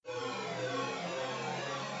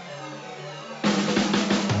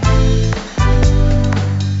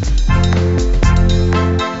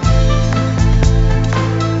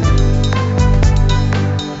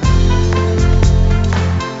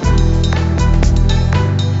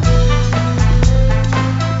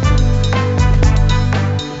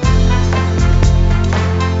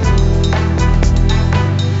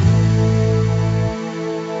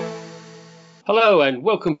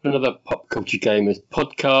welcome to another Pop Culture Gamers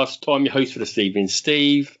podcast. I'm your host for this evening,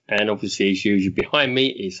 Steve, and obviously, as usual, behind me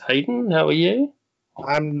is Hayden. How are you?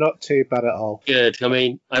 I'm not too bad at all. Good. I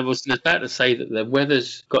mean, I was about to say that the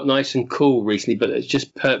weather's got nice and cool recently, but it's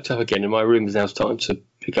just perked up again, and my room is now starting to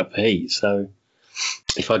pick up the heat. So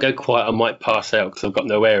if I go quiet, I might pass out because I've got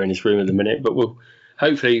no air in this room at the minute. But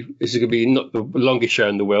hopefully, this is going to be not the longest show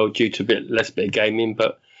in the world due to a bit less bit of gaming,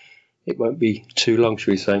 but it won't be too long, should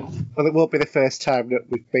we say? Well, it won't be the first time that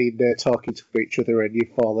we've been talking to each other and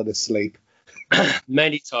you've fallen asleep.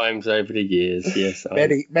 Many times over the years, yes.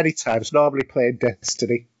 Many times, normally playing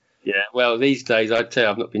Destiny. Yeah, well, these days, I'd say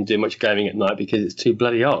I've not been doing much gaming at night because it's too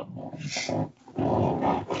bloody hot.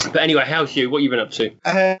 But anyway, how's you? What have you been up to?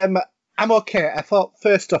 I'm okay. I thought,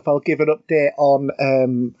 first off, I'll give an update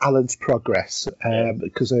on Alan's progress,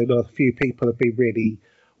 because I know a few people have been really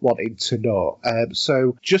wanting to know.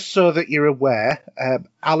 So just so that you're aware,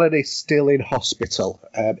 Alan is still in hospital.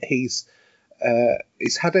 He's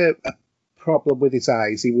had a problem with his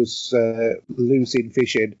eyes. He was losing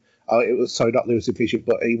vision. Not losing vision,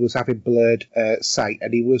 but he was having blurred sight,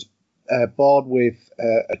 and he was born with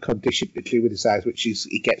a condition to do with his eyes, which is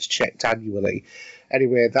he gets checked annually.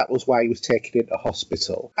 Anyway, that was why he was taken into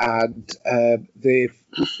hospital, and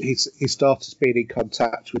his daughter's been in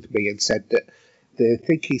contact with me and said that they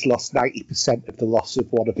think he's lost 90% of the loss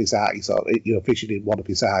of one of his eyes, or vision in one of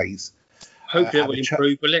his eyes. Hopefully it will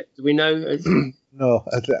improve, will it? Do we know? No,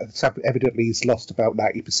 evidently he's lost about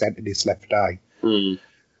 90% in his left eye.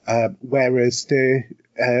 Whereas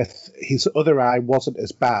his other eye wasn't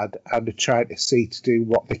as bad, and they're trying to see to do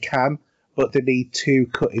what they can, but they need to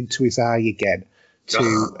cut into his eye again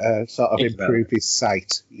to sort of improve his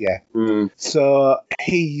sight. Yeah. So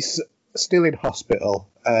he's still in hospital,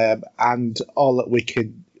 and all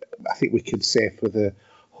that I think we can say for the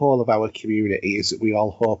whole of our community is that we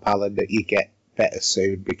all hope, Alan, that you get better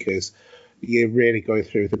soon, because you're really going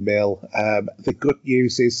through the mill. The good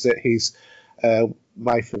news is that his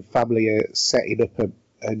wife and family are setting up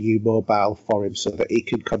a new mobile for him so that he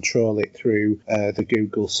can control it through the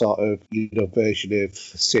Google sort of version of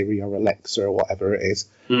Siri or Alexa or whatever it is.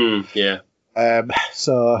 Yeah.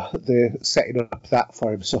 So they're setting up that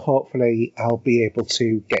for him. So hopefully I'll be able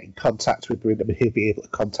to get in contact with him, and he'll be able to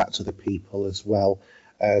contact other people as well.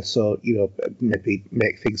 So maybe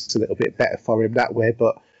make things a little bit better for him that way.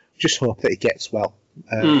 But just hope that he gets well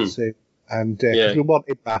soon. And we want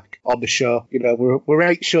him back on the show. We're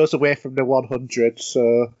 8 shows away from the 100,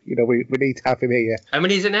 so we need to have him here. How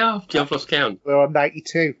many is it now? I've lost count. We're on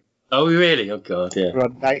 92. Oh, really? Oh, God, yeah. We're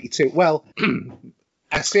on 92. Well,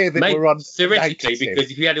 I say that we're on theoretically 92.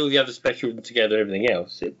 because if you had all the other specials together, everything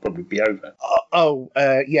else, it'd probably be over.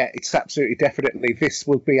 Yeah, it's absolutely definitely. This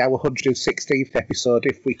will be our 116th episode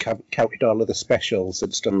if we counted all of the specials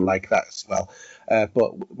and stuff like that as well.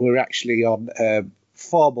 But we're actually on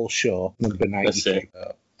formal show number 92.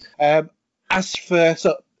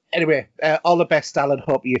 Anyway, all the best, Alan.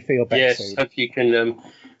 Hope you feel better soon. Yes, hope you can.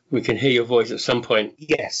 We can hear your voice at some point.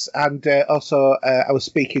 Yes, and also I was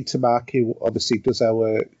speaking to Mark, who obviously does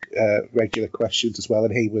our regular questions as well,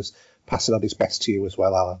 and he was passing on his best to you as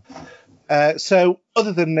well, Alan. So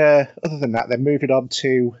other than that, then moving on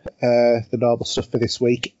to the normal stuff for this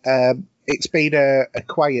week. It's been a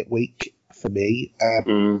quiet week for me.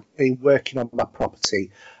 Been working on my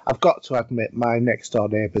property. I've got to admit, my next door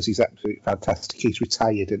neighbours, he's absolutely fantastic. He's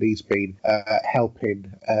retired and he's been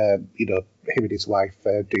helping, him and his wife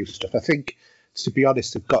do stuff. I think, to be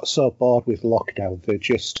honest, they've got so bored with lockdown, they're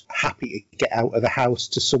just happy to get out of the house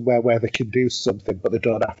to somewhere where they can do something, but they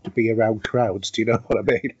don't have to be around crowds. Do you know what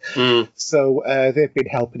I mean? So they've been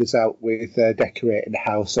helping us out with decorating the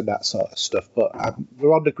house and that sort of stuff. But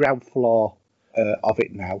we're on the ground floor of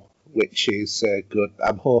it now, which is good.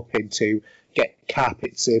 I'm hoping to get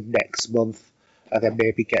carpets in next month and then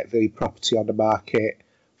maybe get the property on the market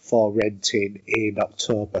for renting in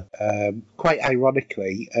October. Quite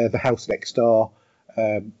ironically, the house next door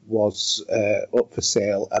was up for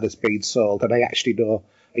sale and has been sold, and I actually know,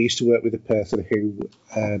 I used to work with a person who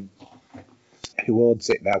owns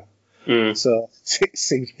it now. So it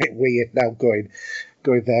seems a bit weird now going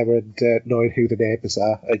there and knowing who the neighbours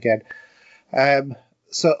are again.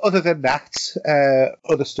 So other than that,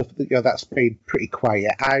 other stuff that's been pretty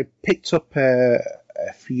quiet. I picked up a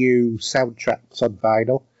few soundtracks on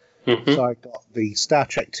vinyl. So I got the Star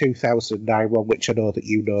Trek 2009 one, which I know that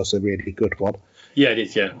you know is a really good one. Yeah, it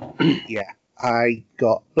is, yeah. Yeah. I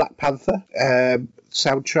got Black Panther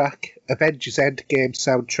soundtrack, Avengers Endgame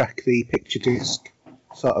soundtrack, the picture disc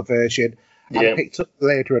sort of version. And I picked up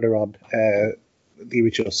Blade Runner on the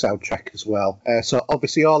original soundtrack as well. So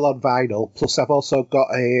obviously all on vinyl. Plus, I've also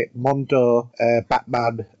got a Mondo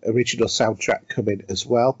Batman original soundtrack coming as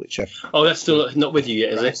well, which I've... Oh, that's still not with you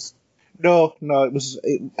yet, is it? No, it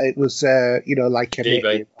was like an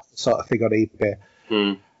eBay sort of thing on eBay.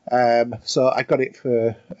 So I got it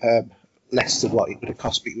for less than what it would have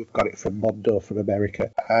cost me. We've got it from Mondo from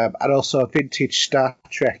America, and also a vintage Star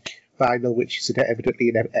Trek vinyl, which is evidently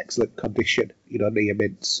in excellent condition. Near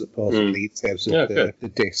mint, supposedly, in terms of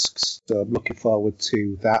the discs. So I'm looking forward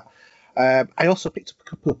to that. I also picked up a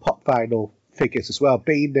couple of pop vinyl figures as well.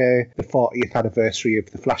 Being the 40th anniversary of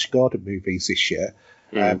the Flash Gordon movies this year,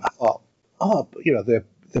 I thought,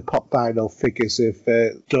 the pop vinyl figures have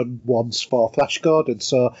done once for Flash Gordon.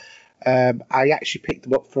 So I actually picked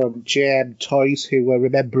them up from JM Toys, who were a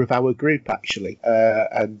member of our group, actually.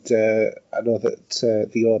 And I know that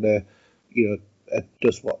the owner,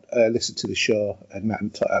 does listen to the show, and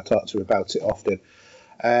I talk to him about it often.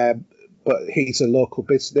 But he's a local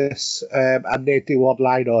business, and they do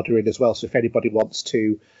online ordering as well. So if anybody wants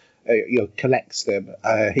to, collects them,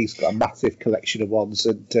 he's got a massive collection of ones,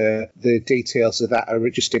 and the details of that are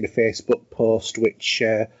just in a Facebook post. Which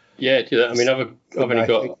do that. I mean,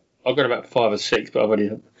 I've got about 5 or 6, but I've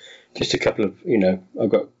only just a couple of I've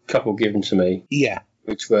got a couple given to me. Yeah.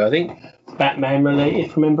 Which were, I think, Batman related,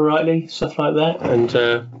 if I remember rightly, stuff like that. And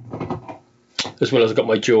as well as I've got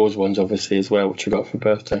my Jaws ones, obviously, as well, which I got for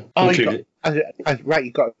birthday. Oh, you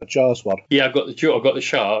got a Jaws one. Yeah, I've got the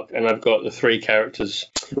shark, and I've got the 3 characters,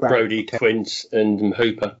 Brody, Quince, and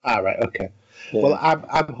Hooper. Right, okay. Yeah. Well,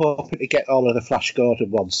 I'm hoping to get all of the Flash Gordon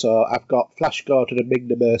ones. So I've got Flash Gordon and Ming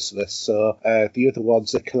the Merciless. So the other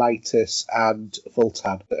ones are Colitis and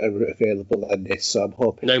Vultan that are available in this. So I'm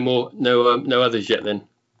hoping no others yet then.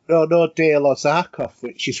 No Dale or Zarkov,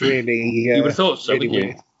 which is really you would have thought so, really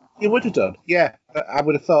wouldn't you? You would have done, yeah. I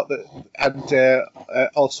would have thought that, and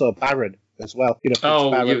also Baron as well.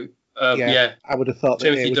 Baron. Yeah. I would have thought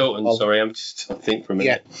Timothy Dalton. Sorry, I'm just think for a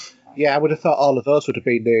minute. Yeah, I would have thought all of those would have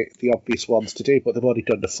been the obvious ones to do, but they've already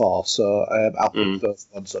done the 4, so I'll pick those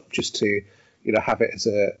ones up just to, have it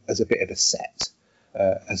as a bit of a set,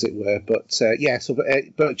 as it were. But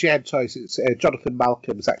but JM Toys, it's Jonathan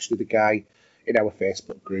Malcolm is actually the guy in our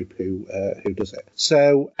Facebook group who does it.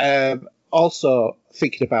 So also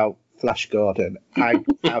thinking about Flash Gordon, I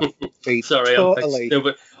have been sorry, totally.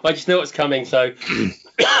 I just know what's coming, so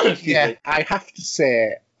yeah, I have to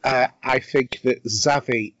say. I think that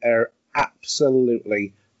Zavvi are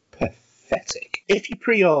absolutely pathetic. If you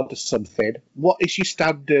pre-order something, what is your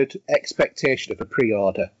standard expectation of a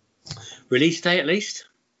pre-order? Release day, at least?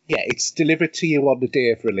 Yeah, it's delivered to you on the day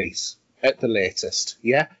of release, at the latest,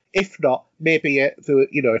 yeah? If not, maybe, if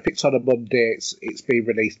it's on a Monday, it's been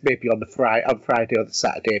released maybe on Friday or the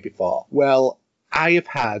Saturday before. Well, I have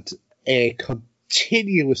had a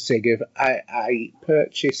continuous thing of I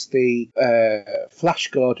purchased the Flash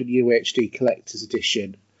Gordon UHD Collector's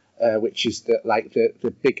Edition, which is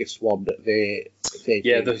the biggest one that they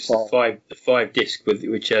do. The 5 disc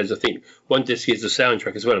which has, I think, 1 disc is the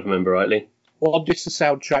soundtrack as well, if I remember rightly. One disc the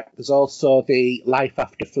soundtrack. There's also the Life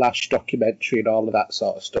After Flash documentary and all of that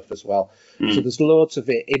sort of stuff as well. So there's loads of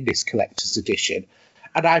it in this Collector's Edition,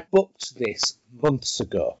 and I booked this months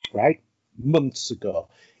ago.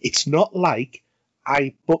 It's not like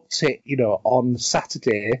I booked it, on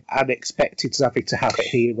Saturday and expected Zavvi to have it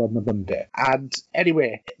here on the Monday. And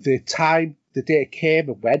anyway, the day came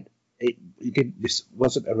and went. This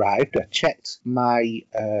wasn't arrived. I checked my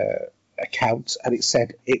account and it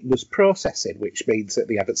said it was processing, which means that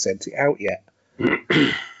they haven't sent it out yet.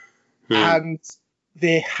 And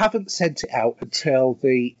they haven't sent it out until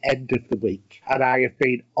the end of the week. And I have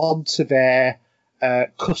been onto their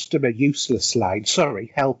customer useless line,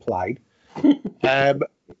 helpline,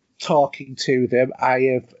 talking to them. I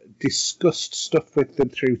have discussed stuff with them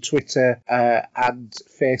through Twitter and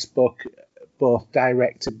Facebook, both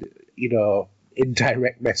direct and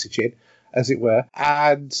indirect messaging, as it were.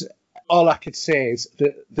 And all I can say is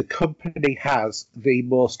that the company has the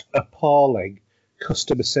most appalling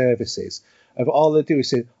customer services. Of all they do is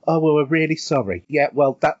say, "Oh, well, we're really sorry." Yeah,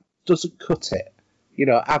 well, that doesn't cut it.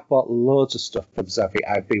 I've bought loads of stuff from Zavvi.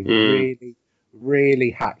 I've been really, really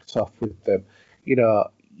hacked off with them.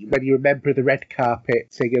 When you remember the red carpet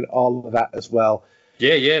thing and all of that as well.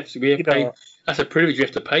 Yeah. So we have paid. That's a privilege you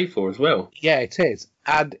have to pay for as well. Yeah, it is.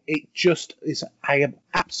 And it just is. I am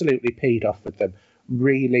absolutely peed off with them.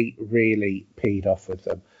 Really, really peed off with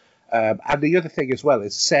them. And the other thing as well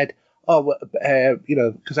is said,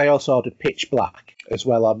 because I also ordered Pitch Black as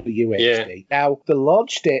well on the UHD. Yeah. Now, the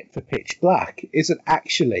launch date for Pitch Black isn't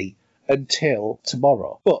actually until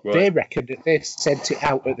tomorrow. But Right. they reckon that they sent it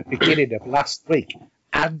out at the beginning of last week,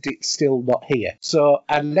 and it's still not here. So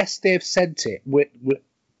unless they've sent it with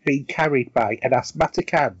being carried by an asthmatic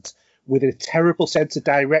hand with a terrible sense of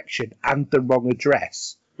direction and the wrong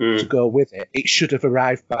address to go with it, it should have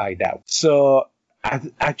arrived by now. So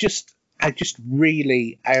I just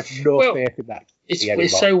really, I have no faith in that.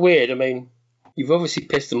 It's so weird. I mean, you've obviously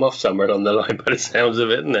pissed them off somewhere along the line by the sounds of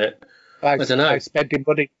it, isn't it? I don't know. By spending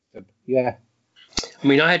money with them, yeah. I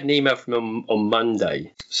mean, I had an email from them on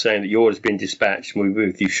Monday saying that your order's been dispatched and we'll be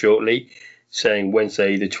with you shortly, saying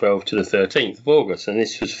Wednesday the 12th to the 13th of August, and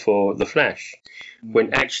this was for the Flash,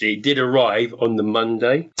 when actually it did arrive on the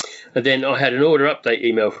Monday. And then I had an order update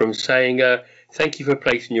email from saying, thank you for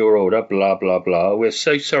placing your order, blah, blah, blah. We're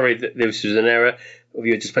so sorry that this was an error of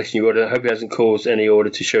your dispatching your order. I hope it hasn't caused any order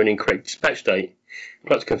to show an incorrect dispatch date.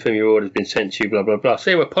 I'd like to confirm your order has been sent to you, blah, blah, blah.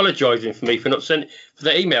 So they were apologising for me for not sending for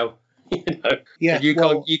the email. You know, yeah, you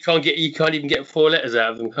can't even get 4 letters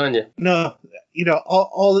out of them, can you? No,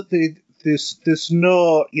 all of the there's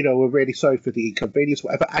no, we're really sorry for the inconvenience,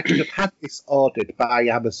 whatever. I could have had this ordered by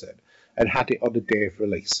Amazon and had it on the day of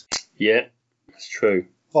release. Yeah, that's true.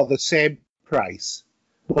 For the same price.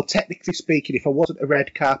 Well, technically speaking, if I wasn't a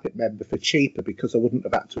red carpet member, for cheaper, because I wouldn't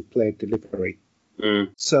have had to have played delivery.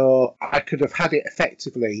 So I could have had it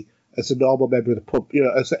effectively as a normal member of the pub,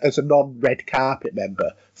 as a non-red carpet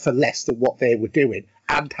member for less than what they were doing,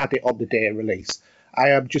 and had it on the day of release.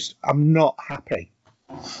 I'm not happy.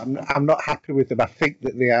 I'm not happy with them. I think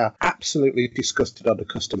that they are absolutely disgusted on the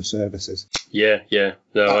customer services. Yeah.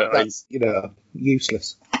 No, that's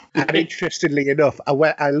useless. And interestingly enough,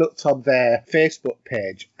 I looked on their Facebook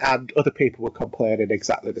page, and other people were complaining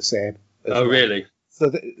exactly the same. Oh, really? So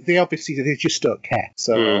they just don't care.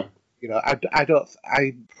 So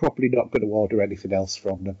I'm probably not going to order anything else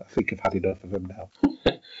from them. I think I've had enough of them now.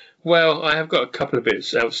 Well, I have got a couple of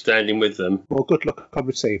bits outstanding with them. Well, good luck on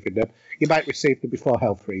receiving them. You might receive them before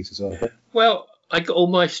hell freezes over. Well, I got all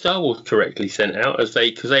my Star Wars correctly sent out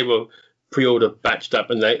because they were pre-order batched up,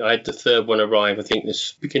 and I had the third one arrive, I think,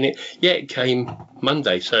 this beginning. Yeah, it came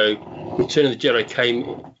Monday, so Return of the Jedi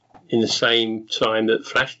came in the same time that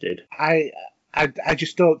Flash did. I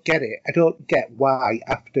just don't get it. I don't get why,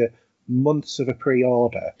 after months of a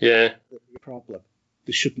pre-order, the problem.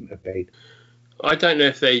 There shouldn't have been. I don't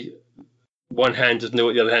know if one hand doesn't know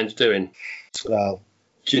what the other hand's doing. Well,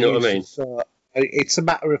 do you know what I mean? So it's a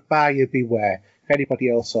matter of buyer beware. If anybody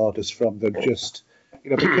else orders from them, just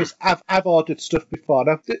because I've ordered stuff before.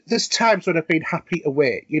 Now, there's times when I've been happy to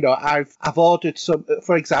wait. I've ordered some.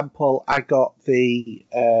 For example, I got the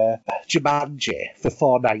Jumanji for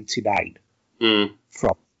 $4.99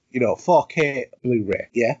 from 4K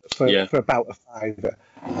Blu-ray, for about a $5.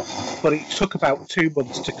 But it took about 2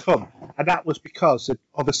 months to come, and that was because it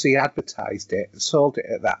obviously advertised it and sold it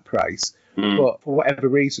at that price. But for whatever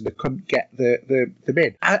reason, they couldn't get them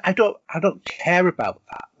in. I don't care about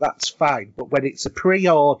that. That's fine. But when it's a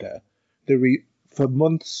pre-order, for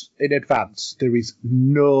months in advance, there is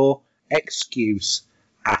no excuse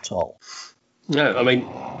at all. No, I mean,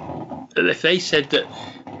 if they said that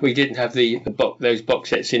we didn't have those box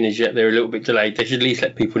sets in as yet, they're a little bit delayed, they should at least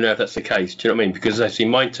let people know if that's the case. Do you know what I mean? Because actually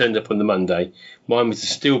mine turned up on the Monday. Mine was the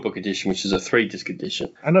Steelbook edition, which is a 3-disc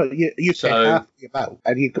edition. I know, you said half the amount,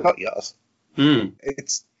 and you got yours.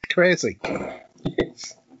 It's crazy.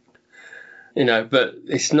 Yes. But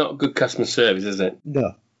it's not good customer service, is it?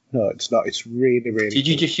 No, it's not. It's really, really Did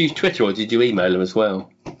you just use Twitter, or did you email them as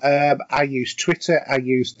well? I used Twitter, I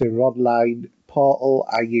used their online portal,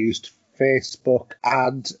 I used Facebook,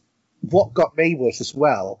 and what got me was as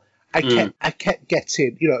well, I kept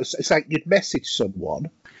getting, it's like you'd message someone,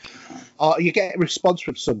 or you get a response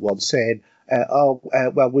from someone saying,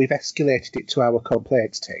 well, we've escalated it to our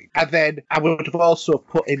complaints team. And then I would have also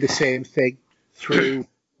put in the same thing through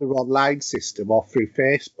their online system or through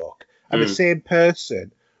Facebook, and the same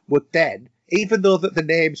person would then, even though that the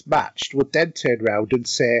names matched, would then turn around and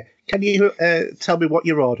say, can you tell me what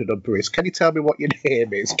your order number is? Can you tell me what your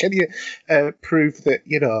name is? Can you prove that,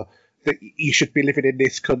 that you should be living in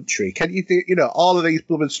this country? Can you do, all of these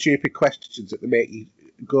blooming stupid questions that they make you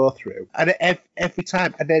go through? And every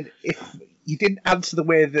time, and then if you didn't answer the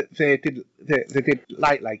way that they did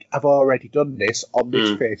like I've already done this on this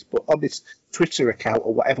Facebook, on this Twitter account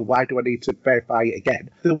or whatever, why do I need to verify it again?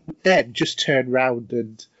 They would then just turn around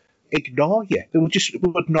and ignore you. They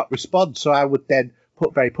would not respond. So I would then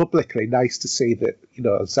put very publicly, nice to see that,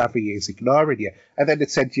 Zavvi is ignoring you. And then they'd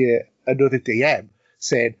send you another DM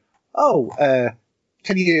saying,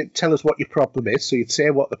 can you tell us what your problem is? So you'd say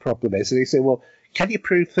what the problem is. And he'd say, well, can you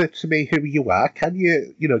prove to me who you are? Can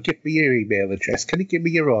you, give me your email address? Can you give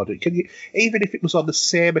me your order? Can you, even if it was on the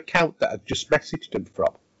same account that I'd just messaged them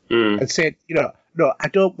from, and said, no, I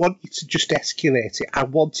don't want you to just escalate it. I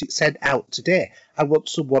want it sent out today. I want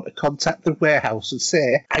someone to contact the warehouse and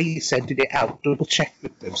say, are you sending it out? Double check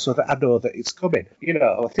with them so that I know that it's coming.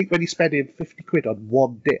 I think when you're spending 50 quid on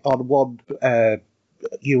one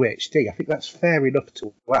UHD, I think that's fair enough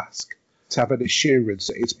to ask, to have an assurance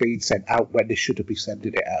that it's being sent out when they should be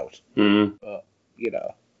sending it out. But,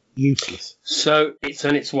 useless. So it's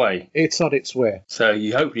on its way. It's on its way. So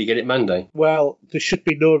you hopefully get it Monday. Well, there should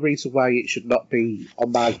be no reason why it should not be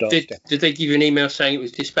on my doorstep. Did they give you an email saying it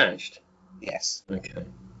was dispatched? Yes. Okay.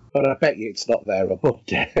 But I bet you it's not there on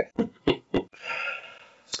Monday.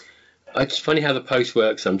 It's funny how the post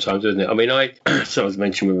works sometimes, isn't it? I mean, I was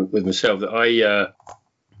mentioning with myself that I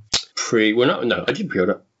did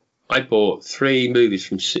pre-order. I bought three movies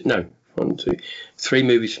from CX,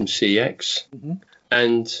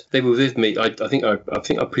 and they were with me. I think I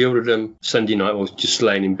pre-ordered them Sunday night. I was just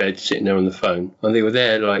laying in bed, sitting there on the phone, and they were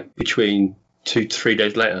there like between 2 to 3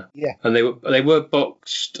 days later. Yeah. And they were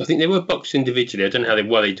boxed. I think they were boxed individually. I don't know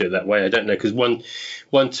why they do it that way. I don't know, because one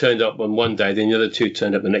turned up on one day, then the other two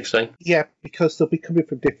turned up the next day. Yeah, because they'll be coming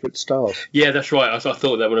from different stores. Yeah, that's right. I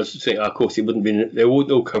thought that when I was thinking, of course, it wouldn't be. They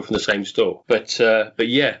would all come from the same store. But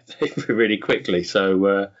yeah, they were really quickly.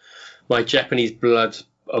 So my Japanese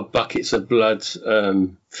buckets of blood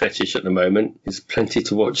fetish at the moment. There's plenty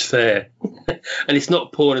to watch there. And it's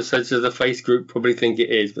not porn as such as the face group probably think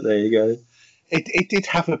it is, but there you go. It did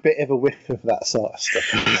have a bit of a whiff of that sort of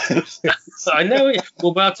stuff. I know it.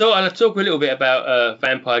 Well, but I'll talk a little bit about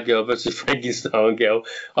Vampire Girl versus Frankenstein Girl.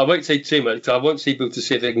 I won't say too much, because I want people to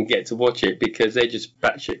see if they can get to watch it, because they're just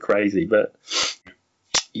batshit crazy. But,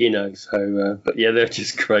 but yeah, they're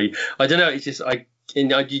just great. I don't know, it's just,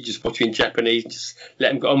 you just watch it in Japanese, just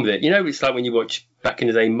let them get on with it. It's like when you watch back in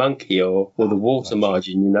the day Monkey or The Water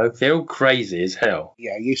Margin, they're all crazy as hell.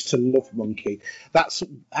 Yeah, I used to love Monkey. That's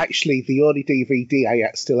actually the only DVD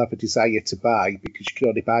I still have a desire to buy, because you can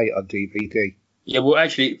only buy it on DVD. Yeah, well,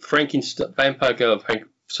 actually, Vampire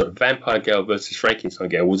Girl versus Frankenstein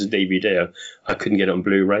Girl was a DVD. I couldn't get it on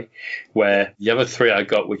Blu-ray. Where the other three I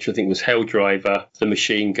got, which I think was Helldriver, The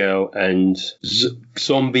Machine Girl, and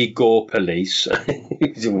Zombie Gore Police.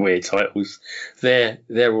 These are weird titles. They're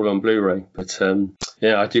all on Blu-ray. But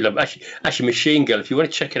yeah, I do love. Actually, Machine Girl. If you want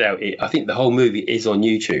to check it out, I think the whole movie is on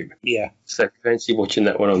YouTube. Yeah. So if you fancy watching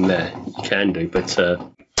that one on there, you can do. But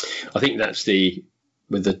I think that's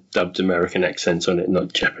with the dubbed American accents on it,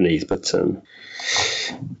 not Japanese. But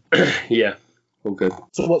yeah, all good.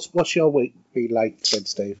 So what's your week been like then,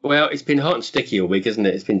 Steve? Well, it's been hot and sticky all week, isn't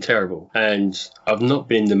it? It's been terrible. And I've not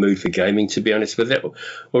been in the mood for gaming, to be honest with it.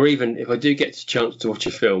 Or even if I do get a chance to watch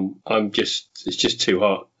a film, it's just too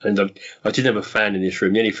hot. And I didn't have a fan in this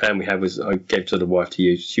room. The only fan we had was I gave to the wife to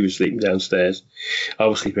use. She was sleeping downstairs. I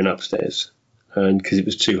was sleeping upstairs, and because it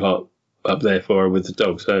was too hot up there for her with the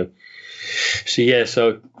dog. So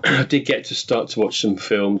I did get to start to watch some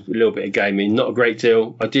films, a little bit of gaming, not a great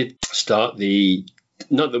deal. I did start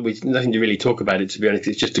not that we've nothing to really talk about it, to be honest,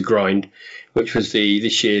 it's just a grind, which was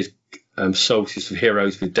this year's Solstice of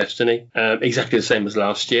Heroes with Destiny. Exactly the same as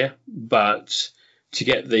last year, but to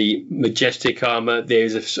get the Majestic armor,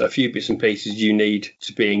 there's a few bits and pieces you need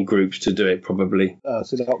to be in groups to do it, probably. Oh,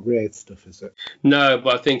 so not raid stuff, is it? No,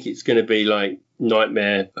 but I think it's going to be like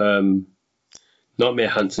Nightmare hunts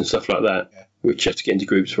and stuff like that, yeah, which you have to get into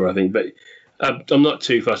groups for, I think. But I'm not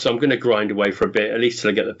too fast, so I'm going to grind away for a bit, at least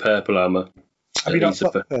till I get the purple armor. Have you not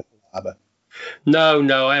got the purple armor?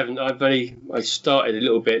 No, I haven't. I started a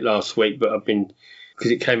little bit last week, but I've been,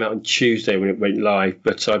 because it came out on Tuesday when it went live,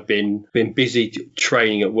 but I've been busy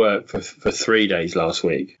training at work for 3 days last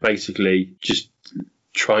week, basically just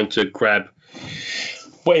trying to grab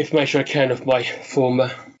what information I can of my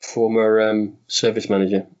former service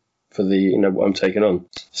manager for the what I'm taking on.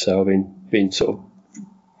 So I've been sort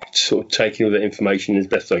of taking all the information as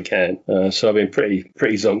best I can. So I've been pretty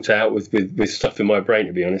zonked out with stuff in my brain,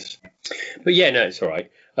 to be honest. But yeah, no, it's all right.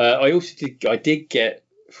 I did get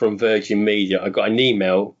from Virgin Media, I got an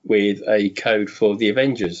email with a code for The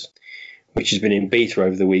Avengers, which has been in beta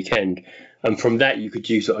over the weekend, and from that you could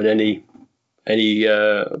use it on any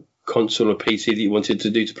console or PC that you wanted to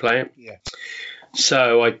do to play it. Yeah.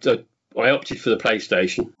 So I opted for the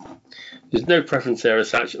PlayStation. There's no preference there as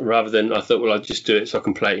such, rather than I thought, well, I'll just do it so I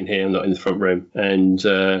can play it in here and not in the front room. And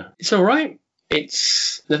it's all right.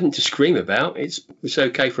 It's nothing to scream about. It's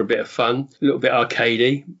okay for a bit of fun, a little bit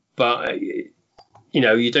arcadey, but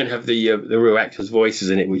you don't have the real actors'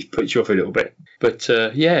 voices in it, which puts you off a little bit. But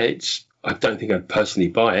yeah, I don't think I'd personally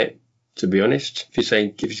buy it. to be honest. If you're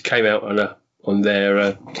saying if it came out on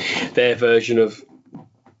their version of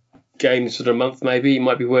games for a month, maybe it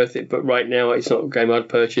might be worth it. But right now, it's not a game I'd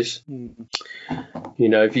purchase. You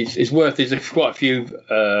know, if it's worth. There's quite a few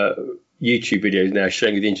YouTube videos now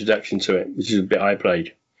showing you the introduction to it, which is a bit I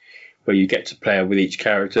played, where you get to play with each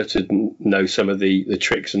character to know some of the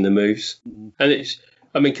tricks and the moves.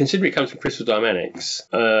 And considering it comes from Crystal Dynamics,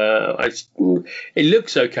 it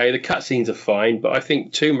looks okay. The cutscenes are fine, but I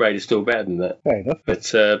think Tomb Raider is still better than that. Fair enough.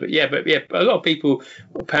 But yeah, a lot of people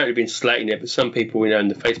apparently been slating it, but some people in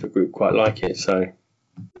the Facebook group quite like it. So,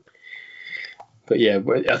 but yeah,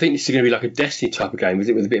 I think this is going to be like a Destiny type of game, is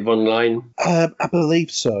it, with a bit of online? I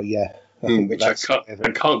believe so. Yeah.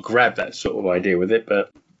 I can't grab that sort of idea with it,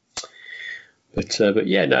 but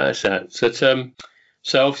yeah, no, that's that.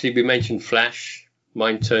 So obviously we mentioned Flash.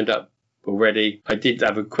 Mine turned up already. I did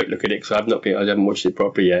have a quick look at it because I haven't watched it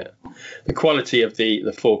properly yet. The quality of the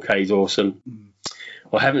 4K is awesome.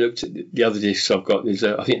 I haven't looked at the other discs I've got.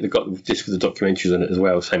 I think they've got the disc with the documentaries on it as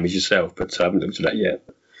well, same as yourself, but I haven't looked at that yet.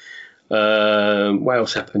 What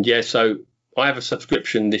else happened? Yeah, so I have a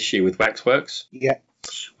subscription this year with Waxworks,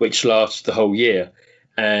 which lasts the whole year.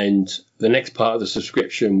 And the next part of the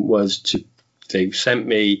subscription was they sent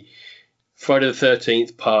me Friday the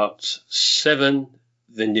 13th, part 7,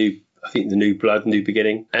 the New Blood, New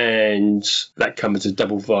Beginning, and that comes as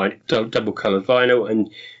double coloured vinyl.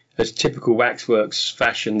 And as typical Waxworks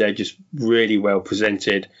fashion, they're just really well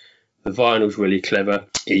presented. The vinyl's really clever.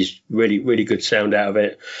 It's really, really good sound out of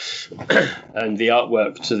it, and the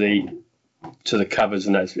artwork to the covers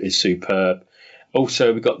and that is superb.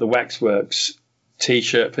 Also, we've got the Waxworks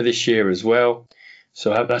T-shirt for this year as well.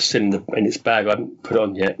 So that's still in its bag. I haven't put it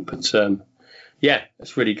on yet, but yeah,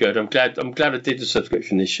 that's really good. I'm glad I did the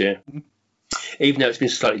subscription this year, even though it's been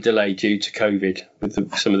slightly delayed due to COVID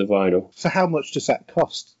with some of the vinyl. So how much does that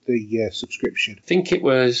cost, the subscription? I think it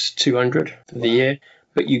was $200 for the year,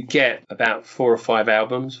 but you get about 4 or 5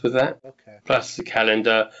 albums with that, plus the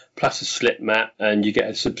calendar, plus a slip mat, and you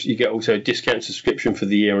get also a discount subscription for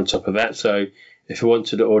the year on top of that. So if I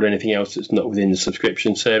wanted to order anything else that's not within the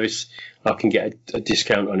subscription service, I can get a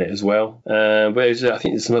discount on it as well. But I think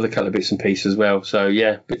there's some other couple of bits and pieces as well. So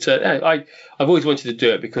yeah, but I've always wanted to do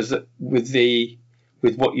it because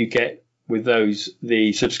with what you get with those,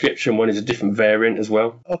 the subscription one is a different variant as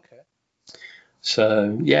well. Okay.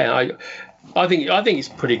 So yeah, I think it's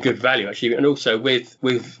pretty good value actually, and also with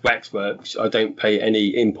Waxworks, I don't pay any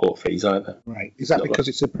import fees either. Right. Is that because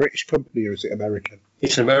it's a British company or is it American?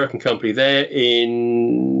 It's an American company. They're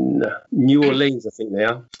in New Orleans, I think they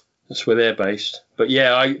are. That's where they're based. But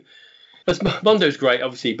yeah, Mondo's great,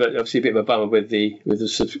 obviously, but obviously a bit of a bummer with the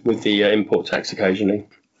import tax occasionally.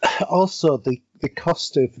 Also, the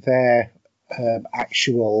cost of their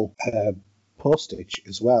actual postage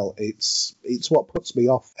as well. It's what puts me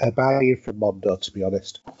off buying from Mondo, to be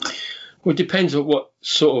honest. Well, it depends on what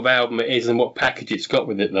sort of album it is and what package it's got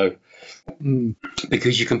with it, though.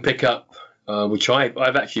 Because you can pick up, which I've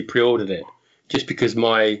actually pre-ordered it, just because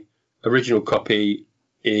my original copy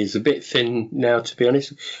is a bit thin now, to be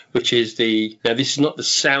honest, which is now this is not the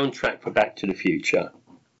soundtrack for Back to the Future,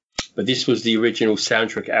 but this was the original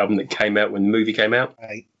soundtrack album that came out when the movie came out.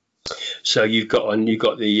 Right. So you've got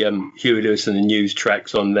the Huey Lewis and the News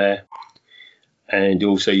tracks on there, and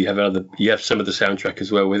also you have some of the soundtrack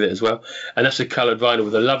as well with it as well, and that's a coloured vinyl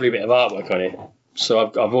with a lovely bit of artwork on it. So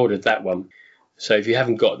I've ordered that one. So if you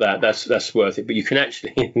haven't got that, that's worth it. But you can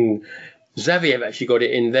actually Xavier have actually got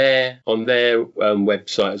it on their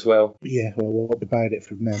website as well. Yeah, well, we'll be buying it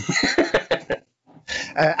from them.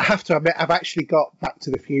 I have to admit, I've actually got Back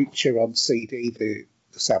to the Future on CD, the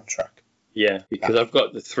soundtrack. Yeah, because I've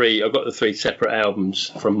got the three separate albums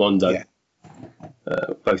from Mondo,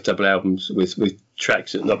 both double albums with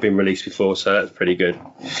tracks that have not been released before, so that's pretty good.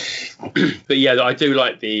 But yeah, I do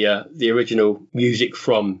like the original music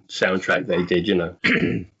from soundtrack they did, you know.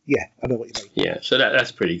 Yeah, I know what you mean. Yeah, so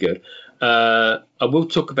that's pretty good. I will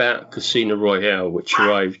talk about Casino Royale, which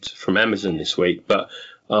arrived from Amazon this week, but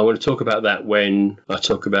I want to talk about that when I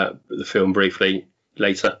talk about the film briefly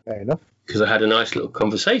later. Fair enough. Because I had a nice little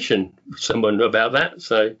conversation with someone about that,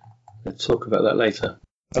 so I'll talk about that later.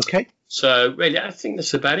 Okay. So really, I think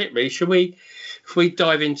that's about it. Really, if we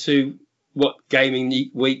dive into what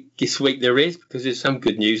gaming week this week there is, because there's some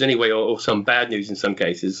good news anyway, or some bad news in some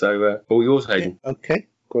cases. So all yours, Hayden. Okay,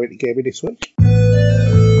 going to gaming this week.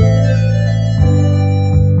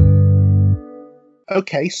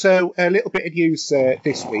 Okay, so a little bit of news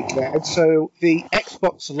this week then. So the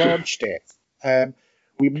Xbox launch date.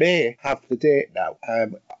 We may have the date now.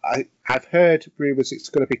 I've heard rumours it's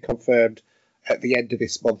going to be confirmed at the end of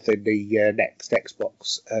this month in the next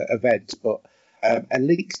Xbox event, but a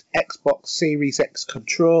leaked Xbox Series X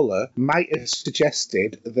controller might have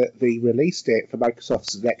suggested that the release date for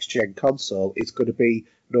Microsoft's next-gen console is going to be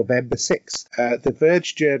November 6th. The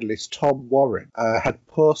Verge journalist Tom Warren had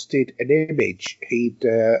posted an image he'd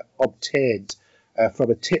obtained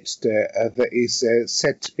from a tipster that is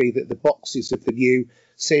said to be that the boxes of the new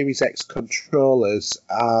Series X controllers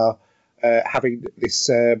are having this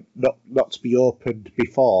not to be opened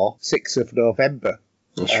before 6th of November.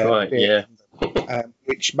 That's right, yeah.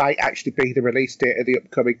 Which might actually be the release date of the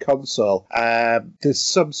upcoming console. There's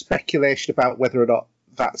some speculation about whether or not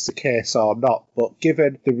that's the case or not, but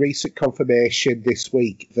given the recent confirmation this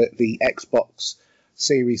week that the Xbox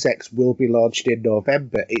Series X will be launched in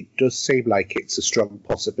November, it does seem like it's a strong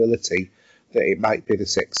possibility that it might be the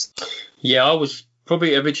 6th. Yeah, I was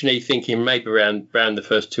probably originally thinking maybe around the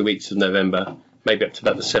first 2 weeks of November, maybe up to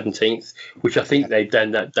about the 17th, which I think they've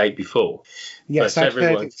done that date before. Yes, I'd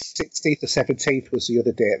heard 16th or 17th was the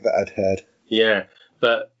other date that I'd heard. Yeah,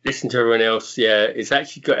 but listen to everyone else. Yeah, it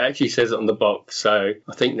actually says it on the box, so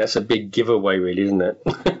I think that's a big giveaway, really, isn't it?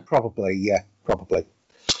 Probably, yeah, probably.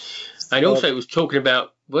 And also, it was talking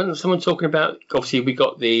about, wasn't someone talking about? Obviously, we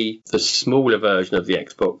got the smaller version of the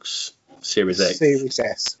Xbox Series X. Series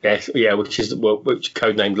S. Yes, yeah, which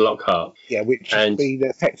codenamed Lockhart. Yeah, which has been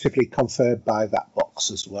effectively confirmed by that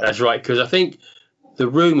box as well. That's right, because I think the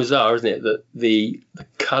rumours are, isn't it, that the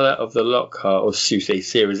colour of the Lockhart, or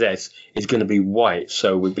Series S, is going to be white,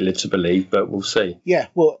 so we'd be led to believe, but we'll see. Yeah,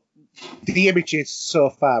 well, the images so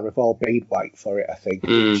far have all been white for it, I think.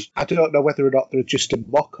 I don't know whether or not they're just a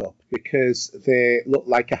mock-up, because they look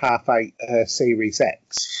like a half-height Series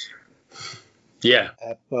X. Yeah.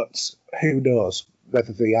 But who knows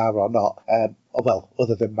whether they are or not. Well,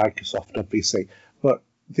 other than Microsoft, obviously. But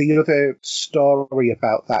the other story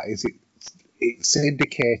about that is it's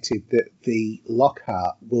indicated that the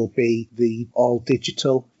Lockhart will be the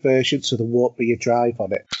all-digital version, so there won't be a drive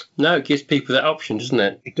on it. No, it gives people that option, doesn't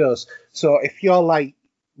it? It does. So if you're like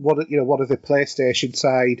one of the PlayStation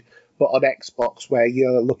side, but on Xbox, where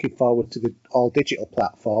you're looking forward to the all-digital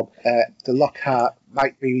platform, the Lockhart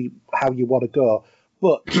might be how you want to go.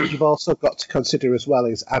 But you've also got to consider as well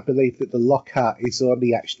is I believe that the Lockhart is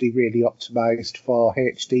only actually really optimised for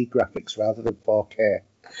HD graphics rather than 4K.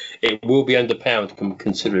 It will be underpowered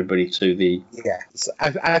considerably to the... Yeah, so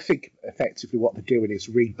I think effectively what they're doing is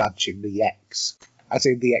rebadging the X, as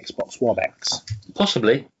in the Xbox One X.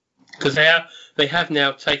 Possibly, because they have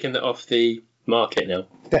now taken that off the market now.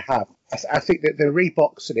 They have. I think that they're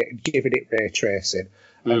reboxing it and giving it ray tracing,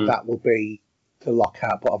 and that will be the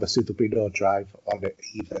Lockhart, but obviously there'll be no drive on it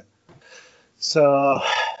either. So,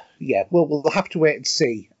 yeah, we'll have to wait and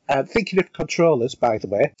see. Thinking of controllers, by the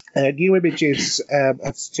way, new images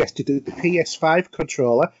have suggested that the PS5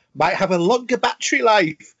 controller might have a longer battery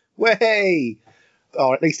life. Way!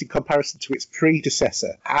 Or at least in comparison to its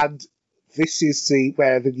predecessor. And this is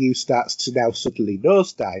where the news starts to now suddenly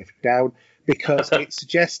nosedive down, because it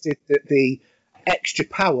suggested that the extra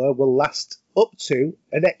power will last up to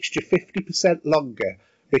an extra 50% longer,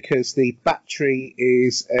 because the battery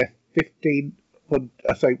is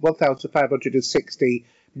 1,560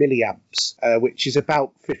 milliamps, which is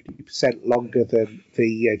about 50% longer than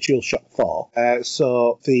the DualShock 4.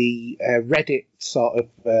 So the Reddit sort of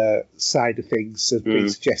side of things has been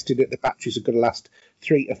suggesting that the batteries are going to last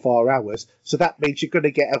 3 to 4 hours. So that means you're going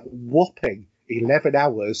to get a whopping 11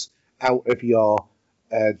 hours out of your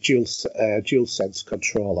DualSense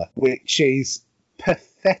controller, which is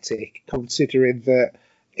pathetic considering that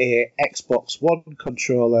a Xbox One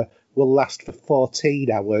controller will last for 14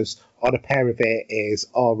 hours on a pair of AAs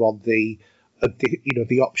or on the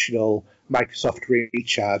optional Microsoft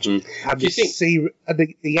Recharge. And the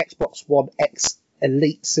Xbox One X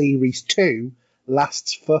Elite Series 2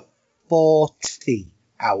 lasts for 40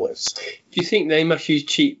 hours. Do you think they must use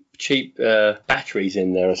cheap batteries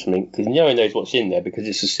in there or something? Because no one knows what's in there because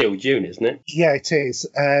it's a sealed unit, isn't it? Yeah, it is.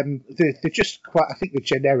 They're just quite, I think, the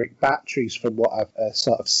generic batteries from what I've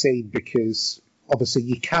sort of seen, because obviously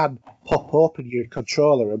you can pop open your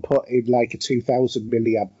controller and put in like a 2,000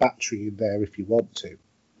 milliamp battery in there if you want to.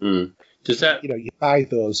 Does that... you buy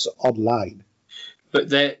those online. But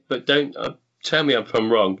don't... tell me if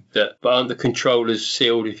I'm wrong, but aren't the controllers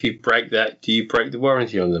sealed? If you break that, do you break the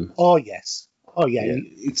warranty on them? Oh, yes. Oh, yeah.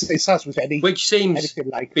 It's as with anything. Which seems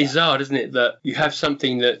like bizarre, doesn't it? That you have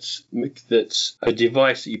something that's a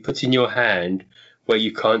device that you put in your hand where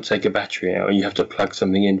you can't take a battery out and you have to plug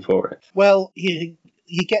something in for it. Well, you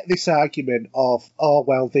get this argument of,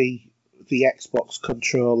 the the Xbox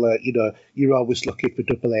controller, you're always looking for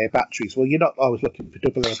AA batteries. Well, you're not always looking for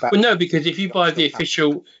AA batteries. Well, no, because if you buy the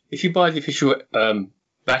official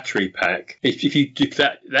battery pack, if you do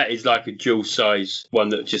that is like a dual size one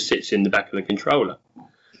that just sits in the back of the controller.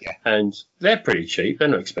 Yeah, and they're pretty cheap. They're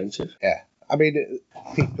not expensive. Yeah. I mean,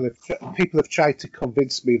 people have tried to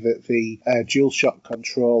convince me that the DualShock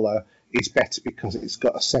controller is better because it's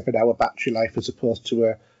got a 7-hour battery life as opposed to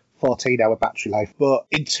a 14-hour battery life. But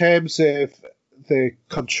in terms of the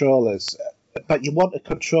controllers, but you want a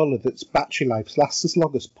controller that's battery life lasts as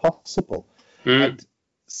long as possible. And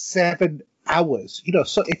 7 hours,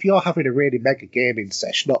 so if you're having a really mega gaming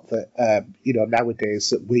session, not that, nowadays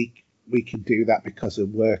that we can do that because of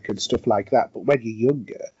work and stuff like that, but when you're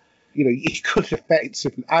younger, you could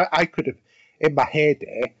effectively, I could have, in my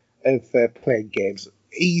heyday of playing games,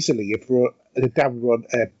 easily have run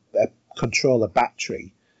a controller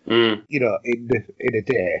battery, in a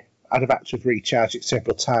day. I'd have had to recharge it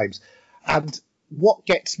several times. And what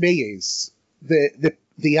gets me is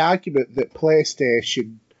the argument that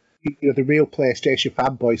PlayStation, the real PlayStation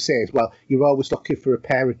fanboy says, well, you're always looking for a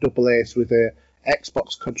pair of AA's with a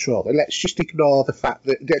Xbox controller. Let's just ignore the fact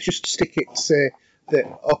that, let's just stick it to say that,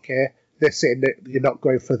 okay, they're saying that you're not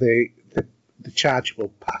going for the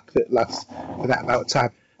chargeable pack that lasts for that amount of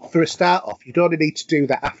time. For a start off, you'd only need to do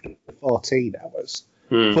that after 14 hours.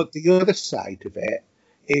 But the other side of it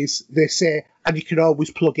is they say, and you can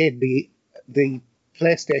always plug in the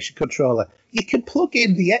PlayStation controller. You can plug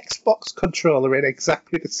in the Xbox controller in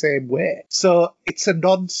exactly the same way. So it's a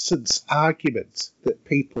nonsense argument that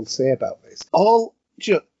people say about this.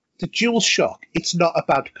 The DualShock, it's not a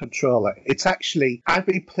bad controller. It's actually, I've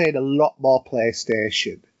been playing a lot more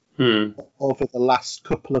PlayStation over the last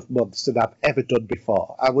couple of months than I've ever done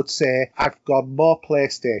before. I would say I've gone more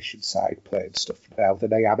PlayStation side playing stuff now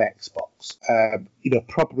than I am Xbox.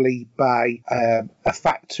 Probably by a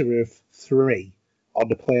factor of 3 on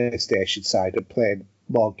the PlayStation side and playing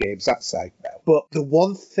more games that side now. But the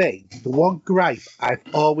one gripe I've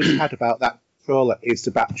always had about that controller is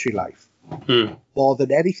the battery life. More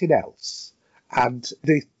than anything else, and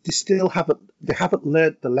they still haven't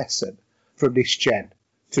learned the lesson from this gen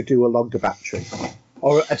to do a longer battery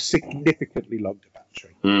or a significantly longer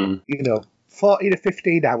battery. 14 to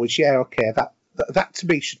 15 hours, yeah, okay, that to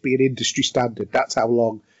me should be an industry standard. That's how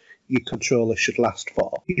long your controller should last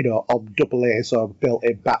for, on AA's or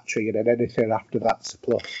built-in battery, and then anything after that's a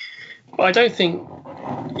plus. I don't think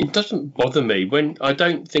it doesn't bother me when I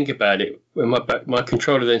don't think about it. When my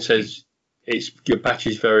controller then says your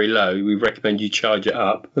battery's very low, we recommend you charge it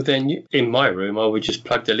up. But then in my room, I would just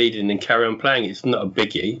plug the lead in and carry on playing. It's not a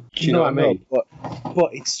biggie. Do you know what I mean? But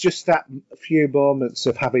it's just that few moments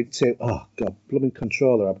of having to, oh God, blooming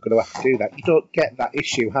controller, I'm going to have to do that. You don't get that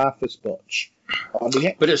issue half as much on the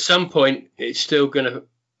Xbox. But at some point, it's still going to,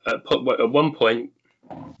 at one point,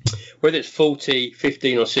 whether it's 40,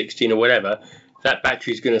 15 or 16 or whatever, that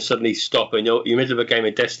battery's going to suddenly stop, and you're in the middle of a game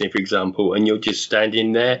of Destiny, for example, and you're just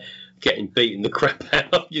standing there getting beaten the crap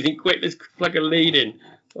out. You think, quick, let's plug a lead in.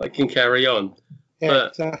 I can carry on. Yeah, but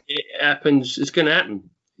exactly. It happens. It's going to happen.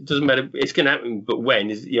 It doesn't matter. It's going to happen. But when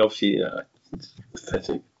is obviously it's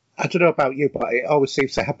pathetic. I don't know about you, but it always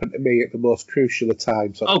seems to happen to me at the most crucial of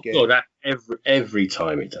times. Oh God! Every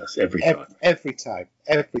time it does. Every time.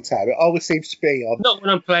 It always seems to be on. Not when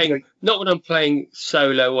I'm playing. Not when I'm playing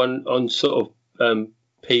solo on sort of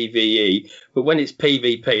PvE, but when it's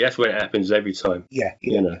PvP, that's when it happens every time. Yeah.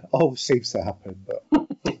 It always seems to happen.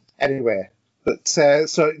 But anyway, so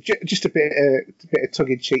just a bit of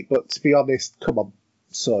tongue in cheek, but to be honest, come on,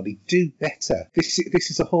 Sony, do better. This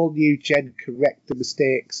is a whole new gen. Correct the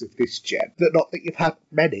mistakes of this gen. Not that you've had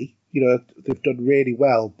many. They've done really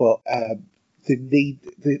well, but they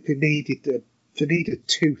needed a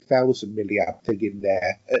 2,000 milliamp thing in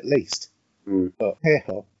there at least. But hey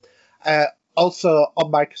ho. Also,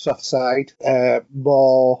 on Microsoft's side,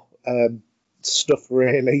 more stuff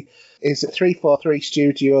really, is that 343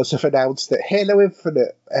 Studios have announced that Halo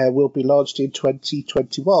Infinite will be launched in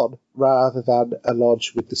 2021 rather than a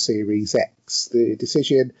launch with the Series X. The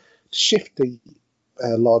decision to shift the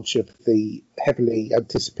launch of the heavily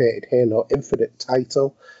anticipated Halo Infinite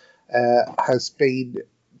title has been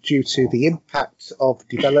due to the impact of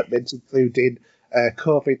development, including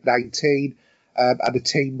COVID-19, and the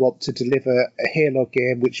team want to deliver a Halo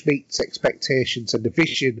game which meets expectations and the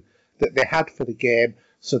vision that they had for the game,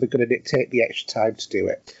 so they're going to take the extra time to do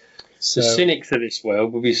it. So, the cynics of this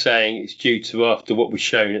world will be saying it's due to after what was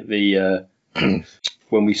shown at the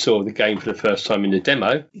when we saw the game for the first time in the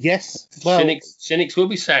demo. Yes. Well, Cynics will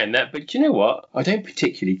be saying that, but do you know what? I don't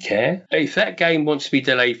particularly care. If that game wants to be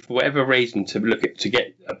delayed for whatever reason to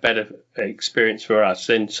get a better experience for us,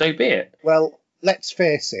 then so be it. Well, let's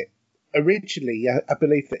face it. Originally, I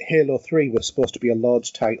believe that Halo 3 was supposed to be a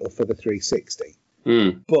launch title for the 360.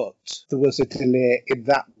 But there was a delay in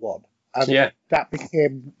that one. And that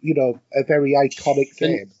became, a very iconic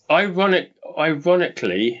game.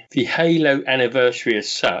 Ironically, the Halo anniversary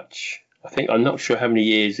as such, I'm not sure how many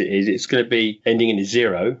years it is. It's going to be ending in a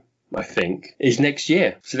 0, I think, is next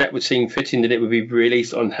year. So that would seem fitting that it would be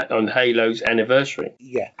released on Halo's anniversary.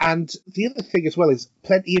 Yeah, and the other thing as well is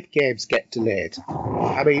plenty of games get delayed.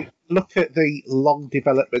 I mean, look at the long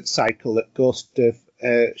development cycle that Ghost of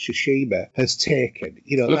Tsushima has taken.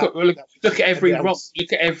 Look at every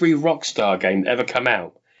Rockstar game that ever come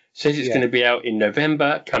out. Says it's going to be out in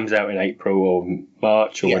November, comes out in April or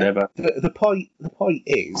March or whatever. The point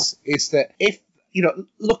is that if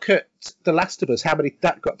look at The Last of Us, how many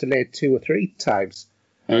that got delayed 2 or 3 times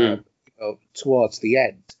towards the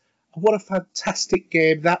end. What a fantastic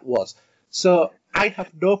game that was. So I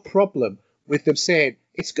have no problem with them saying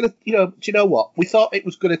it's going to, do you know what? We thought it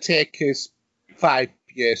was going to take us 5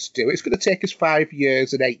 years to do it. It's going to take us 5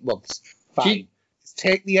 years and 8 months. Fine.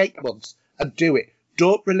 Take the 8 months and do it.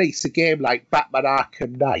 Don't release a game like Batman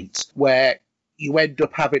Arkham Knight where you end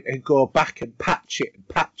up having to go back and patch it and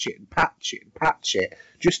patch it and patch it and patch it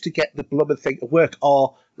just to get the blubber thing to work.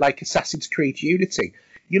 Or like Assassin's Creed Unity.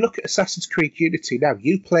 You look at Assassin's Creed Unity now,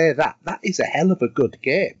 you play that. That is a hell of a good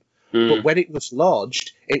game. But when it was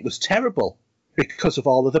launched, it was terrible because of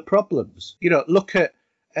all of the problems. Look at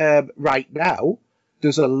right now,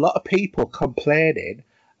 there's a lot of people complaining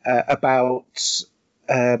about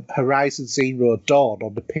Horizon Zero Dawn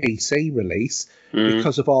on the PC release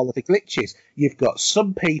because of all of the glitches. You've got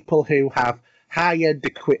some people who have high-end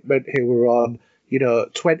equipment who are on,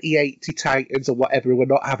 2080 Titans or whatever, who are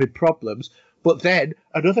not having problems. But then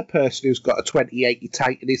another person who's got a 2080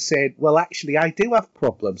 Titan is saying, well, actually, I do have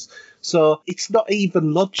problems. So it's not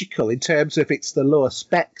even logical in terms of it's the lower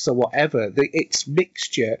specs or whatever. It's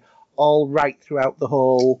mixture all right throughout the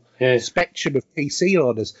whole spectrum of PC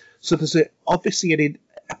owners. So there's obviously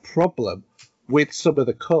a problem with some of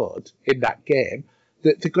the code in that game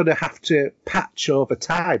that they're going to have to patch over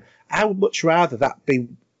time. I would much rather that be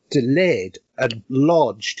delayed and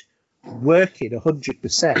launched working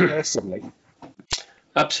 100% personally.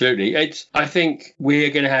 Absolutely. I think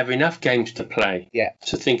we're going to have enough games to play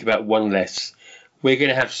to think about one less. We're going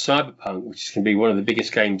to have Cyberpunk, which is going to be one of the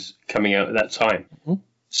biggest games coming out at that time.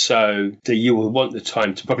 So that you will want the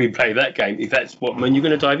time to probably play that game if that's what you're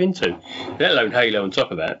going to dive into, let alone Halo on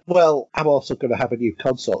top of that. Well, I'm also going to have a new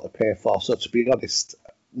console to pay for, so to be honest,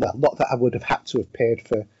 well, not that I would have had to have paid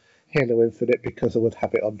for Halo Infinite because I would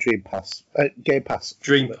have it on Game Pass.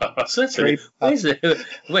 Dream Pass, that's Dream Pass.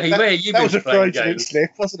 Where you that was a fraudulent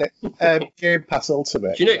slip, wasn't it? Game Pass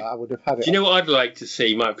Ultimate. I would have had it. Do you know what I'd like to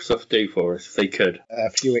see Microsoft do for us if they could? A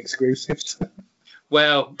few exclusives.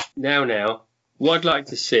 Well, now, what I'd like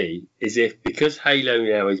to see is because Halo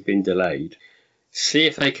now has been delayed, see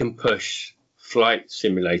if they can push Flight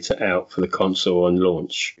Simulator out for the console on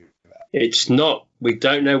launch. It's not. We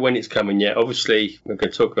don't know when it's coming yet. Obviously, we're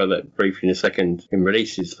going to talk about that briefly in a second in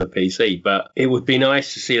releases for PC, but it would be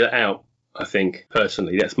nice to see that out, I think,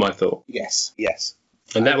 personally. That's my thought. Yes.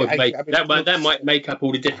 And that might make up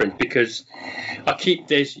all the difference because you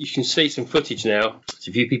can see some footage now. There's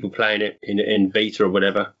a few people playing it in beta or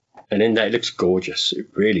whatever, and then it looks gorgeous. It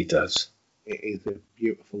really does. It is a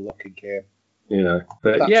beautiful looking game.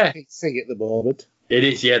 But that's PC at the moment. It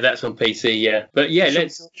is, that's on PC, But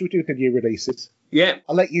should we do the new releases? Yeah.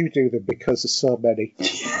 I'll let you do them because there's so many.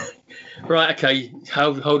 Right, okay.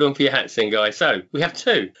 Hold on for your hats then, guys. So, we have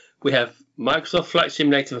 2. We have Microsoft Flight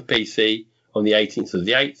Simulator for PC on the 18th of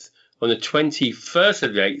the 8th. On the 21st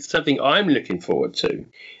of the 8th, something I'm looking forward to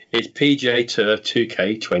is PGA Tour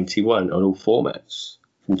 2K21 on all formats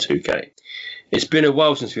from 2K. It's been a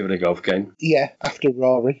while since we've had a golf game. Yeah, after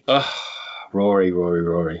Rory. Oh,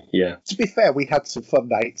 Rory, yeah. To be fair, we had some fun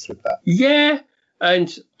nights with that. Yeah,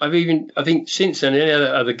 and I think since then, any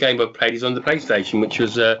other game I've played is on the PlayStation, which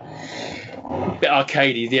was a bit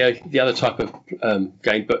arcadey, the other type of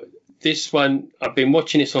game. But this one, I've been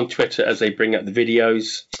watching this on Twitter as they bring up the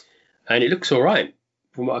videos, and it looks all right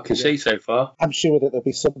from what I can see so far. I'm sure that there'll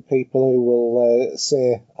be some people who will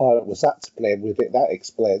say, oh, it was that to blame with it, that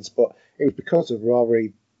explains, but it was because of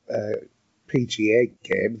Rory PGA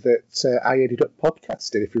game that I ended up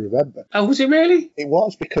podcasting, if you remember. Oh, was it really? It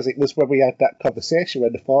was, because it was when we had that conversation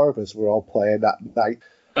when the 4 of us were all playing that night.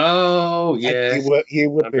 Oh, And yeah. you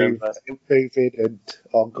were I remember. moving and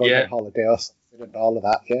going Yeah. on holiday or something and all of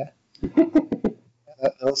that. Yeah,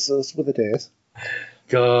 those were the days.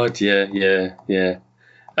 God, yeah.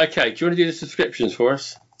 Okay, do you want to do the subscriptions for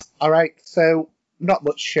us? All right, so not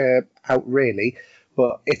much out really,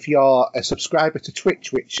 but if you're a subscriber to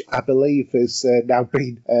Twitch, which I believe has now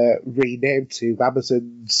been renamed to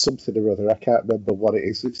Amazon something or other, I can't remember what it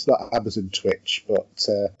is. It's not Amazon Twitch, but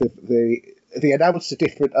they announced a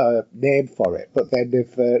different name for it, but then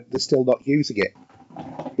they're still not using it,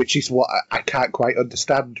 which is what I can't quite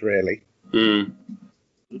understand really.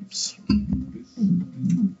 Oops.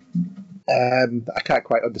 I can't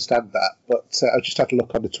quite understand that, but I just had to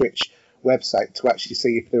look on the Twitch website to actually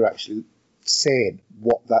see if they're actually saying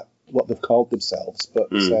what they've called themselves, but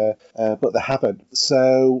they haven't.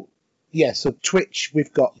 So yeah, so Twitch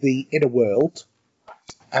we've got the Inner World,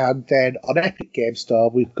 and then on Epic Game Store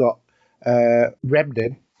we've got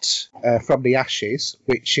Remnant from the Ashes,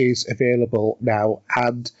 which is available now,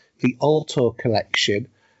 and the Alto Collection,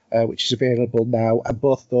 which is available now, and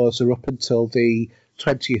both of those are up until the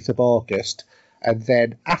 20th of August. And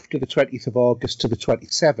then after the 20th of August to the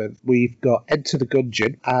 27th, we've got Enter the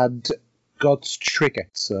Gungeon and God's Trigger.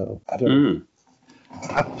 So I don't know.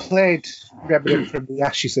 I played Remnant from the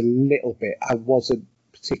Ashes a little bit. I wasn't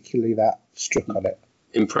particularly that struck on it.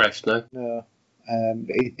 Impressed, no? No.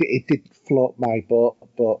 It did float my boat,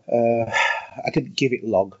 but I didn't give it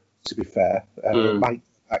long, to be fair. I might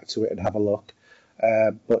go back to it and have a look.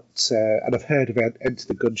 And I've heard of Enter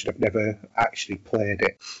the Gungeon. I've never actually played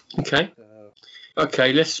it.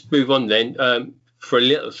 Okay, let's move on then for a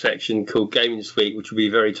little section called Gaming This Week, which will be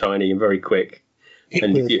very tiny and very quick.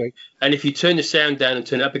 And if you turn the sound down and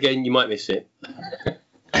turn it up again, you might miss it.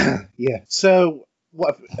 Yeah. So,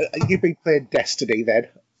 what you've been playing Destiny then?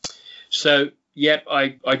 So, yep,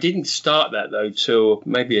 I didn't start that though till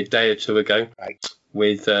maybe a day or two ago. Right.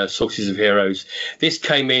 With Sources of Heroes. This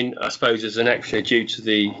came in, I suppose, as an extra due to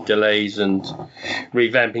the delays and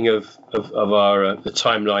revamping of our the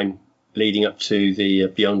timeline leading up to the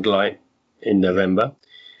Beyond Light in November.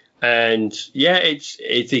 And yeah, it's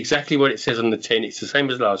exactly what it says on the tin. It's the same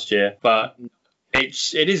as last year, but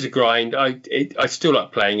it is a grind. I still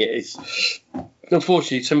like playing it. It's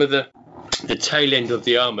unfortunately some of the tail end of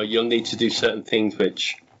the armor. You'll need to do certain things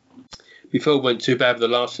which before weren't too bad with the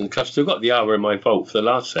last one, because I've still got the armor in my vault for the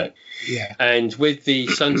last set. Yeah. And with the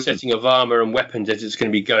sunsetting of armor and weapons as it's going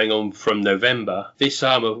to be going on from November, this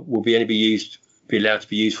armor will be allowed to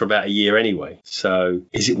be used for about a year anyway. So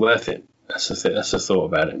is it worth it? That's the thought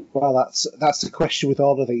about it. Well, that's the question with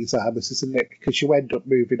all of these armors, isn't it? Because you end up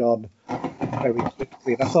moving on very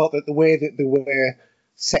quickly. And I thought that the way that they were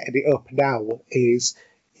setting it up now is,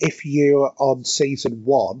 if you're on season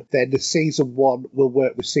 1, then the season 1 will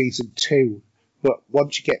work with season 2. But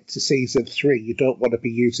once you get to season 3, you don't want to be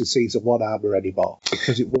using season 1 armor anymore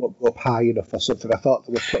because it won't go up high enough or something. I thought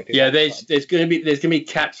they were putting it. Yeah, there's going to be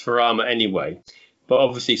caps for armor anyway. But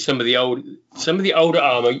obviously some of the older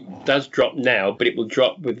armor does drop now, but it will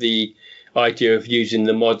drop with the idea of using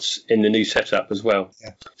the mods in the new setup as well.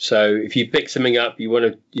 Yeah. So if you pick something up, if you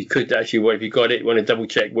got it, you want to double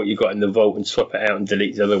check what you got in the vault and swap it out and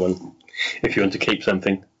delete the other one if you want to keep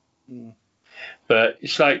something. But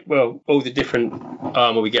it's like, well, all the different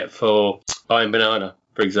armor we get for Iron Banana,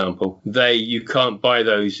 for example, you can't buy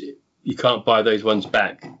those ones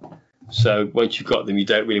back. So once you've got them, you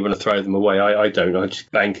don't really want to throw them away. I don't. I just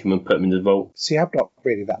bank them and put them in the vault. See, I'm not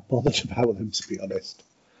really that bothered about them, to be honest.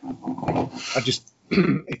 I just,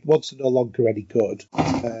 if one's no longer any good.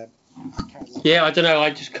 Yeah, I don't know. I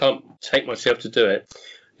just can't take myself to do it.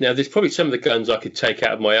 Now, there's probably some of the guns I could take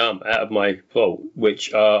out of my vault,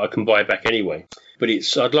 which I can buy back anyway. But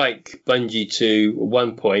I'd like Bungie to, at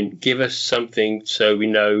one point, give us something so we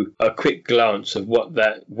know a quick glance of what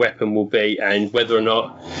that weapon will be and whether or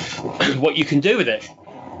not what you can do with it.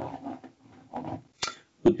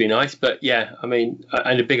 Would be nice, but yeah, I mean,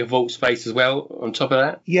 and a bigger vault space as well on top of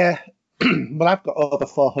that. Yeah, well, I've got over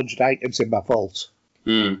 400 items in my vault.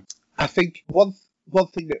 I think one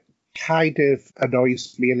thing that kind of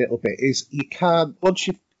annoys me a little bit is you can't, once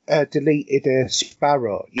you've deleted a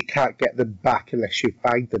Sparrow, you can't get them back unless you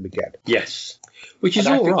find them again. Yes, which is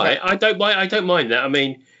all right. I don't mind that. I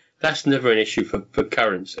mean, that's never an issue for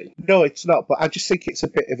currency. No, it's not. But I just think it's a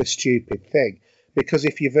bit of a stupid thing, because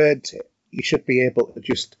if you've earned it, you should be able to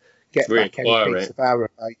just get back any piece of armor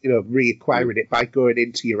by, reacquiring it by going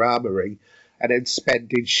into your armory and then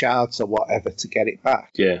spending shards or whatever to get it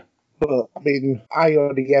back. Yeah. But I mean, I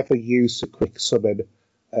only ever use a quick summon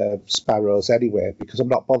Sparrows anyway, because I'm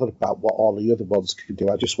not bothered about what all the other ones can do.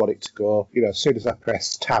 I just want it to go, as soon as I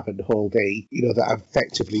press tab and hold E, that I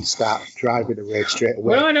effectively start driving away straight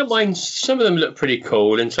away. Well, I don't mind. Some of them look pretty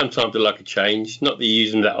cool, and sometimes I like a change. Not that you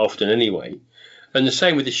use them that often anyway. And the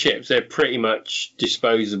same with the ships. They're pretty much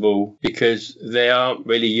disposable because they aren't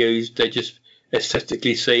really used. They're just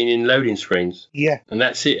aesthetically seen in loading screens. Yeah. And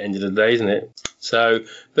that's it, end of the day, isn't it? So,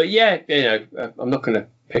 but yeah, I'm not going to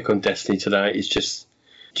pick on Destiny today. It's just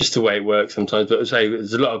the way it works sometimes. But I say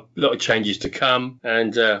there's a lot of changes to come,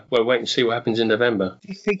 and we'll wait and see what happens in November. Do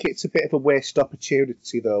you think it's a bit of a waste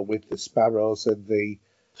opportunity, though, with the Sparrows and the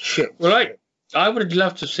ships? Well, I would have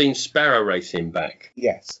loved to have seen Sparrow Racing back.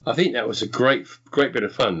 Yes. I think that was a great bit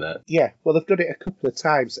of fun, that. Yeah, well, they've done it a couple of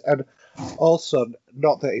times. And also,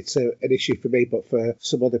 not that it's an issue for me, but for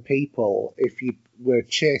some other people, if you were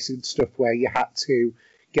chasing stuff where you had to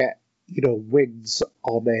get, wins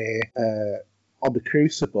on the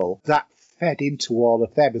Crucible, that fed into all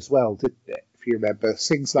of them as well, didn't it? If you remember,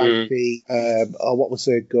 things like the what was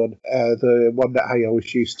the gun? The one that I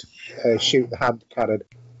always used to shoot the hand cannon.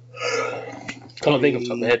 Can't think off the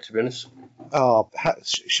top of my head, to be honest. Oh,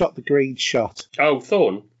 shot the green shot. Oh,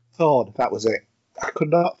 Thorn, that was it. I could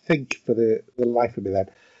not think for the life of me then.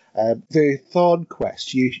 The Thorn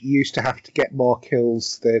quest, you used to have to get more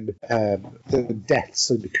kills than deaths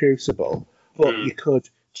in the Crucible, but you could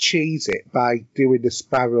cheese it by doing the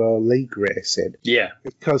Sparrow League racing. Yeah.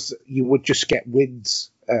 Because you would just get wins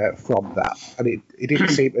from that, and it didn't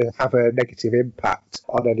seem to have a negative impact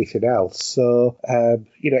on anything else. So,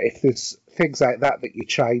 if there's things like that you're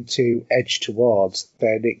trying to edge towards,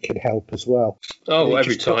 then it can help as well. Oh,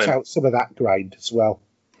 every time. It cuts out some of that grind as well.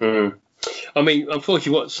 I mean,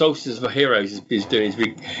 unfortunately, what Solstice for Heroes is doing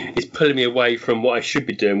is pulling me away from what I should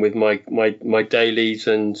be doing with my dailies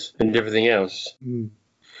and everything else.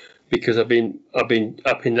 Because I've been up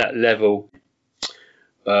in that level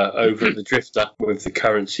over the Drifter with the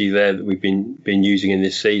currency there that we've been using in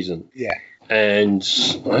this season. Yeah. And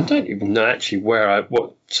I don't even know actually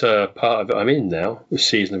what part of it I'm in now, the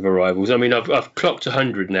Season of Arrivals. I mean, I've clocked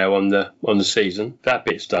 100 now on the season. That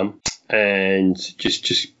bit's done, and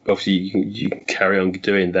just obviously you can carry on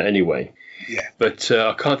doing that anyway. Yeah. But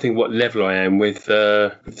I can't think what level I am with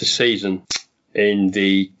the season in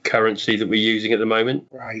the currency that we're using at the moment.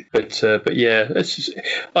 Right. But yeah,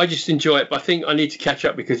 I just enjoy it. But I think I need to catch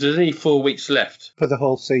up because there's only 4 weeks left for the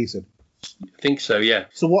whole season. I think so, yeah.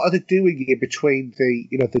 So what are they doing in between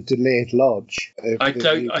the delayed launch? I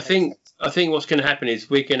think what's going to happen is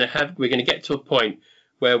we're going to get to a point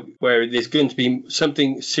where there's going to be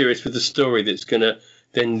something serious with the story that's going to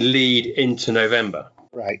then lead into November.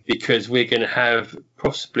 Right. Because we're going to have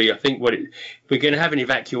possibly, I think we're going to have an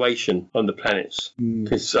evacuation on the planets.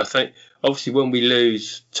 Because I think obviously when we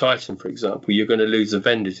lose Titan, for example, you're going to lose the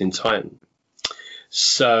vendors in Titan.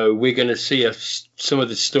 So we're going to see some of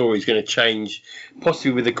the stories going to change,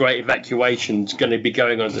 possibly with the Great Evacuations going to be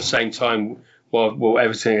going on at the same time while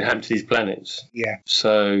everything happens to these planets. Yeah.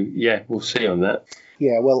 So, yeah, we'll see on that.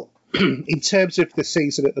 Yeah, well, in terms of the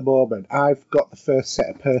season at the moment, I've got the first set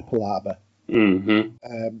of purple armour. Mm-hmm.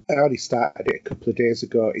 I only started it a couple of days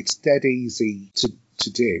ago. It's dead easy to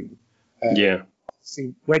do. Yeah.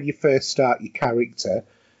 See, when you first start your character,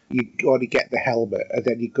 you only get the helmet, and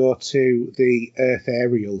then you go to the Earth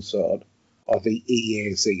Aerial Zone, or the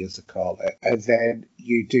EAZ as they call it, and then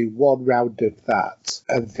you do one round of that,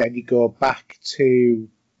 and then you go back to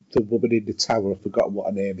the woman in the tower. I've forgotten what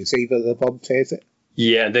her name is. Eva Levante, is it?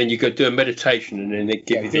 Yeah, and then you go do a meditation, and then they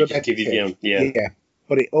give you the yeah.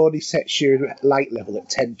 But it only sets your light level at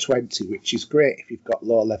 1020, which is great if you've got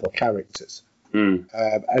low level characters. And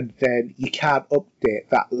then you can't update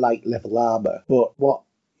that light level armor. But what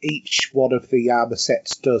each one of the armor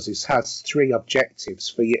sets does is has 3 objectives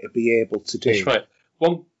for you to be able to do. That's right.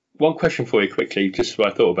 One question for you quickly, just so I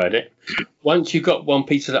thought about it. Once you've got one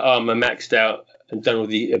piece of the armor maxed out and done all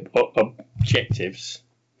the objectives,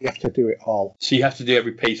 you have to do it all. So you have to do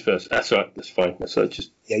every piece first. That's right. That's fine. That's right.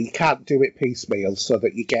 Yeah, you can't do it piecemeal so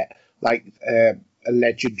that you get like a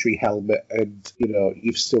legendary helmet and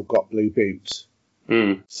you've still got blue boots.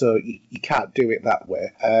 So you can't do it that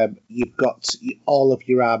way. You've got all of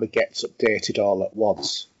your armor gets updated all at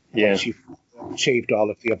once. Yeah. Once you've achieved all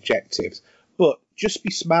of the objectives. But just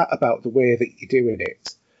be smart about the way that you're doing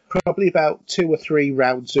it. Probably about 2 or 3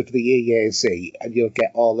 rounds of the EAZ, and you'll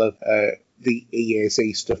get all of the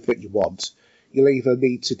EAZ stuff that you want. You'll either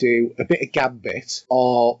need to do a bit of Gambit,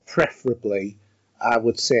 or preferably, I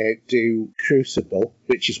would say, do Crucible,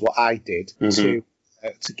 which is what I did, to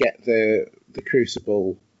get the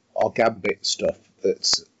Crucible or Gambit stuff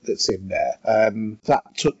that's in there. That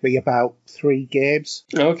took me about 3 games.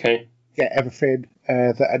 Okay. Get everything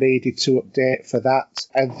that I needed to update for that,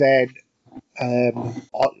 and then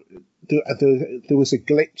there was a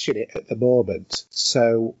glitch in it at the moment.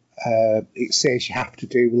 So it says you have to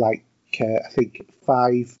do like I think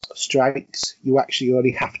 5 strikes. You actually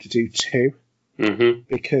only have to do 2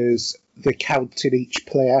 because they're counting each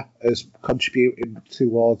player as contributing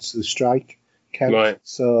towards the strike count. Right.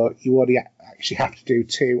 So you only actually have to do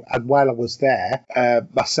 2. And while I was there,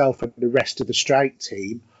 myself and the rest of the strike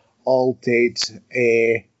team all did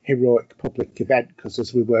a heroic public event, because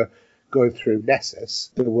as we were going through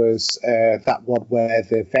Nessus, there was that one where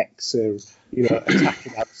the Vex are,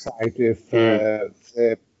 attacking outside of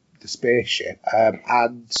the spaceship,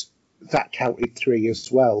 and that counted 3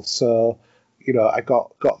 as well. So, I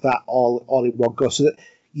got that all in one go, so that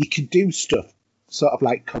you can do stuff sort of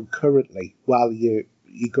like concurrently while you're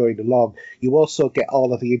going along. You also get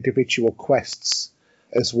all of the individual quests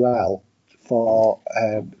as well for,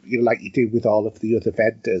 like you do with all of the other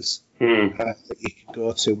vendors that you can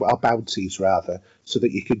go to, or bounties rather, so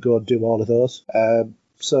that you can go and do all of those.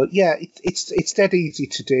 So yeah, it's dead easy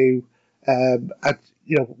to do. And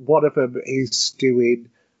one of them is doing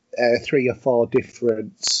 3 or 4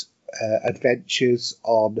 different adventures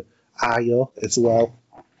on Io as well.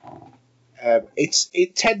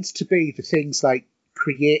 It tends to be the things like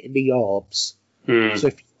creating the orbs. So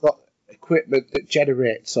if you've got equipment that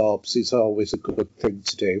generates orbs, is always a good thing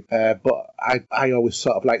to do. But I always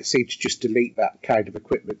sort of seem to just delete that kind of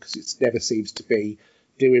equipment, because it never seems to be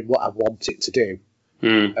doing what I want it to do.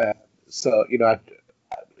 So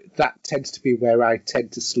that tends to be where I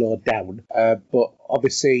tend to slow down. But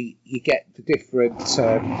obviously, you get the different.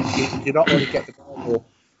 You not only get the normal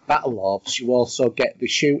battle orbs, you also get the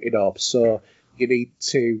shooting orbs. So you need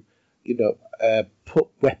to, put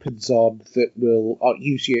weapons on that will, or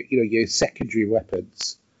use your secondary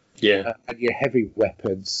weapons, and your heavy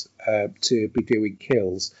weapons to be doing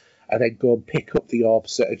kills, and then go and pick up the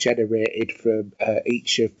orbs that are generated from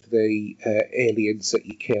each of the aliens that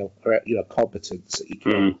you kill, or combatants that you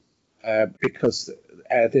kill, because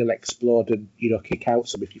they'll explode and kick out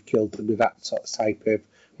some if you've killed them with that sort of type of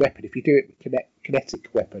weapon. If you do it with kinetic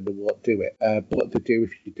weapon, they won't do it, but they do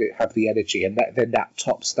if you do have the energy, and then that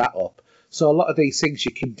tops that up. So a lot of these things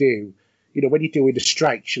you can do, when you're doing the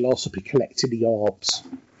strikes, you'll also be collecting the orbs,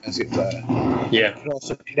 as it were. Yeah. You can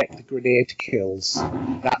also connect the grenade kills,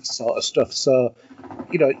 that sort of stuff. So,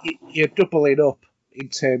 you're doubling up in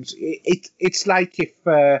terms. It's like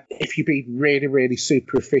if you've been really, really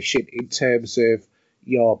super efficient in terms of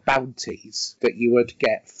your bounties that you would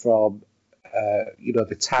get from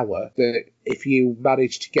the tower, that if you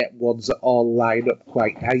manage to get ones that all line up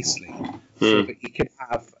quite nicely, so that you can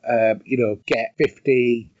have, get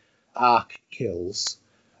 50 arc kills,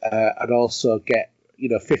 and also get,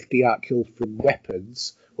 50 arc kills from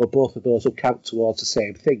weapons, well, both of those will count towards the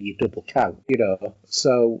same thing. You double count,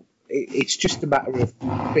 So it's just a matter of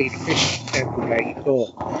being efficient everywhere you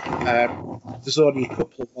go. There's only a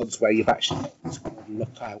couple of ones where you've actually got to go and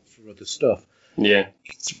look out for other stuff. Yeah,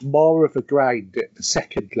 it's more of a grind at the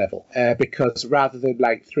second level, because rather than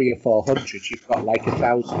 300 or 400, you've got 1,000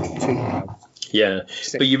 or 2,000. Yeah,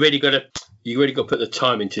 but you really got to put the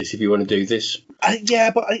time into this if you want to do this.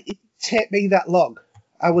 Yeah, but it take me that long.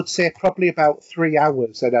 I would say probably about 3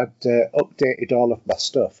 hours, and I'd updated all of my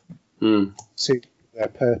stuff to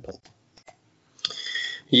purple.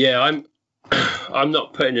 Yeah, I'm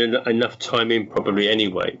not putting enough time in probably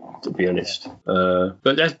anyway, to be honest.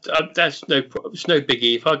 But that's it's no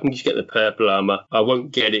biggie. If I can just get the purple armor, I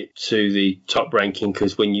won't get it to the top ranking,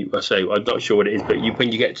 because I'm not sure what it is, but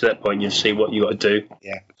when you get to that point, you'll see what you got to do.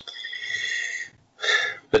 Yeah.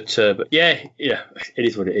 But yeah, it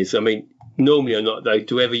is what it is. I mean, normally or not, though,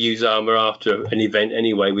 do we ever use armor after an event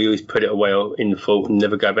anyway? We always put it away in the vault and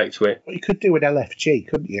never go back to it. Well, you could do an LFG,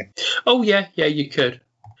 couldn't you? Oh yeah, you could.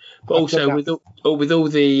 But also with all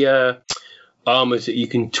the armors that you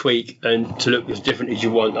can tweak and to look as different as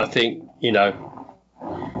you want, I think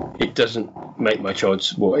it doesn't make much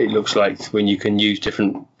odds what it looks like when you can use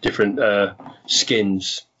different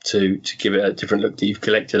skins to give it a different look that you've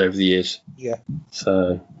collected over the years. Yeah.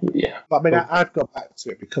 So yeah. But I mean, I've gone back to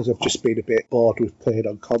it because I've just been a bit bored with playing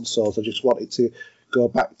on consoles. I just wanted to go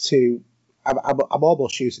back to. I'm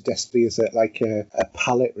almost using Destiny as a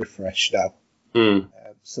palette refresh now.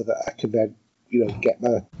 So that I can then, get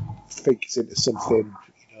my fingers into something,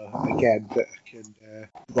 again that I can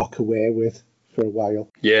rock away with for a while.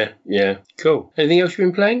 Yeah, cool. Anything else you've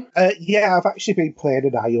been playing? Yeah, I've actually been playing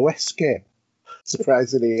an iOS game,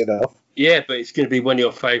 surprisingly enough. Yeah, but it's going to be one of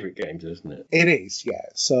your favourite games, isn't it? It is, yeah.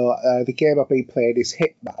 So the game I've been playing is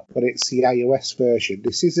Hitman, but it's the iOS version.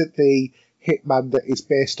 This isn't the Hitman that is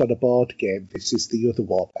based on a board game. This is the other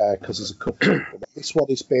one, because there's a couple of them. This one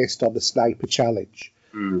is based on the Sniper Challenge.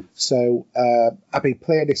 So I've been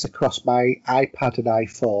playing this across my iPad and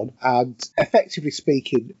iPhone, and effectively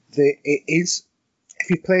speaking, it is, if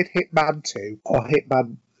you played Hitman 2 or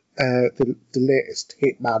Hitman, the latest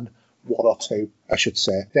Hitman 1 or 2, I should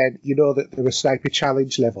say, then you know that there are Sniper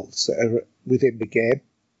Challenge levels that are within the game.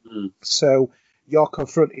 So you're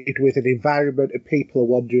confronted with an environment and people are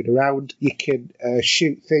wandering around. You can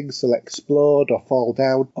shoot things, they'll explode or fall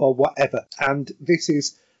down or whatever. And this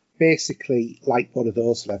is basically like one of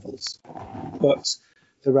those levels. But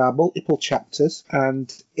there are multiple chapters,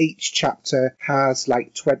 and each chapter has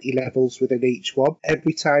like 20 levels within each one.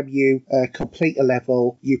 Every time you complete a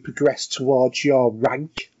level, you progress towards your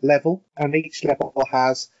rank level, and each level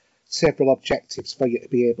has several objectives for you to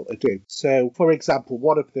be able to do. So, for example,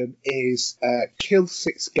 one of them is kill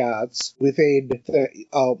 6 guards within 30,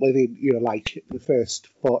 or within, like the first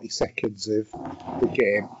 40 seconds of the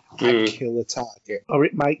game, and kill a target. Or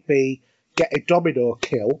it might be get a domino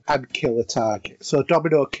kill and kill a target. So a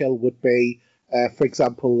domino kill would be, for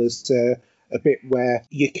example, there's a bit where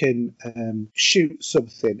you can shoot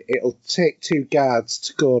something. It'll take 2 guards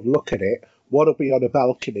to go and look at it. One will be on a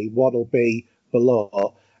balcony, one will be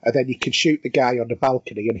below, and then you can shoot the guy on the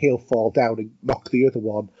balcony and he'll fall down and knock the other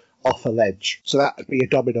one off a ledge. So that would be a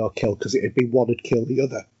domino kill, because it would be one would kill the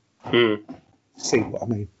other. See what I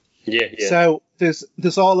mean? Yeah. So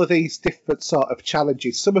there's all of these different sort of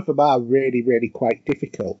challenges. Some of them are really, really quite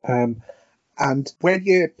difficult. And when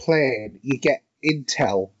you're playing, you get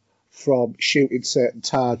intel from shooting certain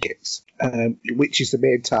targets, which is the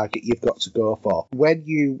main target you've got to go for. When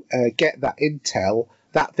you get that intel,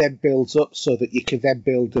 that then builds up so that you can then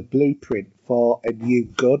build a blueprint for a new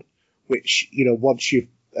gun, which, once you've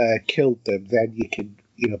killed them, then you can,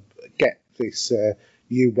 get this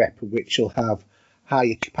new weapon, which will have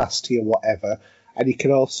higher capacity or whatever. And you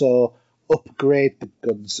can also upgrade the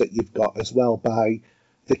guns that you've got as well by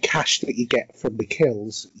the cash that you get from the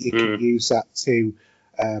kills. You can use that to,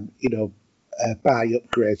 buy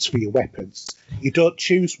upgrades for your weapons. You don't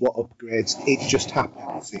choose what upgrades, it just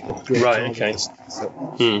happens. It upgrades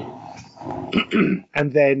all Okay.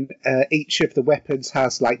 And then each of the weapons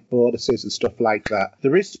has like bonuses and stuff like that.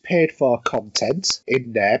 There is paid for content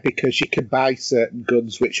in there, because you can buy certain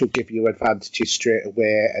guns which will give you advantages straight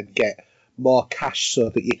away and get more cash so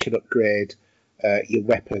that you can upgrade your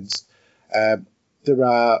weapons. There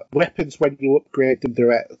are weapons, when you upgrade them,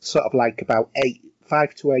 they're at sort of like about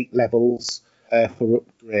 5 to 8 levels for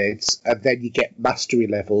upgrades, and then you get mastery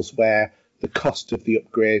levels where the cost of the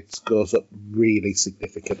upgrades goes up really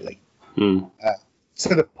significantly. To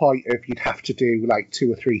the point of you'd have to do like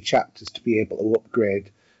 2 or 3 chapters to be able to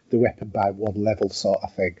upgrade the weapon by 1 level, sort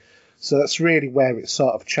of thing. So that's really where it's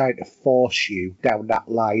sort of trying to force you down that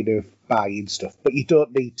line of buying stuff. But you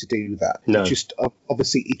don't need to do that. No.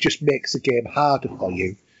 Obviously, it just makes the game harder for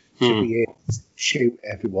you to be able to shoot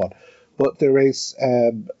everyone. But there is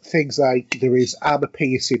things like, there is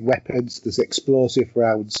armor-piercing weapons, there's explosive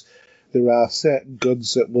rounds, there are certain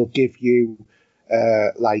guns that will give you,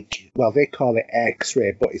 they call it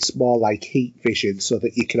X-ray, but it's more like heat vision, so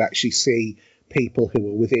that you can actually see people who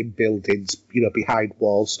are within buildings, behind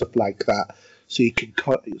walls, stuff like that. So you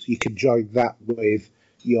can join that with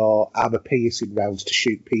your armor-piercing rounds to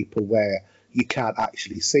shoot people where you can't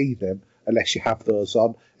actually see them unless you have those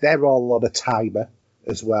on. They're all on a timer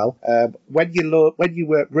as well. When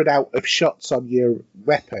you run out of shots on your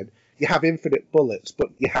weapon, you have infinite bullets, but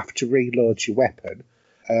you have to reload your weapon.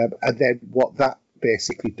 And then what that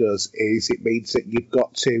basically does is it means that you've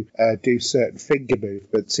got to do certain finger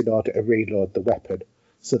movements in order to reload the weapon.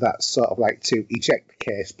 So that's sort of like to eject the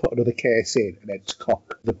case, put another case in, and then to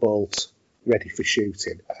cock the bolt ready for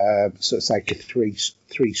shooting. So it's like a three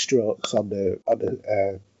strokes on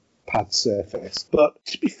the pad surface. But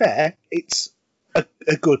to be fair, it's a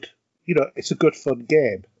good, it's a good fun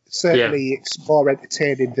game. Certainly, It's more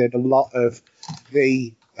entertaining than a lot of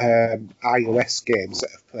the iOS games that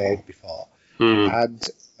I've played before. And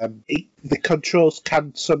the controls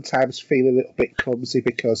can sometimes feel a little bit clumsy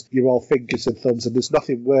because you're all fingers and thumbs, and there's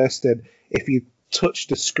nothing worse than if you touch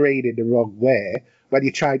the screen in the wrong way when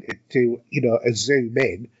you're trying to do, a zoom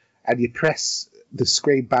in, and you press the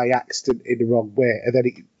screen by accident in the wrong way, and then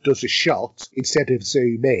it does a shot instead of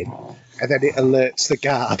zoom in, and then it alerts the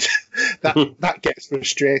guard. that gets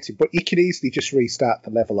frustrating, but you can easily just restart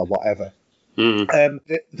the level or whatever.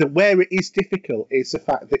 Where it is difficult is the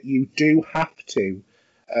fact that you do have to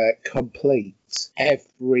complete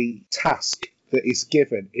every task that is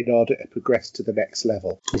given in order to progress to the next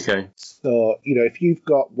level. Okay. So, if you've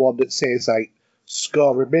got one that says, like,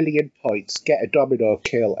 score 1,000,000 points, get a domino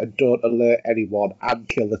kill, and don't alert anyone and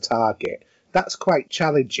kill the target, that's quite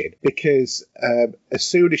challenging because as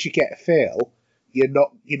soon as you get a fail, you're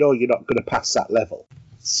not going to pass that level.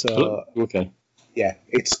 So, okay. Yeah,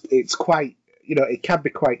 it's quite, it can be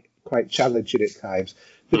quite challenging at times.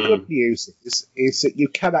 The good news is that you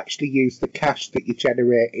can actually use the cash that you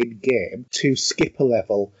generate in game to skip a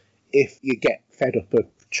level if you get fed up of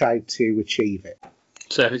trying to achieve it.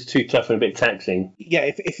 So if it's too tough and a bit taxing.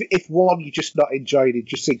 Yeah, if one you're just not enjoying it,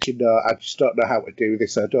 just thinking, no, I just don't know how to do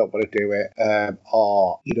this, I don't want to do it,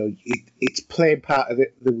 or it's playing part of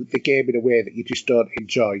the game in a way that you just don't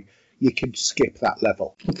enjoy, you can skip that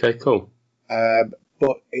level. Okay, cool.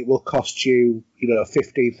 But it will cost you,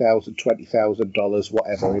 $15,000, $20,000,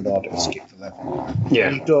 whatever, in order to skip the level. Yeah.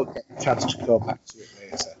 And you don't get a chance to go back to it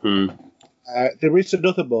later. There is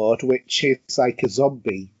another mode which is like a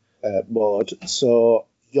zombie mode, so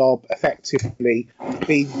you're effectively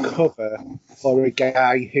being cover for a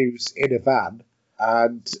guy who's in a van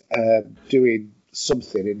and doing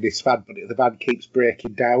something in this van, but the van keeps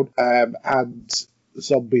breaking down, and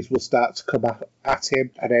zombies will start to come at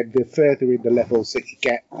him, and then the further in the levels that you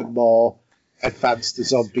get, the more advanced the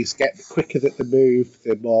zombies get, the quicker that they move,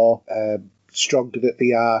 the more stronger that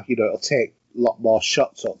they are. It'll take a lot more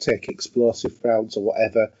shots, or it'll take explosive rounds or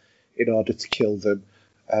whatever in order to kill them.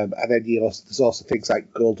 And then there's also things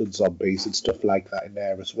like golden zombies and stuff like that in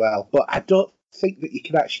there as well. But I don't think that you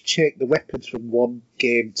can actually change the weapons from one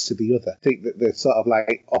game to the other. I think that they sort of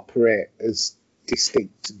like operate as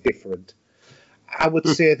distinct and different. I would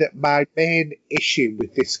say that my main issue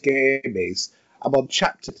with this game is I'm on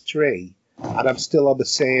chapter 3 and I'm still on the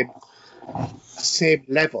same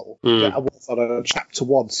level that I was on chapter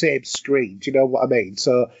 1, same screen. Do you know what I mean?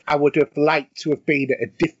 So I would have liked to have been at a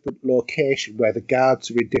different location where the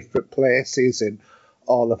guards are in different places and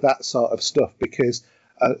all of that sort of stuff, because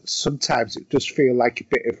sometimes it does feel like a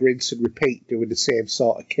bit of rinse and repeat doing the same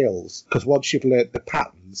sort of kills, because once you've learnt the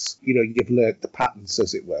patterns, you've learnt the patterns,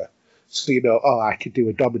 as it were. So, I could do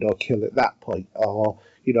a domino kill at that point, or,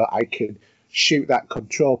 I can shoot that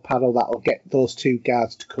control panel, that'll get those two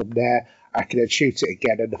guards to come there, I can then shoot it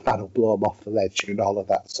again and the fan will blow them off the ledge and all of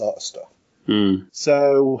that sort of stuff.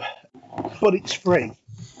 So, but it's free.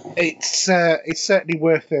 It's certainly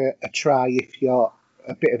worth a try if you're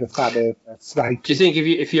a bit of a fan of sniping. Do you think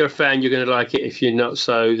if you're a fan, you're going to like it? If you're not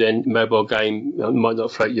so, then mobile game might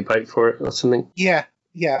not float your boat for it or something? Yeah,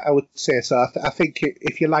 I would say so. I think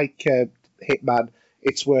if you like Hitman,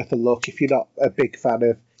 it's worth a look. If you're not a big fan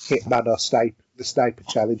of Hitman or the Sniper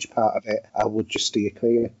Challenge part of it, I would just steer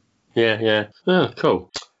clear. Yeah. Oh,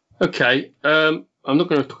 cool. Okay, I'm not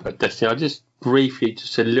going to talk about Destiny. I'll just briefly,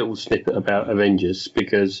 just a little snippet about Avengers,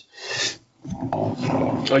 because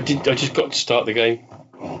I just got to start the game.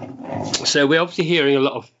 So we're obviously hearing a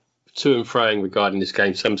lot of to and froing regarding this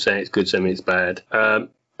game. Some saying it's good, some saying it's bad.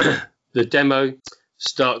 The demo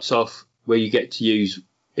starts off where you get to use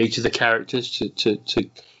each of the characters to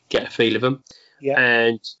get a feel of them. Yeah.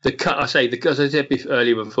 And as I said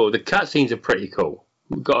earlier before, the cutscenes are pretty cool.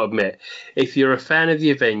 We've got to admit, if you're a fan of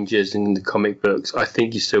the Avengers and the comic books, I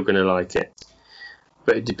think you're still going to like it.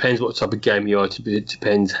 But it depends what type of game you are. It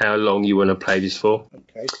depends how long you want to play this for.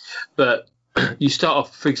 Okay. But you start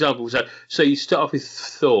off, for example, so you start off with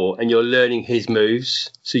Thor and you're learning his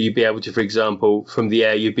moves. So you'd be able to, for example, from the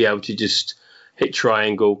air, you'd be able to just hit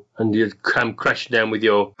triangle and you'd come crashing down with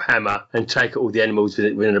your hammer and take all the animals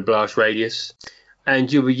within a blast radius.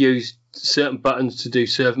 And you will use certain buttons to do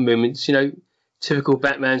certain movements, typical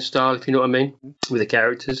Batman style, if you know what I mean, with the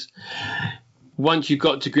characters. Once you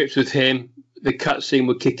got to grips with him, the cutscene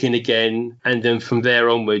will kick in again, and then from there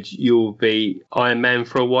onwards, you'll be Iron Man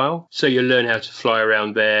for a while. So you'll learn how to fly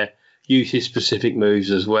around there, use his specific moves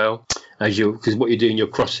as well, because what you're doing, you're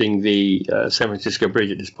crossing the San Francisco Bridge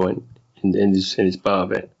at this point in this part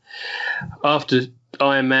of it. After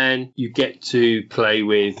Iron Man, you get to play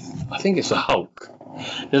with, I think it's a Hulk.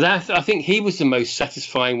 Now I think he was the most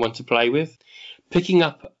satisfying one to play with. Picking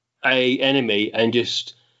up a enemy and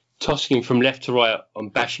just tossing him from left to right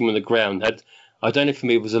and bashing him on the ground I don't know, for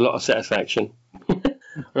me, it was a lot of satisfaction. And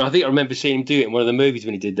I think I remember seeing him do it in one of the movies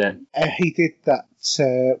when he did that. He did that, he's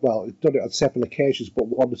done it on several occasions, but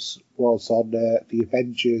one was on the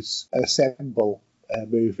Avengers Assemble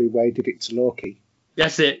movie where he did it to Loki.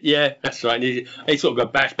 That's it, yeah, that's right. He sort of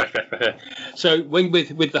go bash. So when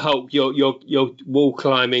with the Hulk, you're wall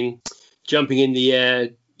climbing, jumping in the air,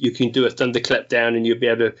 you can do a thunderclap down and you'll be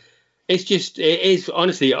able to, It's just, it is,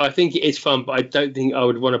 honestly, I think it is fun, but I don't think I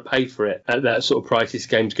would want to pay for it at that sort of price this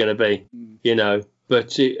game's going to be, you know.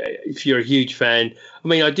 But if you're a huge fan, I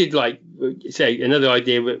mean, I did like, say, another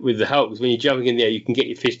idea with the Hulk is when you're jumping in there, you can get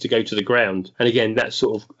your fist to go to the ground. And again, that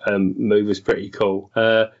sort of move was pretty cool.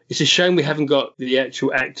 It's a shame we haven't got the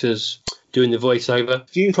actual actors doing the voiceover.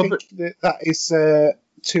 Do you think that is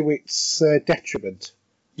to its detriment?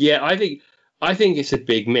 Yeah, I think it's a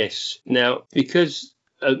big miss. Now, because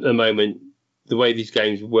at the moment, the way these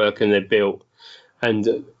games work and they're built,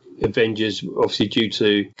 and Avengers, obviously due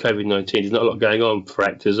to COVID-19, there's not a lot going on for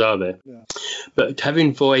actors, are there? Yeah. But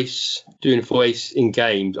doing voice in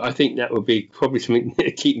games, I think that would be probably something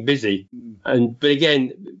to keep them busy. But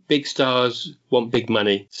again, big stars want big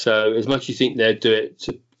money. So as much as you think they'll do it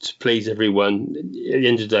to please everyone, at the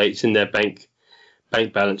end of the day, it's in their bank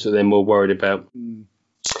balance that they're more worried about.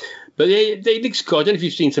 But they look cool. I don't know if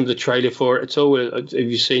you've seen some of the trailer for it at all. Have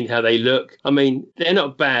you seen how they look? I mean, they're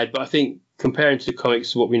not bad, but I think comparing to the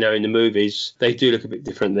comics to what we know in the movies, they do look a bit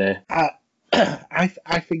different there.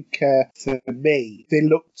 I think for me, they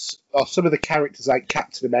looked, or some of the characters like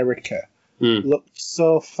Captain America looked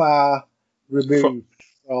so far removed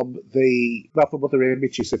from other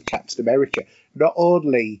images of Captain America. Not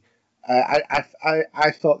only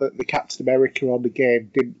I thought that the Captain America on the game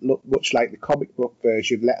didn't look much like the comic book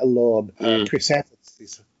version, let alone Chris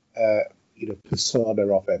Evans' persona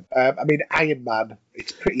of him. I mean, Iron Man,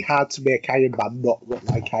 it's pretty hard to make Iron Man not look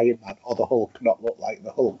like Iron Man, or the Hulk not look like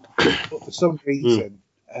the Hulk. But for some reason,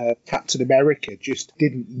 Captain America just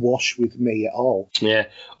didn't wash with me at all. Yeah.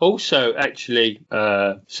 Also, actually,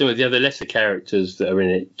 some of the other lesser characters that are in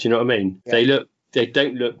it, do you know what I mean? Yeah. They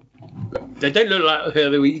don't look like how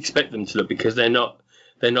we expect them to look, because they're not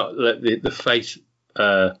the face.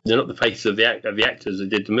 They're not the faces of the actors that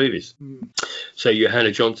did the movies. So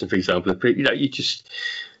Hannah Johnson, for example,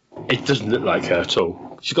 it doesn't look like her at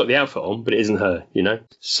all. She's got the outfit on, but it isn't her, you know.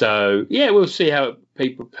 So yeah, we'll see how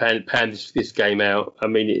people pan this game out. I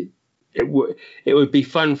mean, it would be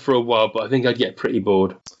fun for a while, but I think I'd get pretty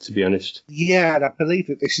bored, to be honest. Yeah, and I believe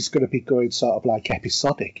that this is going to be going sort of like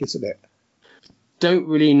episodic, isn't it? Don't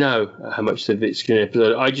really know how much of it's going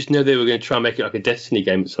to. I just know they were going to try and make it like a Destiny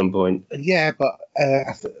game at some point. Yeah, but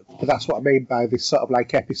that's what I mean by this sort of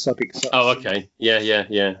like episodic. Okay.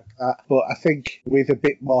 Yeah. But I think with a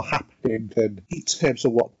bit more happening than in terms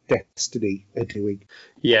of what Destiny are doing.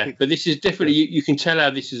 Yeah, but this is definitely you can tell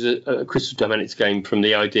how this is a Crystal Dynamics game from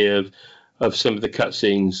the idea of some of the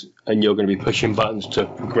cutscenes, and you're going to be pushing buttons to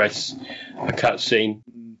progress a cutscene.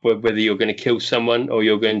 Whether you're going to kill someone or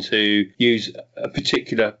you're going to use a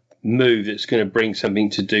particular move that's going to bring something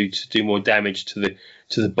to do more damage to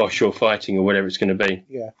the boss you're fighting, or whatever it's going to be.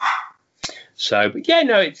 Yeah. So, but yeah,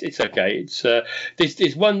 no, it's okay. It's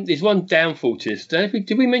there's one downfall to this.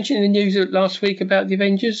 Did we mention in the news last week about the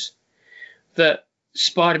Avengers that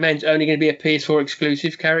Spider-Man's only going to be a PS4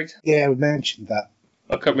 exclusive character? Yeah, we mentioned that.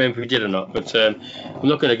 I can't remember if we did or not, but I'm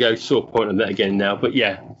not going to go sore point on that again now. But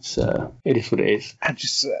yeah, it is what it is. And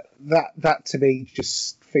just that to me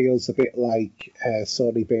just feels a bit like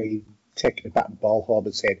Sony being taking a bat and ball home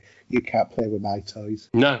and saying, "You can't play with my toys."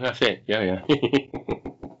 No, that's it. Yeah.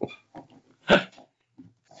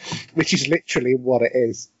 Which is literally what it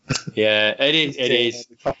is. Yeah, it is. It is.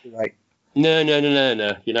 Copyright. No.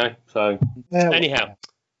 You know. So anyhow,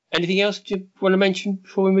 anything else you want to mention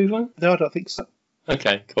before we move on? No, I don't think so.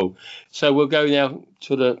 Okay, cool. So we'll go now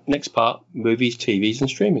to the next part, movies, TVs and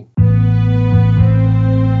streaming.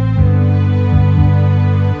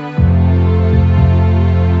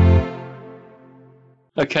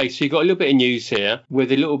 Okay, so you've got a little bit of news here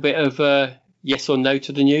with a little bit of yes or no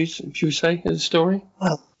to the news, should we say, as a story?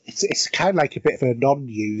 Well, it's kind of like a bit of a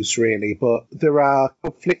non-news, really, but there are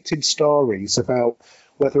conflicting stories about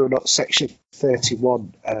whether or not Section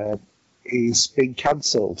 31 is being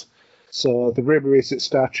cancelled. So the rumour is that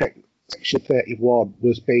Star Trek Section 31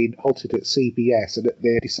 was being halted at CBS, and that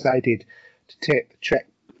they decided to take the Trek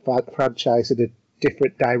franchise in a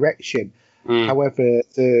different direction. However,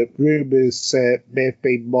 the rumours may have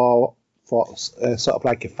been more for sort of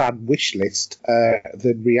like a fan wish list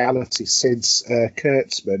than reality, since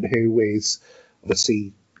Kurtzman, who is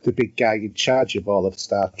obviously the big guy in charge of all of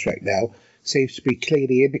Star Trek now, seems to be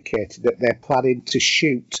clearly indicating that they're planning to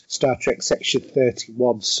shoot Star Trek Section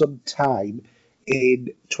 31 sometime in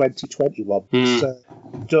 2021. So,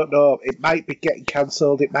 don't know. It might be getting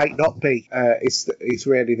cancelled. It might not be. It's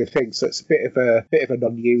really the thing. So it's a bit of a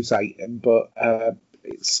non-news item, but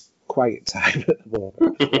it's quiet time at the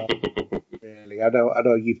moment. Really, I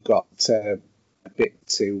know you've got a bit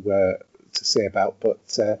to to say about,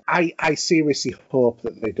 but I seriously hope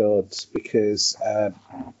that they don't, because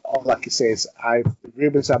all I can say is the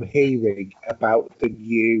rumours I'm hearing about the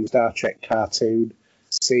new Star Trek cartoon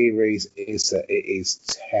series is that it is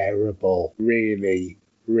terrible, really,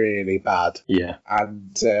 really bad. Yeah.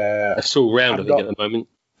 And it's all round, I think, at the moment.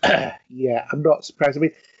 Yeah, I'm not surprised. I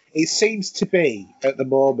mean, it seems to be, at the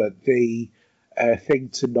moment, the thing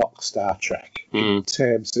to knock Star Trek in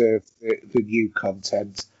terms of the new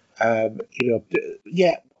content.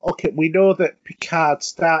 Yeah, okay, we know that Picard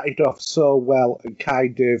started off so well and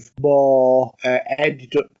kind of more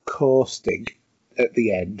ended up coasting at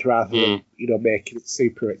the end rather than making it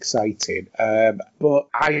super exciting. But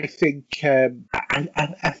I think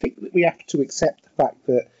I think that we have to accept the fact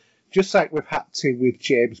that, just like we've had to with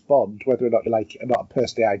James Bond, whether or not you like it or not,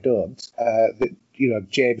 personally I don't, that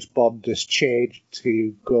James Bond has changed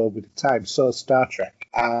to go with the time. So Star Trek,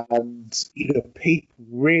 and people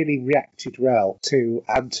really reacted well to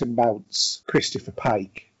Anton Mount's Christopher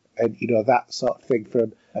Pike, and that sort of thing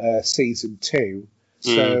from season 2.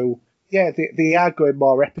 So. Yeah, they are going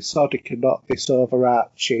more episodic and not this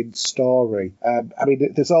overarching story. I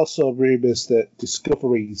mean, there's also rumours that this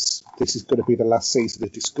is going to be the last season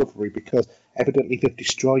of Discovery, because evidently they've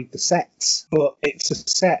destroyed the sets. But it's a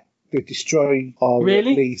set they destroy, or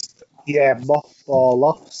really? At least, mothball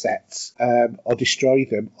off sets, or destroy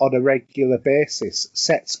them on a regular basis.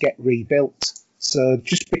 Sets get rebuilt. So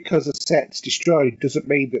just because a set's destroyed doesn't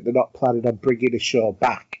mean that they're not planning on bringing a show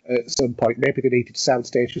back at some point. Maybe they needed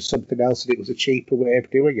soundstage or something else, and it was a cheaper way of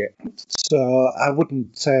doing it. So I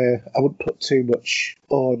wouldn't put too much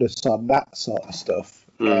onus on that sort of stuff.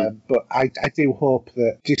 But I do hope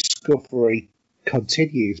that Discovery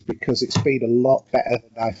continues, because it's been a lot better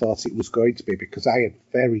than I thought it was going to be, because I had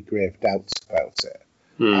very grave doubts about it.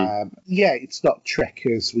 It's not Trek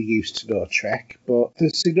as we used to know Trek, but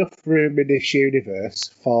there's enough room in this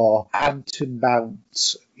universe for Anton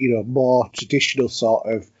Mount's, more traditional sort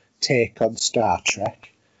of take on Star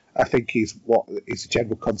Trek. I think is what is the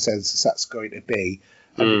general consensus that's going to be,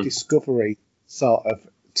 and the Discovery sort of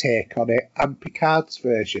take on it, and Picard's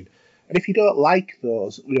version. And if you don't like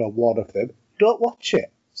those, one of them, don't watch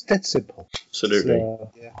it. It's dead simple. Absolutely.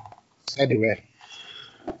 So, anyway.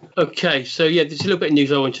 Okay, so there's a little bit of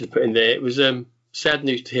news I wanted to put in there. It was sad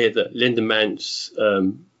news to hear that Linda Mance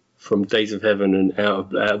from Days of Heaven and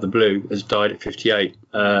Out of the Blue has died at 58.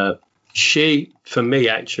 She, for me,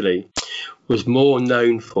 actually, was more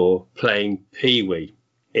known for playing Pee-wee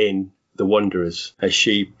in The Wanderers, as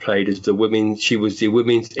she played as she was the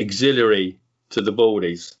women's auxiliary to the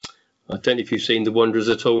Baldies. I don't know if you've seen The Wanderers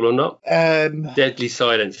at all or not. Deadly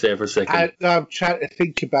silence there for a second. I'm trying to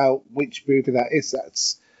think about which movie that is.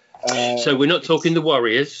 That's. So we're not talking The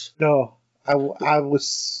Warriors. No, I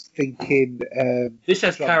was thinking. This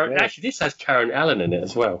has Karen. Actually, this has Karen Allen in it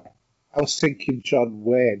as well. I was thinking John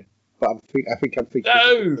Wayne, but I think I'm thinking.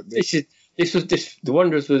 No, The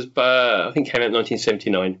Wanderers was I think came out in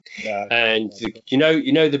 1979, and you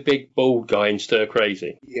know the big bald guy in Stir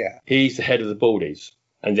Crazy. Yeah, he's the head of the Baldies.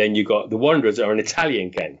 And then you got the Wanderers are an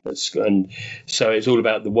Italian gang, and so it's all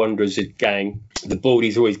about the Wanderers gang. The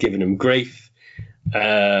Baldies always giving them grief.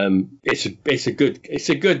 It's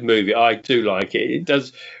a good movie. I do like it. It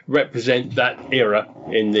does represent that era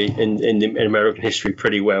in American history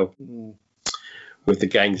pretty well, with the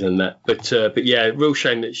gangs and that. But yeah, real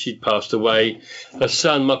shame that she'd passed away. Her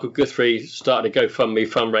son Michael Guthrie started a GoFundMe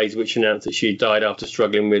fundraiser, which announced that she died after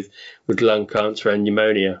struggling with lung cancer and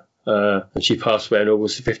pneumonia. And she passed away on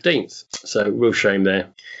August the 15th. So real shame there.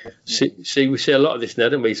 See, we see a lot of this now,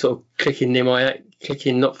 don't we? Sort of clicking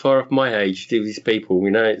not far off my age. Do these people,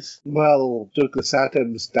 it's. Well, Douglas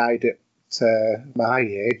Adams died at my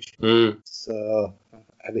age, so,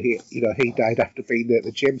 and he died after being at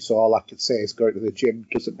the gym. So all I can say is going to the gym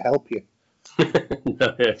doesn't help you.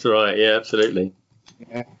 No, that's right. Yeah, absolutely.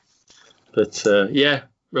 Yeah. But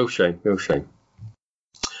real shame.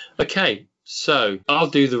 Okay. So I'll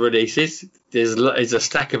do the releases. There's a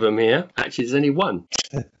stack of them here. Actually, there's only one.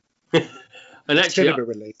 And actually, cinema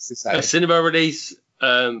release. A cinema release,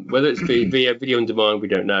 whether it's via video on demand, we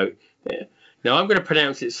don't know. Yeah. Now I'm going to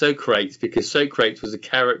pronounce it Socrates, because Socrates was a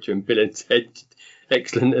character in Bill and Ted's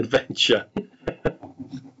Excellent Adventure.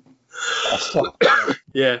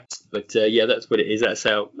 Yeah, but that's what it is. That's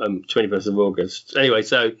out 21st of August. Anyway,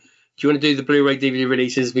 so. Do you want to do the Blu-ray DVD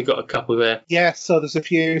releases? We've got a couple there. Yeah, so there's a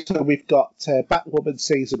few. So we've got Batwoman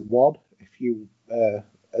Season 1, if you are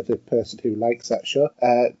the person who likes that show.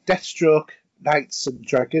 Deathstroke Knights and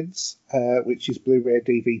Dragons, which is Blu-ray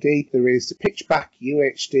DVD. There is the Pitch Black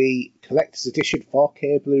UHD Collector's Edition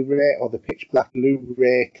 4K Blu-ray, or the Pitch Black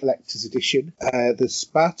Blu-ray Collector's Edition. There's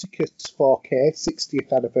Spartacus 4K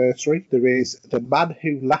 60th anniversary. There is The Man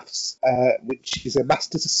Who Laughs, which is a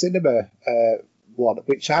Masters of Cinema one,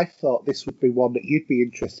 which I thought this would be one that you'd be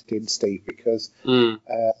interested in, Steve, because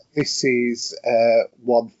this is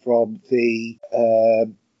one from the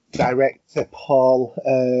director Paul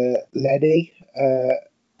Lenny,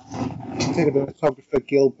 cinematographer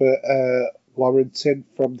Gilbert Warrington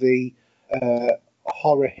from the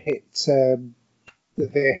horror hit that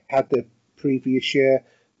they had the previous year,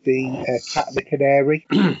 the Cat and the Canary,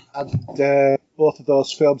 and both of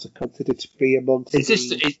those films are considered to be amongst is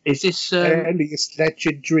this earliest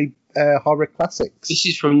legendary horror classics. This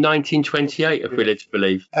is from 1928, if we're led to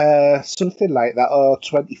believe. Something like that, or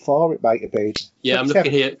 24 it might have been. Yeah, I'm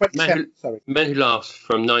looking here. Sorry. Men Who Laughs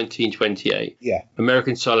from 1928. Yeah.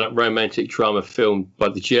 American silent romantic drama filmed by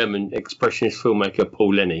the German expressionist filmmaker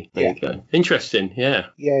Paul Lenny. There you go. Interesting, yeah.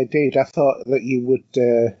 Yeah, indeed. I thought that you would...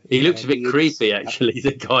 he looks a bit creepy, actually,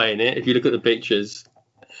 the guy in it, if you look at the pictures.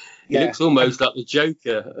 He looks almost like the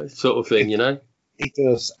Joker sort of thing, you know? He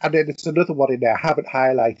does. And then there's another one in there. I haven't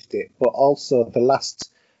highlighted it, but also The Last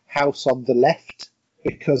House on the Left,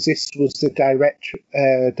 because this was the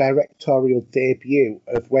directorial debut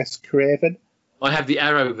of Wes Craven. I have the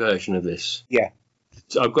Arrow version of this. Yeah.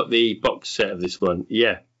 So I've got the box set of this one.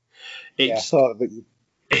 Yeah. It's,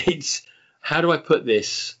 it's how do I put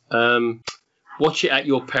this? Watch it at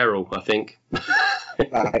your peril, I think.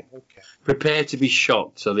 Right, okay. Prepare to be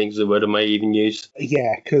shocked, I think is the word I may even use.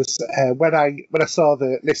 Yeah, because when I saw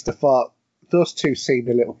the list, I thought those two seemed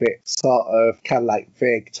a little bit sort of kind of like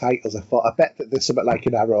vague titles. I thought, I bet that there's something like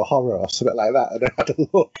an Arrow Horror or something like that. And I had a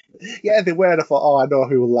look. Yeah, they were. And I thought, oh, I know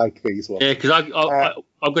who will like these ones. Yeah, because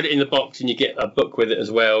I've got it in the box, and you get a book with it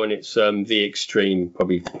as well, and it's the extreme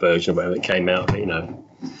probably version of whatever it came out, you know.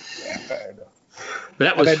 Yeah, fair enough. But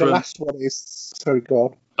that was the last one is, sorry, go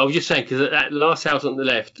on. I was just saying, because that Last House on the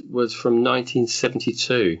Left was from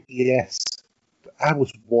 1972. Yes. I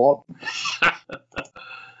was one.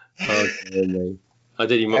 Oh, dear me. I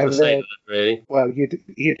didn't even want to say that, really. Well,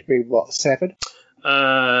 you'd be, what, 7?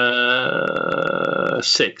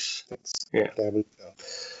 6. Yeah. There we go.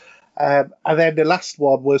 And then the last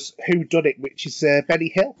one was Who Done It, which is Benny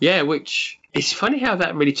Hill. Yeah, which it's funny how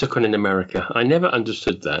that really took on in America. I never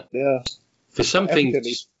understood that. Yeah. For some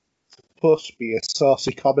things, supposed to be a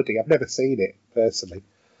saucy comedy. I've never seen it personally.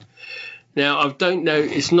 Now I don't know.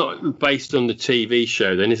 It's not based on the TV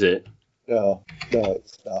show, then, is it? No,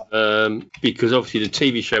 it's not. Because obviously the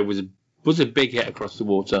TV show was a big hit across the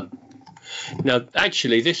water. Now,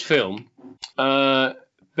 actually, this film,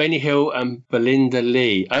 Benny Hill and Belinda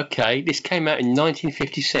Lee. Okay, this came out in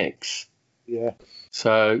 1956. Yeah.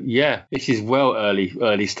 So yeah, this is well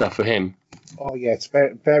early stuff for him. Oh yeah, it's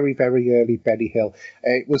very, very, very early Benny Hill.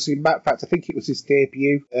 It was, in fact, I think it was his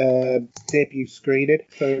debut screening,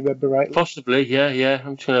 if I remember rightly. Possibly, yeah.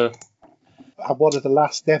 I'm trying to. And one of the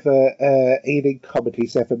last ever Ealing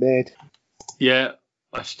comedies ever made. Yeah,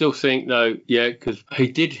 I still think though, yeah, because he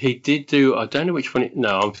did do. I don't know which one.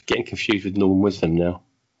 No, I'm getting confused with Norman Wisdom now,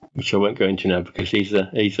 which I won't go into now because he's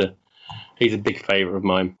a big favourite of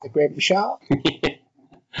mine. The Great Shark.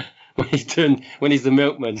 When he's the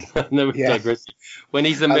milkman. No, digress. When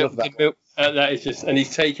he's the milk, that is just, and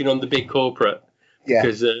he's taking on the big corporate. Yeah.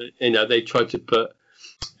 Because they tried to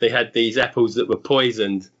they had these apples that were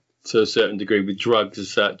poisoned to a certain degree with drugs and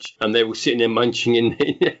such, and they were sitting there munching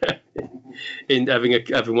in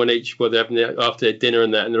having one each while they're having after their dinner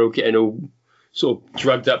and that, and they're all getting all sort of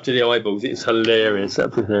drugged up to the eyeballs. It's hilarious. I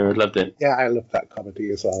loved it. Yeah, I loved that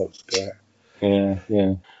comedy as well. It's great.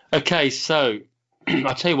 Yeah. Okay, so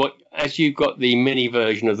I'll tell you what, as you've got the mini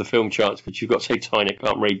version of the film charts, which you've got so tiny I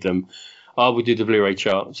can't read them, I will do the Blu-ray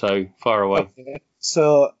chart, so far away. Okay.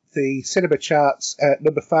 So the cinema charts, at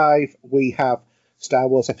number 5, we have Star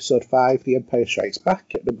Wars Episode 5, The Empire Strikes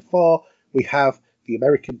Back. At number 4, we have An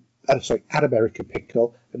American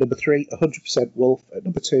Pickle. At number 3, 100% Wolf. At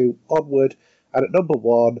number 2, Onward. And at number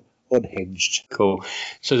 1, Unhinged. Cool.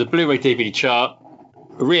 So the Blu-ray DVD chart,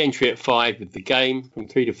 a re-entry at 5 with The Game. From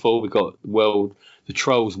 3 to 4, we've got The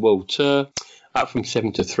Trolls World Tour. Up from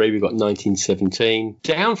 7 to 3, we've got 1917.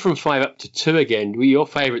 Down from 5 up to 2 again. Your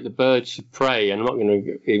favourite, The Birds of Prey. And I'm not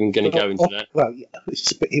even going to go into that. Well, yeah,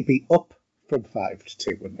 it'd be up from 5 to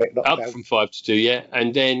 2, wouldn't it? Not up down. From 5 to 2, yeah.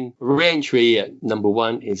 And then re-entry at number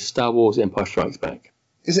 1 is Star Wars Empire Strikes Back.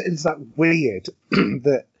 Is that weird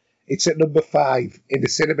that It's at number 5 in the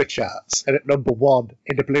cinema charts and at number 1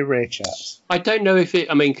 in the Blu-ray charts. I don't know if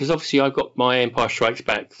because obviously I got my Empire Strikes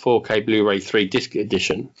Back 4K Blu-ray 3 disc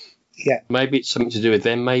edition. Yeah. Maybe it's something to do with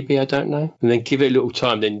them, maybe, I don't know. And then give it a little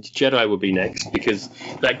time, then Jedi will be next, because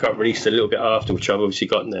that got released a little bit after, which I've obviously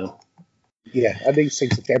got now. Yeah, and these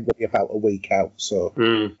things are generally about a week out, so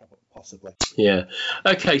possibly. Yeah.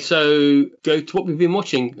 Okay, so go to what we've been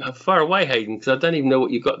watching. Far away, Hayden, because I don't even know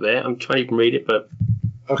what you've got there. I'm trying to even read it, but...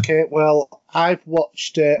 Okay, well, I've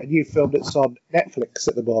watched a new film that's on Netflix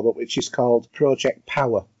at the moment, which is called Project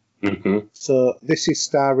Power. Mm-hmm. So this is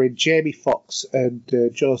starring Jamie Foxx and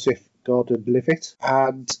Joseph Gordon-Levitt,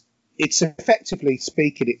 and it's effectively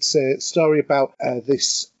speaking, it's a story about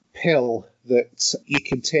this pill that you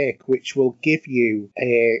can take which will give you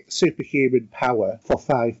a superhuman power for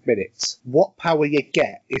 5 minutes. What power you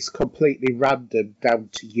get is completely random down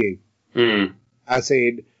to you. As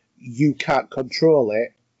in, you can't control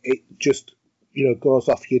it. It just, goes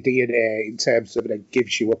off your DNA in terms of it and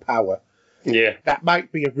gives you a power. Yeah. That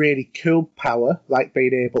might be a really cool power, like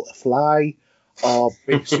being able to fly, or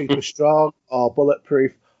being super strong, or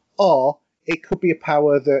bulletproof, or it could be a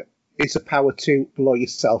power that is a power to blow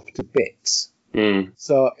yourself to bits.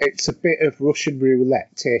 So it's a bit of Russian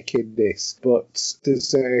roulette taking this, but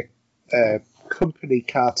there's a company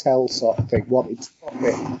cartel sort of thing wanting to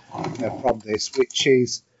profit from this, which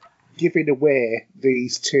is giving away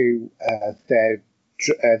these to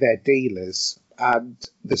their dealers. And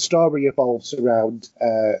the story evolves around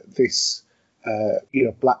this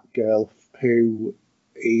black girl who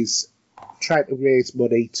is trying to raise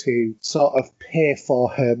money to sort of pay for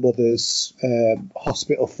her mother's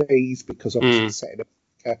hospital fees, because obviously she's setting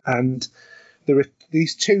up. And there are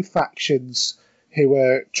these two factions who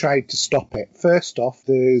are trying to stop it. First off,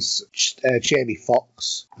 there's Jamie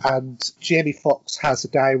Foxx, and Jamie Foxx has a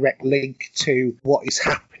direct link to what is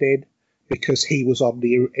happening because he was on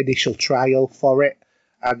the initial trial for it,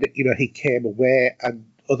 and he came away and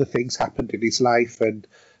other things happened in his life, and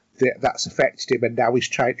that's affected him, and now he's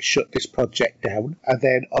trying to shut this project down. And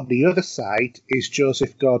then on the other side is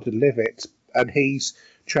Joseph Gordon-Levitt, and he's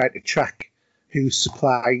trying to track who's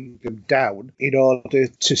supplying them down in order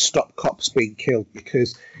to stop cops being killed,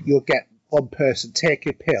 because you'll get one person take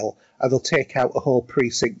a pill and they'll take out a whole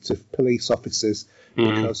precinct of police officers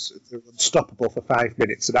because they're unstoppable for 5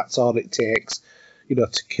 minutes, and that's all it takes,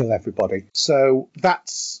 to kill everybody. So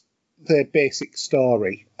that's the basic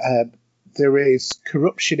story. There is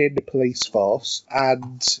corruption in the police force,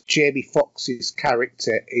 and Jamie Foxx's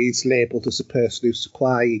character is labelled as a person who's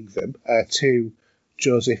supplying them to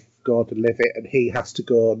Joseph Gordon-Levitt, and he has to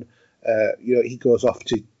go on, he goes off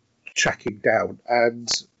to track him down, and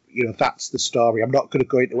that's the story. I'm not going to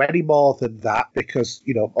go into any more than that because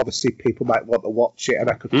obviously people might want to watch it, and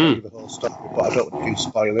I could tell you the whole story, but I don't want to do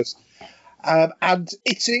spoilers. And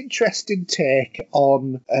it's an interesting take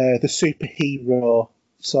on the superhero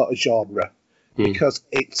sort of genre, because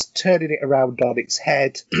it's turning it around on its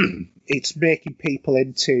head. It's making people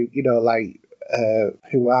into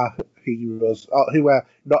who are heroes or who are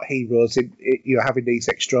not heroes in having these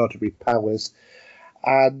extraordinary powers.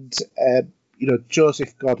 And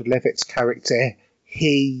Joseph Gordon-Levitt's character,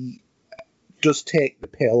 he does take the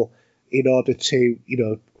pill in order to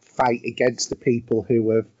fight against the people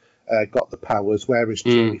who have got the powers, whereas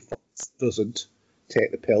Jamie Foxx doesn't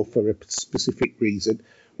take the pill for a specific reason,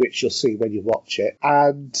 which you'll see when you watch it.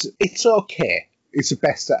 And it's okay. It's the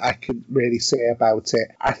best that I can really say about it.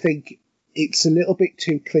 I think it's a little bit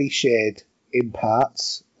too cliched in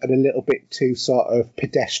parts and a little bit too sort of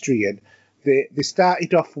pedestrian. They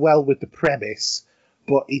started off well with the premise,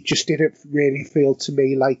 but it just didn't really feel to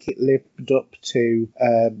me like it lived up to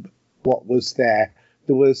what was there.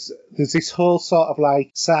 There's this whole sort of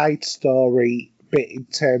like side story bit in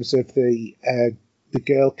terms of the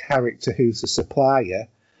girl character who's a supplier,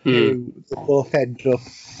 who both end up,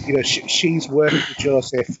 she's working with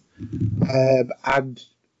Joseph, and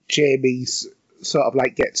Jamie's sort of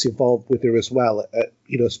like gets involved with her as well at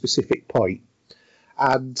a specific point.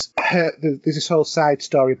 And there's this whole side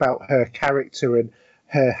story about her character and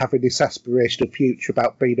her having this aspirational future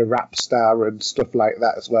about being a rap star and stuff like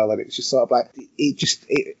that as well. And it's just sort of like,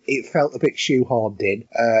 it felt a bit shoehorned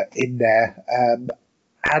in there. And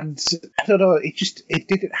I don't know, it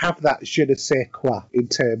didn't have that je ne sais quoi in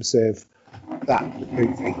terms of that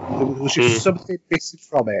movie. There was just something missing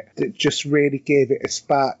from it that just really gave it a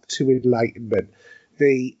spark to enlightenment.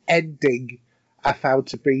 The ending I found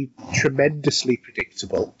to be tremendously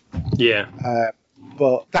predictable. Yeah.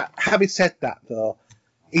 But having said that, though,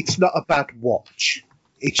 it's not a bad watch.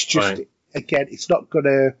 It's just, again, it's not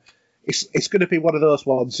gonna. It's gonna be one of those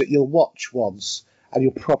ones that you'll watch once and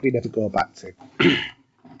you'll probably never go back to.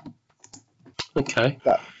 Okay.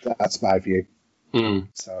 That's my view. Mm.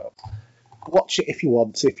 So watch it if you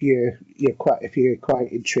want, if you're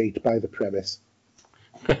quite intrigued by the premise.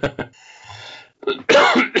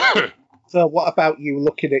 So what about you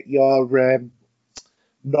looking at your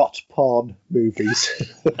not porn movies?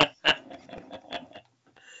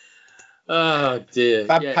 Oh dear.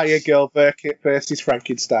 Vampire Girl versus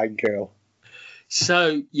Frankenstein Girl.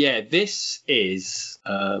 So yeah, this is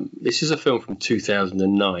a film from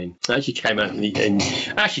 2009. It actually came out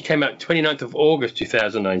came out 29th of August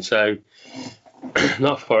 2009. So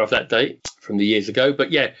not far off that date from the years ago.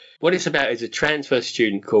 But yeah, what it's about is a transfer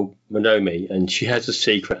student called Monomi, and she has a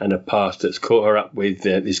secret and a past that's caught her up with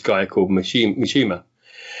this guy called Mishima.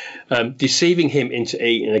 Deceiving him into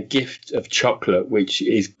eating a gift of chocolate, which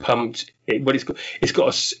is pumped.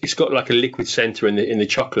 It's got like a liquid center in the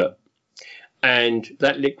chocolate, and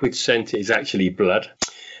that liquid center is actually blood.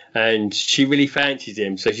 And she really fancies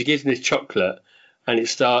him, so she gives him this chocolate, and it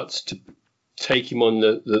starts to take him on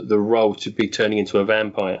the role to be turning into a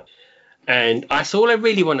vampire. And that's all I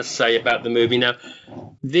really want to say about the movie. Now,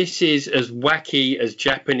 this is as wacky as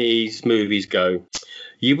Japanese movies go.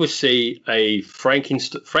 You will see a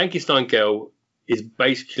Frankenstein Girl is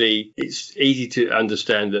basically, it's easy to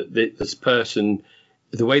understand that this person,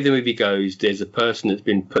 the way the movie goes, there's a person that's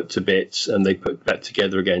been put to bits and they put back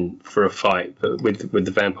together again for a fight with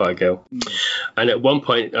the vampire girl. Mm. And at one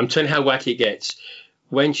point, I'm telling you how wacky it gets,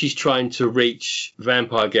 when she's trying to reach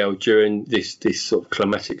Vampire Girl during this sort of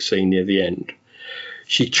climatic scene near the end,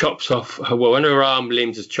 she chops off one of her arm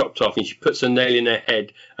limbs is chopped off, and she puts a nail in her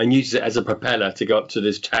head and uses it as a propeller to go up to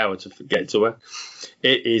this tower to get to her.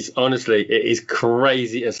 It is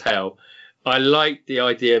crazy as hell. I like the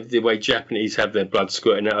idea of the way Japanese have their blood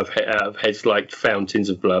squirting out of heads like fountains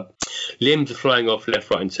of blood. Limbs are flying off left,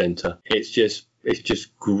 right, and centre. It's just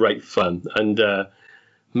great fun, and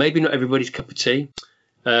maybe not everybody's cup of tea.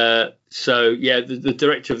 So yeah, the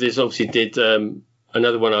director of this obviously did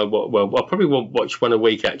another one. I'll probably won't watch one a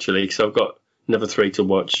week actually, because I've got another 3 to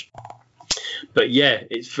watch. But yeah,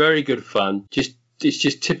 it's very good fun. It's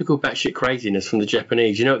just typical batshit craziness from the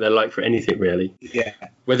Japanese. You know what they're like for anything really. Yeah.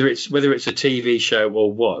 Whether it's a TV show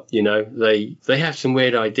or what, they have some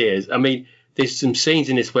weird ideas. I mean, there's some scenes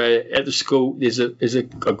in this where at the school there's a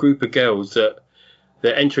group of girls that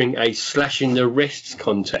they're entering a slashing the wrists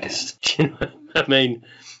contest. You know, I mean,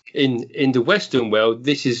 in the Western world,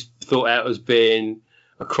 this is thought out as being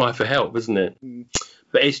a cry for help, isn't it? Mm.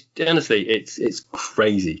 But it's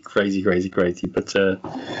crazy. But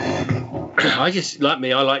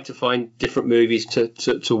I like to find different movies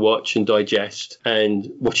to watch and digest.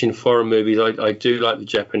 And watching foreign movies, I do like the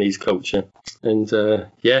Japanese culture. And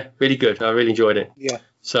yeah, really good. I really enjoyed it. Yeah.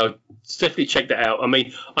 So definitely check that out. I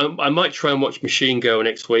mean, I might try and watch Machine Girl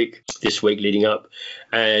this week leading up.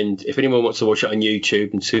 And if anyone wants to watch it on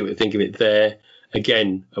YouTube and see what they think of it there,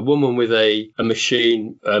 again, a woman with a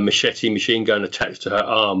machete machine gun attached to her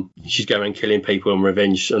arm. She's going around killing people on a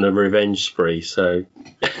revenge spree. So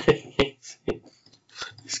it's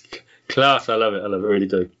class. I love it. I really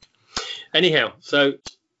do. Anyhow, so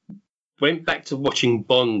went back to watching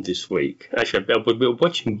Bond this week. Actually, we were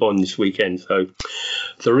watching Bond this weekend. So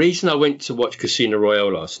the reason I went to watch Casino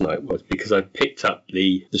Royale last night was because I picked up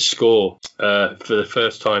the score for the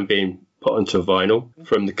first time being put onto vinyl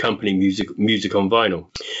from the company Music on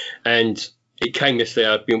Vinyl, and it came yesterday.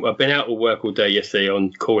 I've been out of work all day yesterday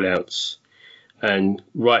on call outs, and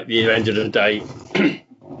right at the end of the day,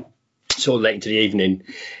 sort of late into the evening,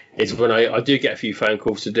 is when I do get a few phone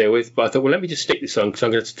calls to deal with. But I thought, well, let me just stick this on because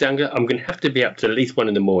I'm going to have to be up to at least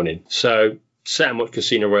 1 a.m. So sat and watched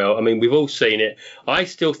Casino Royale. I mean, we've all seen it. I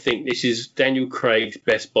still think this is Daniel Craig's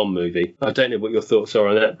best Bond movie. I don't know what your thoughts are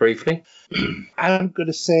on that briefly. I'm going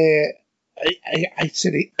to say it's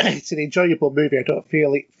an enjoyable movie. I don't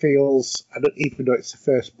feel it feels, even though it's the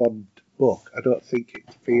first Bond book, I don't think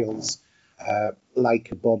it feels like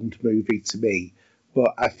a Bond movie to me.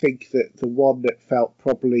 But I think that the one that felt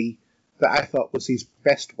probably that I thought was his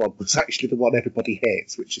best one was actually the one everybody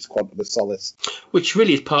hates, which is Quantum of Solace. Which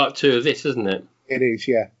really is part 2 of this, isn't it? It is,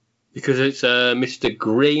 yeah. Because it's Mr.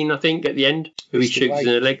 Green, I think, at the end, who he shoots in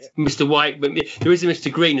the legs. Yeah. Mr. White, but there is a Mr.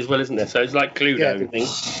 Green as well, isn't there? So it's like Cluedo, I think.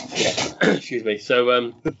 Yeah. Excuse me.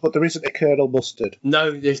 So, but there isn't a Colonel Mustard.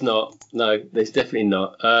 No, there's not. No, there's definitely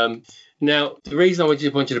not. Now, the reason I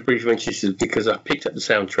just wanted to briefly mention this is because I picked up the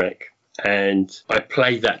soundtrack and I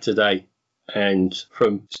played that today. And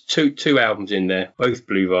from two albums in there, both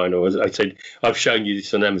blue vinyl. As I said, I've shown you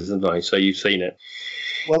this on Amazon, so you've seen it.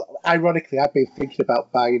 Well, ironically, I've been thinking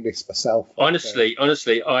about buying this myself. Honestly,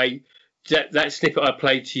 that snippet I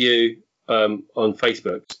played to you on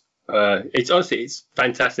Facebook. It's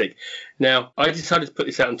fantastic. Now, I decided to put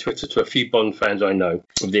this out on Twitter to a few Bond fans I know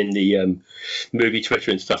within the movie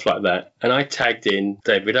Twitter and stuff like that. And I tagged in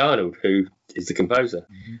David Arnold, who is the composer.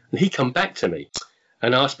 Mm-hmm. And he come back to me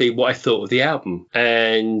and asked me what I thought of the album.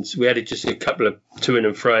 And we had just a couple of to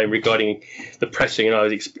and fro regarding the pressing.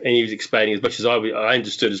 And he was explaining as much as I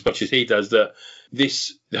understood as much as he does that the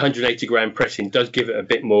 180 gram pressing does give it a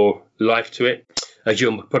bit more life to it. As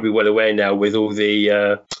you're probably well aware now with all the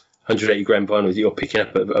 180 gram vinyls that you're picking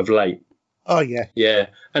up of late. Oh, yeah. Yeah.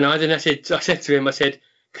 And I said to him,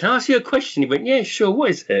 can I ask you a question? He went, yeah, sure. What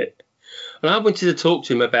is it? And I wanted to talk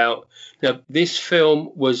to him about, this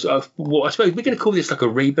film was, I suppose we're going to call this like a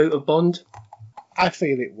reboot of Bond. I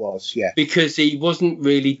feel it was, yeah. Because he wasn't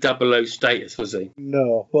really 00 status, was he?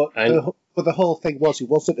 No, but the whole thing was he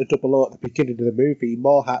wasn't a 00 at the beginning of the movie. He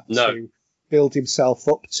more had to build himself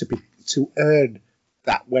up to earn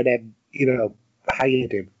that when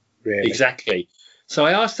hired him. Really. Exactly. So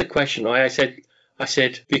I asked the question. I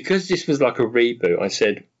said, because this was like a reboot, I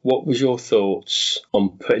said, what was your thoughts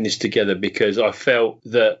on putting this together? Because I felt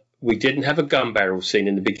that we didn't have a gun barrel scene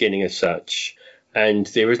in the beginning as such, and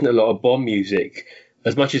there isn't a lot of Bond music,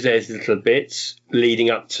 as much as there's little bits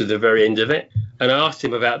leading up to the very end of it. And I asked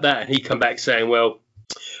him about that, and he come back saying, well,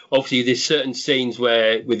 obviously there's certain scenes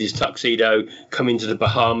where with his tuxedo coming to the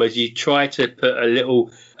Bahamas, you try to put a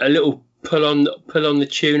little pull on the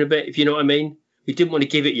tune a bit, if you know what I mean. We didn't want to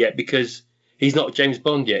give it yet because he's not James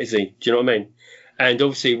Bond yet, is he? Do you know what I mean? And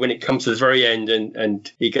obviously when it comes to the very end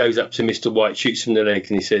and he goes up to Mr. White, shoots him in the leg,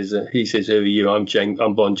 and he says, who are you?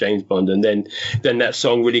 I'm Bond, James Bond. And then that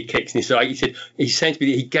song really kicks. And he said to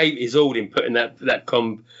me that he gave his all in putting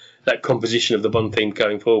that composition of the Bond theme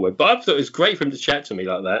going forward. But I thought it was great for him to chat to me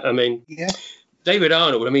like that. I mean, yeah. David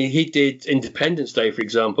Arnold, he did Independence Day, for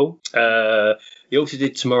example. He also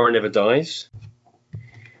did Tomorrow Never Dies,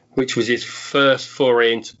 which was his first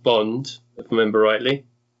foray into Bond, if I remember rightly.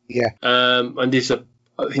 Yeah. And I think there's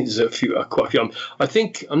quite a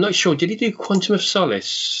few. I'm not sure. Did he do Quantum of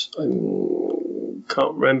Solace? I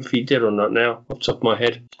can't remember if he did or not now, off the top of my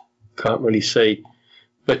head. Can't really see.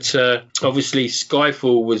 But obviously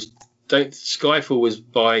Skyfall was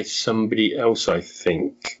by somebody else, I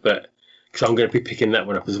think. But because I'm going to be picking that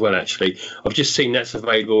one up as well, actually. I've just seen that's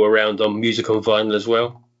available around on Music on Vinyl as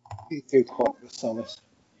well. You do Quantum of Solace.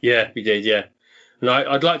 Yeah, we did, yeah. And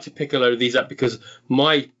I'd like to pick a load of these up because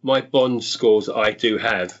my Bond scores that I do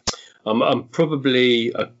have, I'm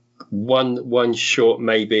probably one short,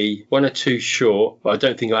 maybe one or two short, but I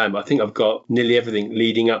don't think I am. I think I've got nearly everything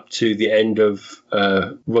leading up to the end of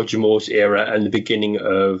Roger Moore's era and the beginning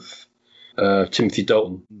of Timothy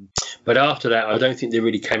Dalton. But after that, I don't think they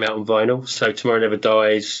really came out on vinyl. So Tomorrow Never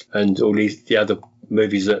Dies and all the other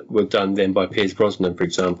movies that were done then by Pierce Brosnan, for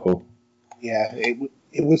example. Yeah,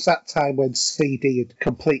 it was that time when CD had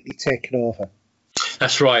completely taken over.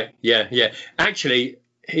 That's right. Yeah. Actually,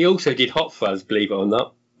 he also did Hot Fuzz, believe it or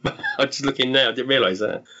not. I'm just looking now. I didn't realise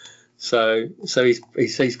that. So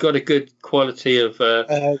he's got a good quality of.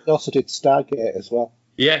 He also did Stargate as well.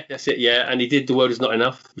 Yeah, that's it. Yeah, and he did The World Is Not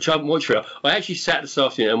Enough, which I haven't watched for. I actually sat this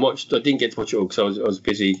afternoon and watched. I didn't get to watch it all because I was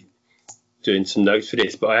busy doing some notes for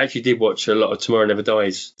this. But I actually did watch a lot of Tomorrow Never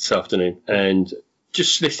Dies this afternoon, and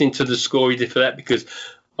just listening to the score he did for that, because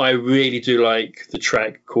I really do like the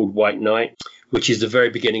track called White Knight, which is the very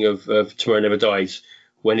beginning of Tomorrow Never Dies,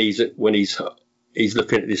 when he's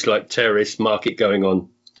looking at this like terrorist market going on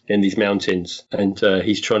in these mountains, and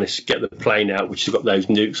he's trying to get the plane out, which has got those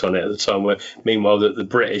nukes on it at the time. Where meanwhile the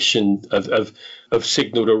British have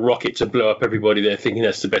signalled a rocket to blow up everybody there, thinking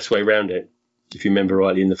that's the best way around it, if you remember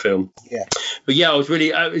rightly in the film. Yeah. But yeah, it was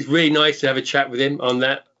really nice to have a chat with him on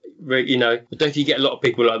that. I don't think you get a lot of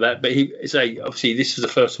people like that, but obviously this is the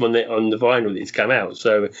first one on the vinyl that's come out,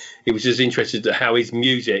 so he was just interested in how his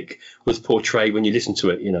music was portrayed when you listen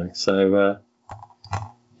to it, So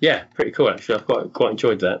yeah, pretty cool actually. I've quite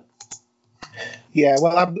enjoyed that. Yeah,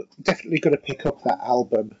 well, I'm definitely going to pick up that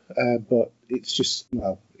album, but it's just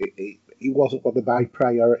it wasn't one of my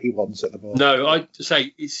priority ones at the moment. No, I'd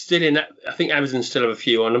say it's still in that. I think Amazon still have a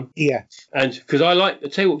few on them. Yeah. And because I'll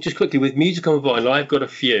tell you what, just quickly, with Music on Vinyl, I've got a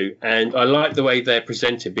few, and I like the way they're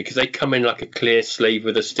presented because they come in like a clear sleeve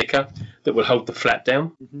with a sticker that will hold the flat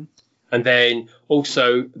down. Mm-hmm. And then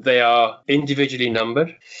also they are individually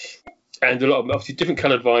numbered, and a lot of obviously different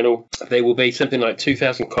coloured vinyl. They will be something like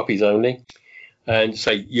 2,000 copies only. And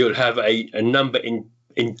so you'll have a number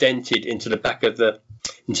indented into the back of the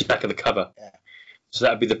cover. Yeah. So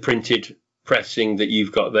that would be the printed pressing that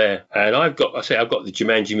you've got there. And I've got the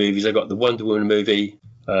Jumanji movies. I've got the Wonder Woman movie.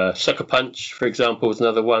 Sucker Punch, for example, was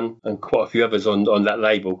another one, and quite a few others on that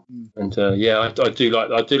label. And I do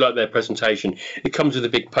like their presentation. It comes with a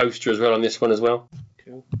big poster as well on this one as well.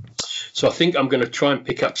 Cool. So I think I'm going to try and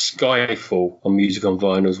pick up Skyfall on Music on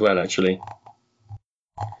Vinyl as well, actually,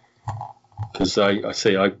 because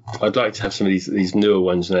I'd like to have some of these newer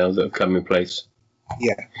ones now that have come in place.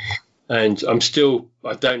 Yeah. And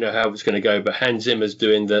I don't know how it's going to go, but Hans Zimmer's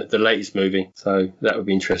doing the latest movie, so that would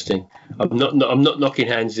be interesting. I'm not knocking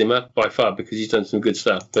Hans Zimmer by far because he's done some good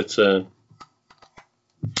stuff, but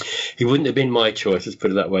he wouldn't have been my choice. Let's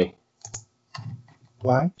put it that way.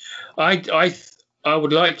 Why? I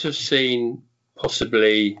would like to have seen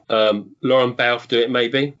possibly Lauren Balfe do it,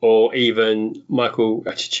 maybe, or even Michael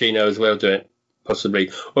Giacchino as well do it. Possibly,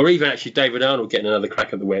 or even actually David Arnold getting another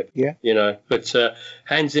crack at the whip. Yeah, But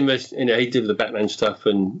Hans Zimmer, he did the Batman stuff,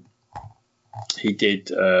 and he did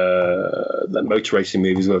that motor racing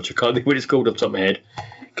movie as well, which I can't think what it's called off the top of my head,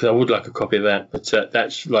 because I would like a copy of that. But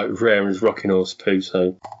that's like rare as Rocking Horse too.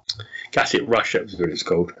 So Classic Rush, that was what it's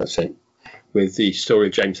called. That's it, with the story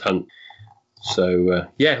of James Hunt. So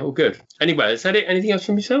all good. Anyway, is that it? Anything else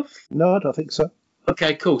from yourself? No, I don't think so.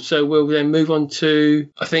 Okay, cool. So we'll then move on to,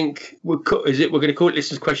 I think, we're going to call it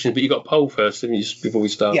listeners' questions, but you got a poll first, haven't you, just before we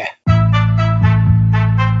start? Yeah.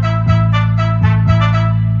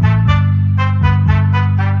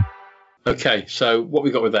 Okay, so what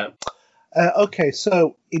we got with that? Okay,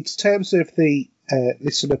 so in terms of the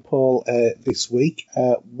listener poll this week,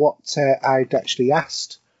 what I'd actually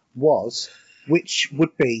asked was which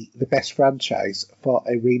would be the best franchise for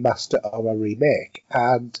a remaster or a remake,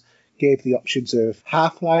 and gave the options of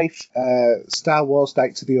Half-Life, Star Wars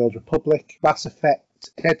Knights of the Old Republic, Mass Effect,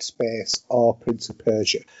 Dead Space, or Prince of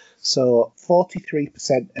Persia. So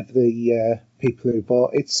 43% of the people who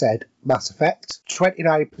voted said Mass Effect,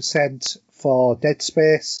 29% for Dead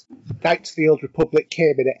Space, Knights of the Old Republic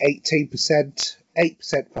came in at 18%,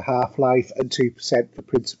 8% for Half-Life, and 2% for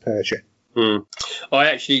Prince of Persia. I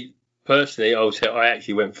actually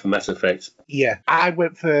went for Mass Effect. Yeah, I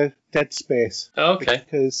went for Dead Space. Oh, okay.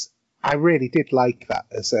 Because I really did like that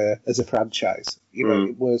as a franchise.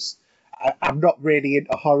 It was. I'm not really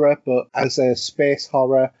into horror, but as a space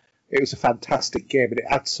horror, it was a fantastic game, and it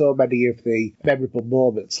had so many of the memorable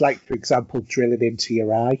moments, like for example, drilling into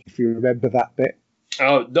your eye. If you remember that bit.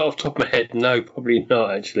 Oh, not off the top of my head. No, probably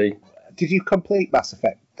not actually. Did you complete Mass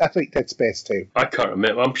Effect? I think Dead Space 2. I can't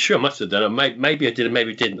remember. I'm sure I must have done it. Maybe I did and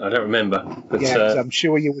maybe didn't. I don't remember. But, yeah, I'm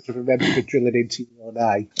sure you would have remembered the drilling into your own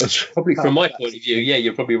eye. Probably from my point of view, yeah,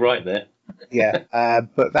 you're probably right there. Yeah,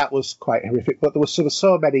 but that was quite horrific. But there were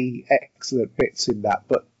so many excellent bits in that.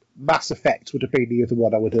 But Mass Effect would have been the other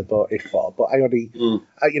one I would have voted for. But I only,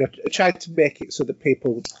 tried to make it so that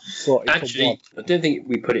people voted actually, for one. I don't think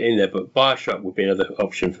we put it in there, but BioShock would be another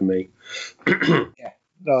option for me. Yeah,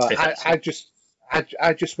 no,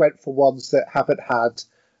 I just went for ones that haven't had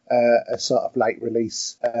a sort of like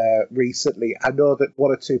release recently. I know that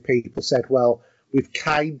one or two people said, well, we've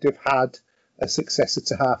kind of had a successor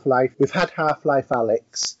to Half-Life. We've had Half-Life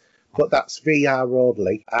Alyx, but that's VR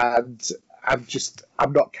only, and I'm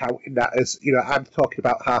not counting that as, I'm talking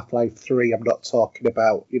about Half-Life 3. I'm not talking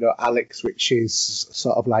about, Alyx, which is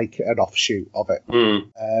sort of like an offshoot of it.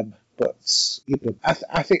 But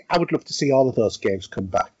I think I would love to see all of those games come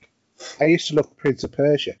back. I used to love Prince of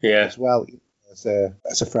Persia as well as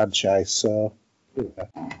a franchise. So,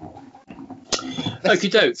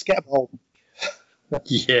 let's get them all.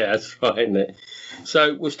 Yeah, that's right, isn't it?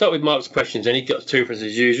 So we'll start with Mark's questions, and he got two for us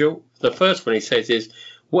as usual. The first one he says is,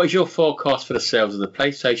 what is your forecast for the sales of the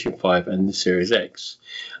PlayStation 5 and the Series X?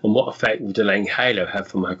 And what effect will delaying Halo have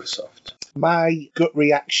for Microsoft? My gut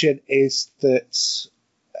reaction is that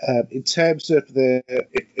in terms of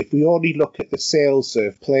if we only look at the sales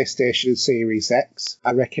of PlayStation and Series X,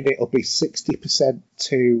 I reckon it'll be 60%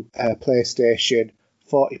 to PlayStation,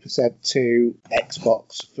 40% to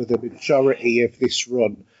Xbox for the majority of this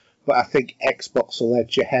run. But I think Xbox will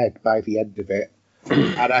edge ahead by the end of it.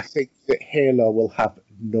 And I think that Halo will have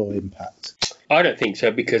no impact. I don't think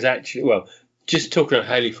so, because actually, well, just talking on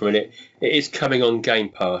Halo for a minute, it is coming on Game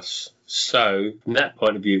Pass. So, from that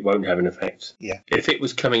point of view, it won't have an effect. Yeah. If it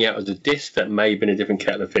was coming out as a disc, that may have been a different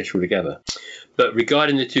kettle of fish altogether. But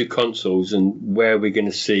regarding the two consoles and where we're going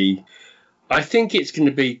to see, I think it's going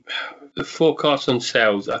to be, the forecast on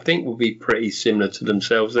sales, I think, will be pretty similar to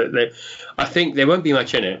themselves. I think there won't be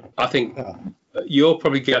much in it. I think you'll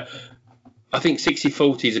probably get, I think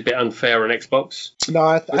 60-40 is a bit unfair on Xbox. No,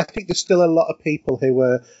 I think there's still a lot of people who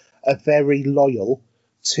are very loyal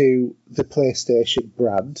to the PlayStation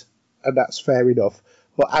brand, and that's fair enough.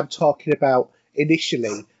 But I'm talking about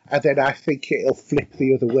initially, and then I think it'll flip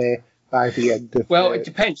the other way by the end of. Well, it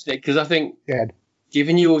depends, Nick, because I think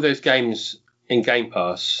giving you all those games in Game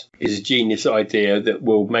Pass is a genius idea that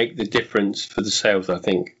will make the difference for the sales, I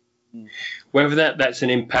think. Whether that's an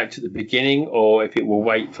impact at the beginning or if it will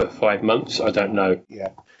wait for 5 months, I don't know. Yeah.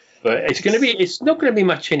 But it's not going to be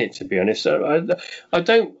much in it, to be honest. I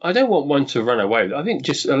don't want one to run away. I think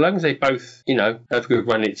just as long as they both, have a good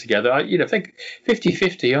run it together, if they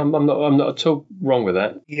 50-50, I'm not at all wrong with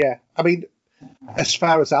that. Yeah. I mean, as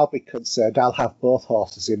far as I'll be concerned, I'll have both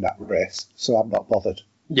horses in that race, so I'm not bothered.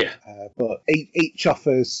 Yeah. But each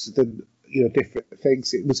offers them, different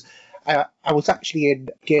things. It was. I was actually in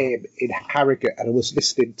game in Harrogate and I was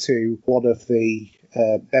listening to one of the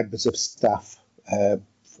members of staff, for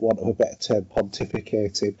want of a better term,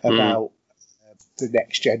 pontificating about the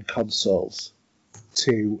next-gen consoles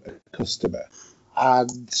to a customer.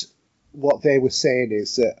 And what they were saying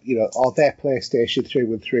is that, they're PlayStation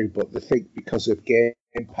through and through, but they think because of Game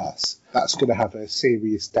Pass, that's going to have a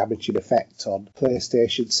serious damaging effect on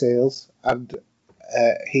PlayStation sales. And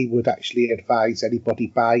he would actually advise anybody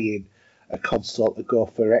buying a console to go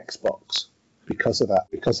for Xbox because of that,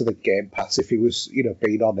 because of the Game Pass. If he was,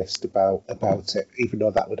 being honest about it, even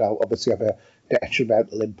though that would obviously have a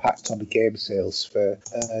detrimental impact on the game sales for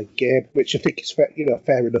game, which I think is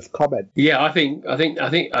fair enough comment. Yeah,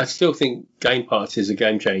 I still think Game Pass is a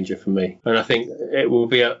game changer for me, and I think it will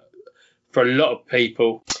be for a lot of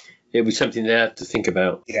people. It'll be something they have to think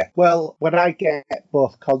about. Yeah. Well, when I get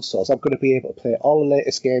both consoles, I'm going to be able to play all the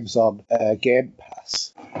latest games on Game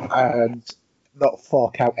Pass and not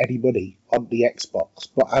fork out any money on the Xbox.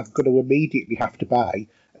 But I'm going to immediately have to buy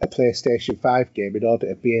a PlayStation 5 game in order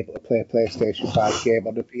to be able to play a PlayStation 5 game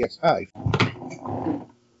on the PS5.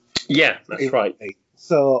 Yeah, that's right.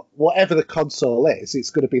 So whatever the console is,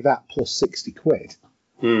 it's going to be that plus 60 quid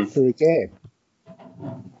for a game.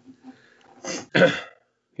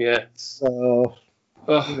 Yeah. So,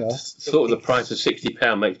 sort of the price of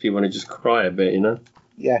 £60 makes me want to just cry a bit,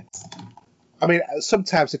 Yeah. I mean,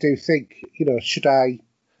 sometimes I do think, should I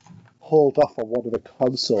hold off on one of the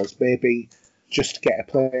consoles, maybe just get a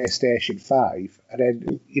PlayStation 5 and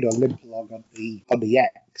then, limp along on the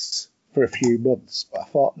X for a few months. But I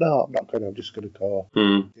thought, no, I'm not going to. I'm just going to go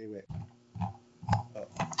do it.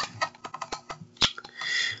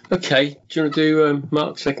 Okay. Do you want to do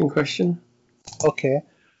Mark's second question? Okay.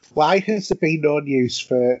 Why has there been no news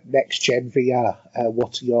for next-gen VR?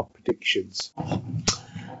 What are your predictions?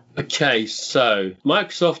 Okay, so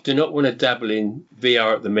Microsoft do not want to dabble in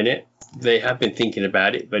VR at the minute. They have been thinking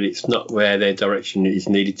about it, but it's not where their direction is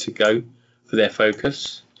needed to go for their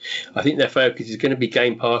focus. I think their focus is going to be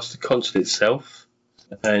Game Pass, the console itself,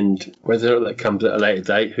 and whether or not that comes at a later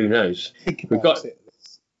date, who knows?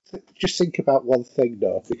 Just think about one thing,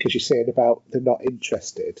 though, because you're saying about they're not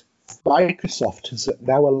interested. Microsoft has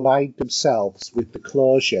now aligned themselves with the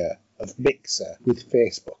closure of Mixer with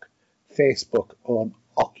Facebook. Facebook on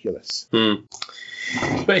Oculus.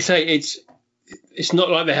 But I say it's not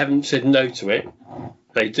like they haven't said no to it.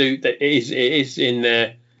 They do. It is in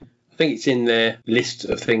their. I think it's in their list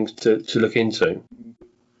of things to look into.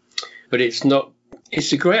 But it's not.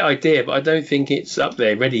 It's a great idea, but I don't think it's up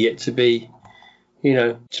there ready yet to be.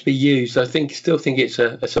 To be used. I still think it's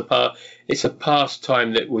a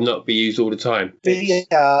pastime that will not be used all the time.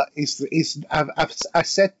 VR is. I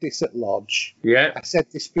said this at launch. Yeah. I said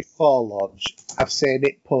this before launch. I've said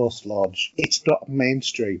it post launch. It's not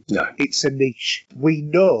mainstream. No. It's a niche. We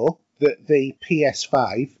know that the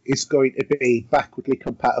PS5 is going to be backwardly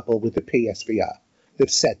compatible with the PSVR. They've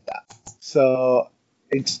said that. So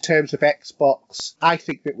in terms of Xbox, I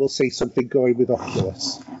think that we'll see something going with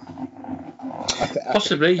Oculus.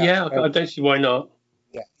 Possibly, yeah. I don't see why not.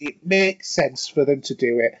 Yeah, it makes sense for them to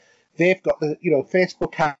do it. They've got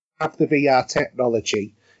Facebook have the VR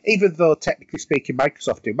technology. Even though, technically speaking,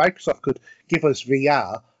 Microsoft do. Microsoft could give us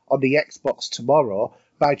VR on the Xbox tomorrow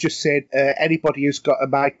by just saying anybody who's got a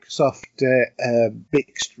Microsoft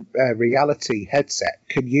mixed reality headset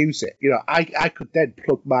can use it. I could then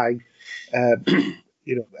plug my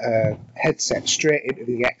headset straight into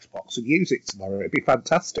the Xbox and use it tomorrow. It'd be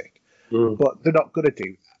fantastic. But they're not going to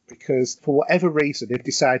do that because for whatever reason they've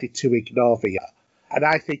decided to ignore VR. And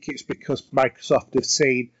I think it's because Microsoft have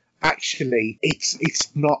seen actually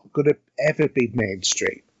it's not going to ever be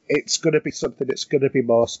mainstream. It's going to be something that's going to be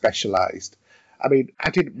more specialised. I mean, I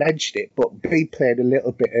didn't mention it, but been playing a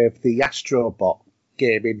little bit of the Astrobot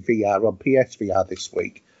game in VR on PSVR this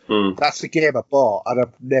week. That's the game I bought and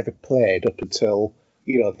I've never played up until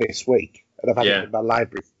this week. And I've had it in my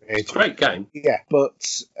library. It's a great game. Yeah, but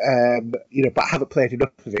but I haven't played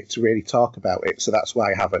enough of it to really talk about it, so that's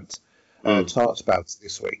why I haven't talked about it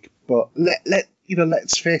this week. But let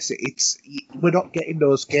let's face it, we're not getting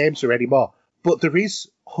those games anymore. But there is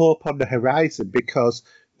hope on the horizon because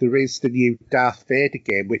there is the new Darth Vader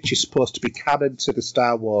game, which is supposed to be canon to the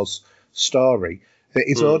Star Wars story, that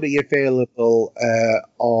is only available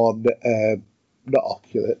on not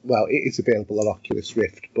Oculus. Well, it is available on Oculus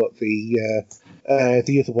Rift, but the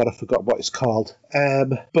other one I forgot what it's called.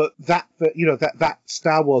 But that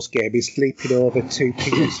Star Wars game is leaping over to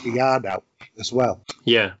PSVR now as well.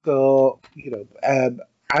 Yeah. So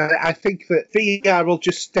I think that VR will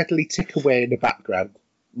just steadily tick away in the background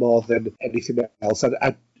more than anything else, and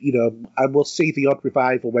we'll see the odd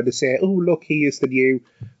revival when they say, "Oh, look, here's the new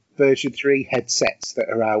version 3 headsets that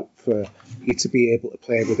are out for you to be able to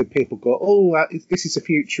play with," and people go, "Oh, this is the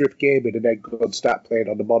future of gaming," and then go and start playing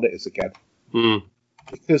on the monitors again.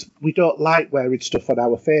 Because we don't like wearing stuff on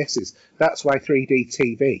our faces. That's why 3D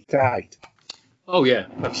TV died. Oh yeah,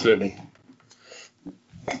 absolutely.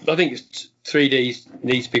 I think 3D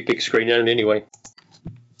needs to be big screen only anyway.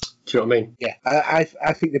 Do you know what I mean? Yeah,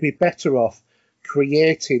 I think they'd be better off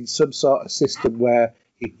creating some sort of system where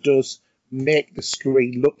it does make the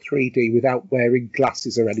screen look 3D without wearing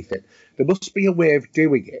glasses or anything. There must be a way of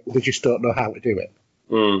doing it. We just don't know how to do it.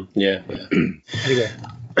 Yeah. Anyway.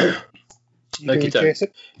 Okay, Jason?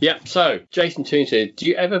 Yeah, so Jason Toon said, do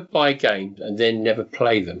you ever buy games and then never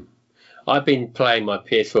play them? I've been playing my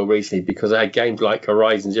PS4 recently because I had games like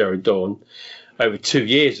Horizon Zero Dawn over 2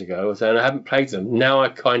 years ago, and I haven't played them. Now I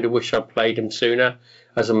kind of wish I played them sooner,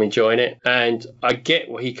 as I'm enjoying it. And I get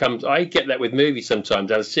I get that with movies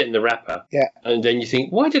sometimes. I'll sit in the wrapper, and then you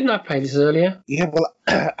think, why didn't I play this earlier? Yeah, well,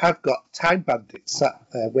 I've got Time Bandits sat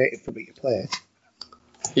there waiting for me to play it.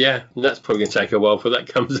 Yeah, and that's probably going to take a while before that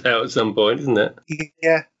comes out at some point, isn't it?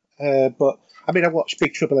 Yeah, but I mean, I watched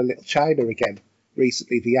Big Trouble in Little China again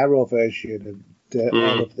recently, the Arrow version, and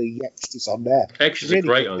all of the extras on there. Extras are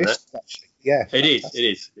great on that. Actually. Yeah, it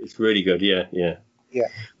is. It's really good. Yeah. Yeah.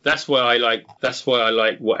 That's why I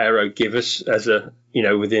like what Arrow give us as a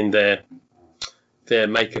within their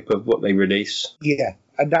makeup of what they release. Yeah,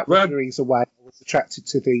 and that was the reason why I was attracted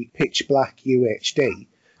to the Pitch Black UHD.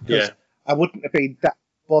 Yeah. I wouldn't have been that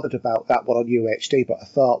bothered about that one on UHD, but I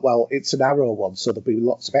thought, well, it's an Arrow one, so there'll be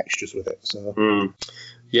lots of extras with it. So.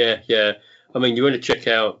 Yeah. I mean, you want to check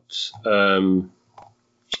out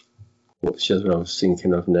what's the other one I was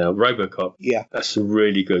thinking of now? RoboCop. Yeah. That's a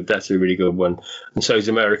really good one. And so is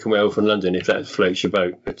American Werewolf in London, if that floats your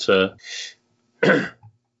boat. But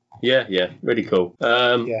yeah, really cool.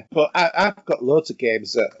 Yeah, but I've got loads of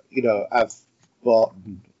games that I've bought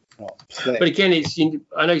and not played. But again,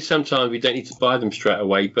 I know sometimes we don't need to buy them straight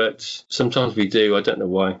away, but sometimes we do. I don't know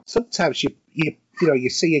why. Sometimes you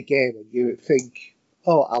see a game and you think,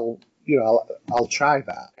 oh, I'll try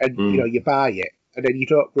that, and you buy it. And then you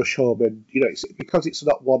don't rush home, and it's because it's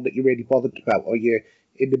not one that you're really bothered about, or you're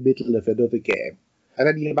in the middle of another game, and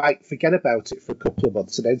then you might forget about it for a couple of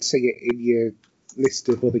months, and then see it in your list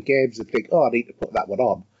of other games and think, oh, I need to put that one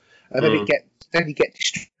on, and then you get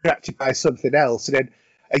distracted by something else, and then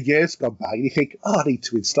a year's gone by, and you think, oh, I need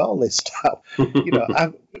to install this now.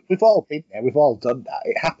 We've all been there, we've all done that.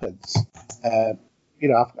 It happens.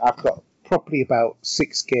 I've got probably about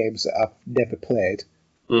 6 games that I've never played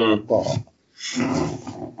or bought.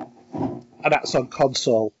 And that's on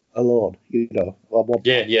console alone, on one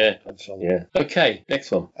console. Yeah. Okay,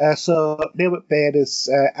 next one. So Neil McBain has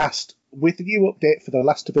asked, with the new update for The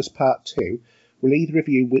Last of Us Part 2, will either of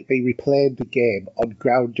you be replaying the game on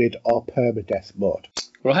grounded or permadeath mode?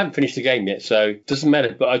 Well, I haven't finished the game yet, so it doesn't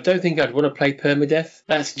matter. But I don't think I'd want to play permadeath.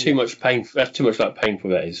 That's too much pain. That's too much like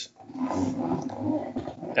painful. That is.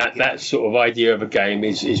 That sort of idea of a game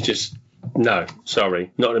is just. No,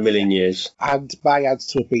 sorry, not in a million years. And my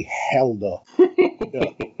answer would be hell no.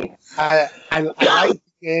 I like the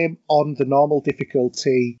game on the normal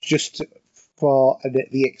difficulty just for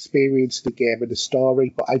the experience of the game and the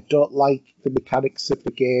story, but I don't like the mechanics of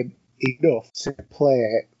the game enough to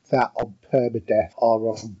play that on permadeath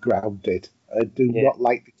or on grounded. I do not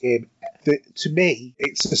like the game. To me,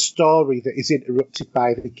 it's a story that is interrupted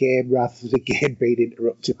by the game rather than the game being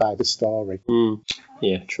interrupted by the story.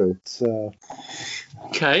 Yeah, true. So,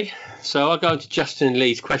 okay, so I'll go on to Justin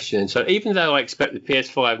Lee's question. So even though I expect the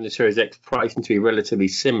PS5 and the Series X pricing to be relatively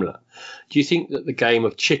similar, do you think that the game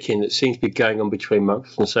of chicken that seems to be going on between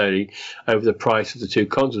Microsoft and Sony over the price of the two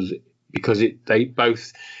consoles, because they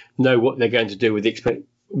both know what they're going to do with the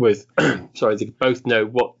they both know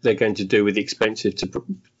what they're going to do with the expensive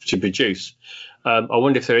to produce. I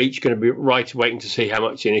wonder if they're each going to be waiting to see how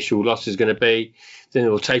much the initial loss is going to be. Then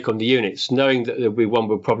they'll take on the units, knowing that there'll be one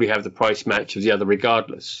will probably have the price match of the other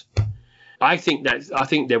regardless. I think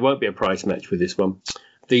there won't be a price match with this one.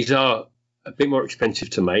 These are a bit more expensive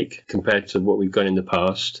to make compared to what we've got in the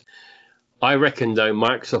past. I reckon, though,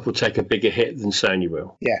 Microsoft will take a bigger hit than Sony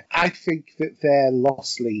will. Yeah, I think that they're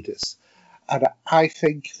loss leaders. And I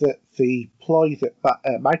think that the ploy that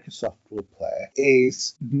Microsoft will play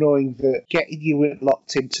is knowing that getting you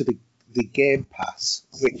locked into the Game Pass,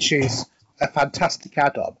 which is a fantastic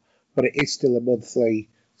add-on, but it is still a monthly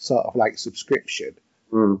sort of like subscription.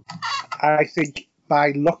 I think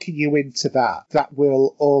by locking you into that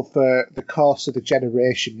will, over the course of the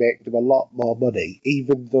generation, make them a lot more money,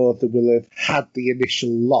 even though they will have had the initial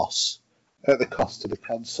loss at the cost of the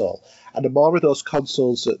console. And the more of those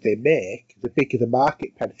consoles that they make, the bigger the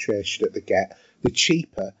market penetration that they get, the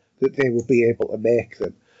cheaper that they will be able to make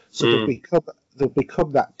them. So they'll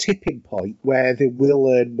become that tipping point where they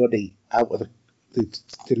will earn money out of the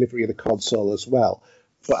delivery of the console as well.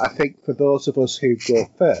 But I think for those of us who go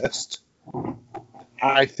first,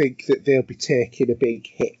 I think that they'll be taking a big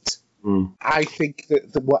hit. I think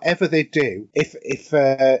that whatever they do, if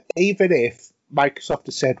even if Microsoft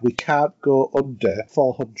has said we can't go under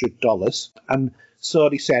 $400, and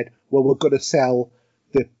Sony said, well, we're going to sell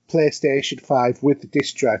the PlayStation 5 with the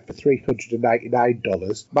disc drive for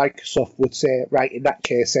 $399, Microsoft would say, right, in that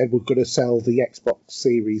case, then we're going to sell the Xbox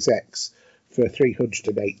Series X for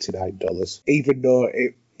 $389,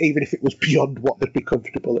 even if it was beyond what they'd be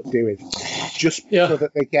comfortable at doing, just so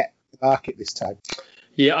that they get the market this time.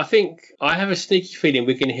 Yeah, I have a sneaky feeling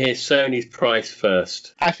we're going to hear Sony's price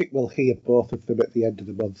first. I think we'll hear both of them at the end of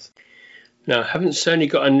the month. Now, haven't Sony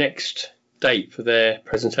got a next date for their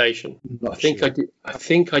presentation? I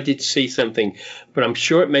think I did see something, but I'm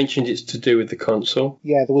sure it mentioned it's to do with the console.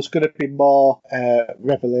 Yeah, there was going to be more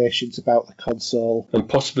revelations about the console and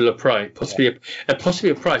possibly a price.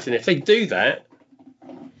 And if they do that,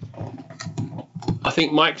 I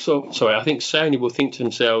think Sony will think to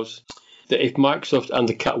themselves that if Microsoft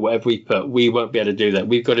undercut whatever we put, we won't be able to do that.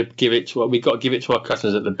 We've got to give it to our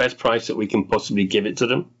customers at the best price that we can possibly give it to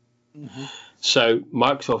them. So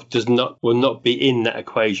Microsoft will not be in that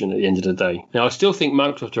equation at the end of the day. Now, I still think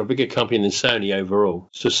Microsoft are a bigger company than Sony overall.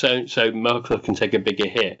 So Microsoft can take a bigger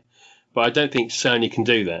hit. But I don't think Sony can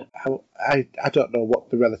do that. I don't know what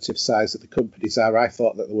the relative size of the companies are. I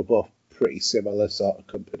thought that they were both pretty similar sort of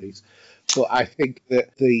companies. But I think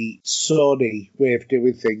that the Sony way of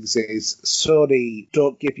doing things is Sony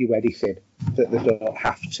don't give you anything that they don't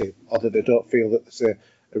have to, or that they don't feel that there's a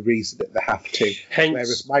reason that they have to.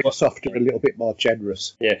 Whereas Microsoft are a little bit more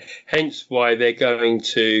generous. Yeah, hence why they're going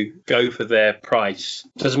to go for their price.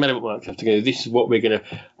 Doesn't matter what Microsoft are going to do. This is what we're going to...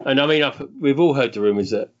 And I mean, we've all heard the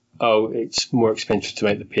rumours that, it's more expensive to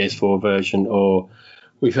make the PS4 version, or...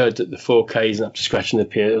 We've heard that the 4K isn't up to scratch on the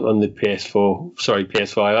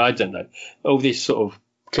PS5. I don't know. All these sort of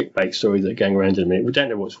clickbait stories that are going around in a minute. We don't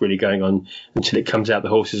know what's really going on until it comes out the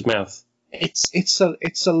horse's mouth. It's a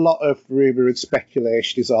lot of rumour and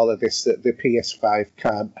speculation is all of this, that the PS5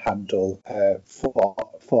 can't handle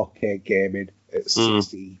 4K gaming at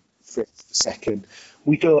 60 frames per second.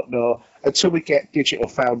 We don't know until we get Digital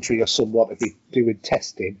Foundry or someone to be doing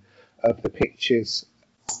testing of the pictures.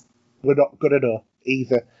 We're not going to know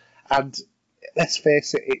either. And let's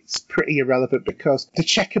face it, it's pretty irrelevant because the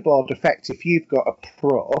checkerboard effect, if you've got a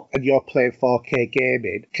Pro and you're playing 4K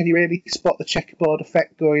gaming, can you really spot the checkerboard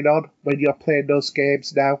effect going on when you're playing those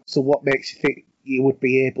games now? So what makes you think you would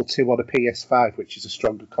be able to on a PS5, which is a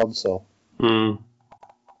stronger console? And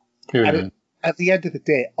at the end of the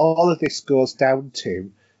day, all of this goes down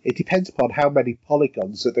to, it depends upon how many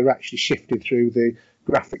polygons that they're actually shifting through the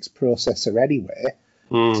graphics processor anyway,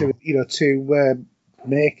 to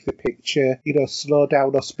make the picture, slow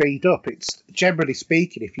down or speed up. It's generally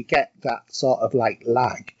speaking, if you get that sort of like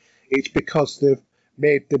lag, it's because they've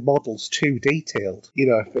made the models too detailed.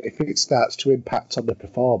 If it starts to impact on the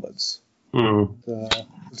performance,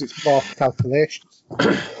 because it's more calculations.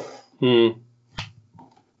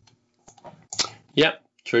 Yep,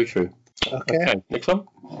 true. Okay, next one.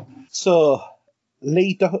 So,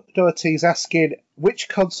 Lee Doherty's asking, which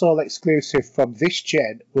console exclusive from this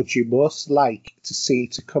gen would you most like to see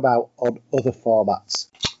to come out on other formats?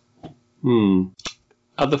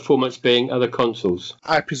 Other formats being other consoles?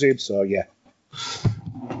 I presume so, yeah.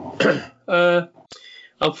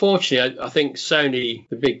 Unfortunately, I think Sony,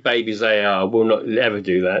 the big babies they are, will not ever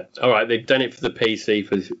do that. All right, they've done it for the PC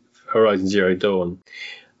for Horizon Zero Dawn.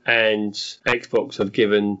 And Xbox have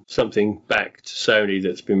given something back to Sony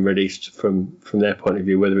that's been released from their point of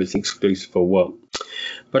view, whether it's exclusive or what.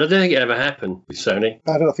 But I don't think it ever happened with Sony.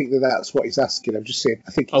 I don't think that's what he's asking. I'm just saying,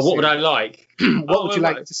 I think. What would I like? What would you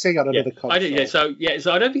like to see on another console? So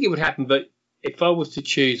I don't think it would happen, but if I was to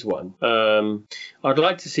choose one, I'd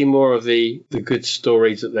like to see more of the good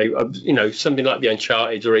stories that they, something like the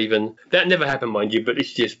Uncharted, or even that never happened, mind you, but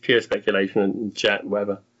it's just pure speculation and chat and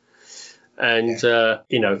whatever. And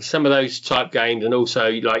some of those type games, and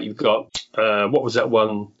also like you've got what was that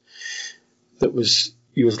one that was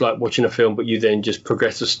you was like watching a film, but you then just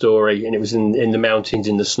progress the story, and it was in the mountains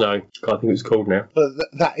in the snow. Can't think what it's called now. But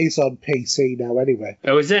that is on PC now, anyway.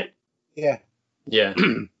 Oh, is it? Yeah. Yeah.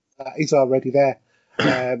 That is already there.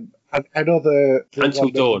 I know the Until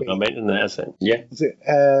Dawn, I meant, isn't it? Yeah. Is it?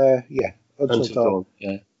 Yeah. Until Dawn.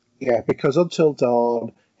 Yeah. Yeah, because Until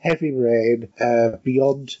Dawn, Heavy Rain,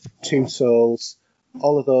 Beyond Two Souls,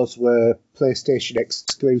 all of those were PlayStation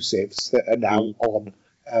exclusives that are now on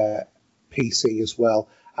PC as well.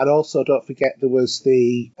 And also, don't forget, there was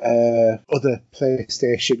the other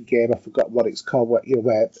PlayStation game, I forgot what it's called, where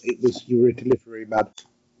it was you were a delivery man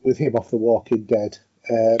with him off The Walking Dead.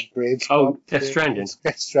 Death Stranding.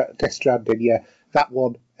 Death Stranding, yeah. That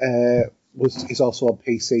one is also on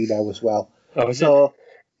PC now as well. Oh, is it?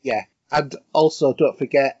 Yeah. And also, don't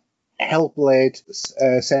forget, Hellblade,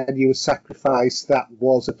 Senua's Sacrifice, that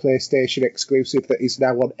was a PlayStation exclusive that is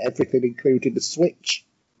now on everything, including the Switch.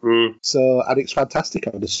 So, and it's fantastic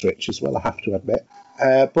on the Switch as well, I have to admit.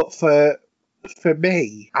 But for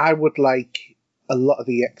me, I would like a lot of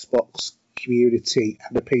the Xbox community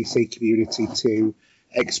and the PC community to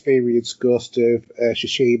experience Ghost of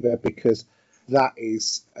Tsushima, because that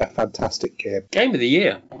is a fantastic game. Game of the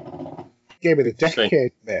year. Game of the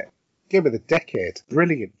decade, mate. Game of the decade.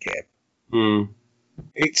 Brilliant game.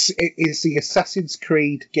 It is the Assassin's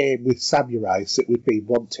Creed game with samurais that we've been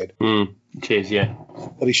wanting. It is, yeah.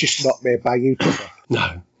 But it's just not made by YouTube.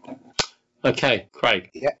 No. Okay, Craig.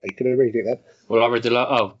 Yeah, you can read it then. Well, I read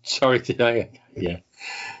the sorry, today. Yeah.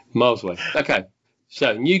 Miles away. Okay.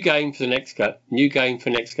 So, new game for next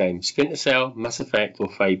game. Splinter Cell, Mass Effect, or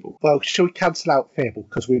Fable? Well, shall we cancel out Fable,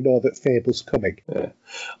 because we know that Fable's coming? Yeah.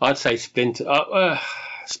 I'd say Splinter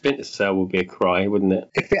Cell would be a cry, wouldn't it?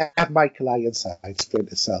 If it had Michael Ironside,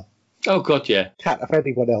 Splinter Cell. Oh, God, yeah. Can't have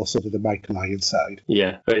anyone else other than Michael Ironside.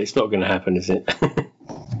 Yeah, but it's not going to happen, is it?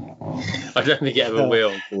 I don't think it ever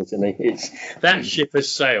will, unfortunately. That ship has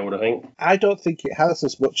sailed, I think. I don't think it has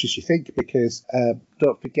as much as you think, because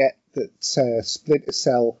don't forget that Splinter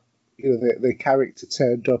Cell, the character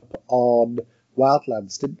turned up on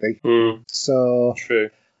Wildlands, didn't they? So true.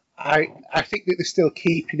 I think that they're still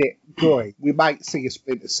keeping it going. We might see a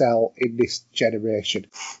Splinter Cell in this generation.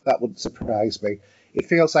 That wouldn't surprise me. It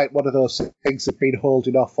feels like one of those things they've been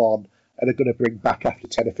holding off on and are going to bring back after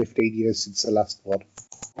 10 or 15 years since the last one.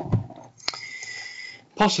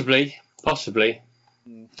 Possibly.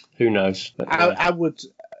 Who knows? But, I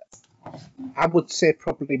would say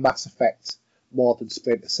probably Mass Effect more than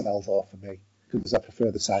Splinter Cell, though, for me, because I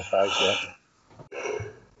prefer the sci-fi one.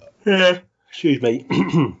 Yeah. Excuse me.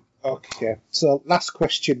 Okay, so last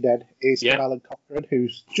question then is from Alan Cochran,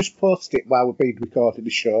 who's just posted it while we've been recording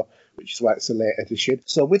the show, which is why it's a late edition.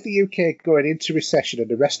 So with the UK going into recession and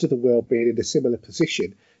the rest of the world being in a similar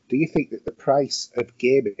position, do you think that the price of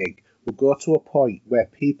gaming will go to a point where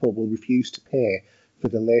people will refuse to pay for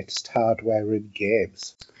the latest hardware and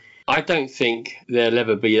games? I don't think there'll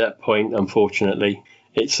ever be that point, unfortunately.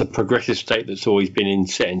 It's a progressive state that's always been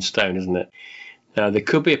set in stone, isn't it? Now, there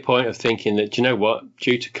could be a point of thinking that, do you know what,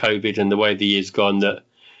 due to COVID and the way the year's gone, that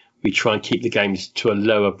we try and keep the games to a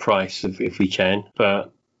lower price if we can.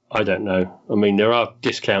 But I don't know. I mean, there are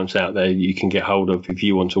discounts out there you can get hold of if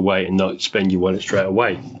you want to wait and not spend your wallet straight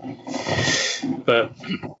away. But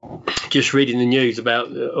just reading the news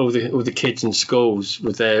about all the kids in schools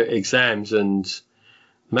with their exams and the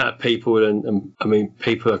amount of people, and I mean,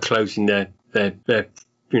 people are closing their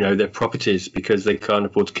properties because they can't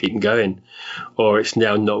afford to keep them going, or it's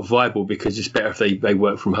now not viable because it's better if they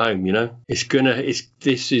work from home.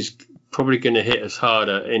 This is probably gonna hit us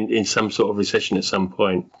harder in some sort of recession at some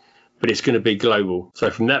point, but it's going to be global. So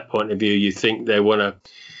from that point of view, you think they want to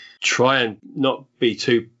try and not be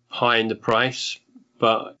too high in the price,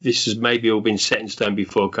 but this has maybe all been set in stone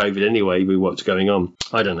before COVID anyway with what's going on.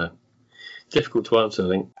 I don't know. Difficult to answer, I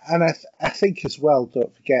think. And I think as well,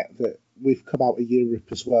 don't forget that we've come out of Europe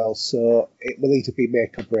as well, so it will either be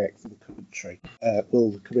make or break for the country.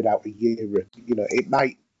 Will coming out of Europe, it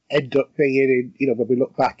might end up being when we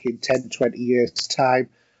look back in 10, 20 years' time,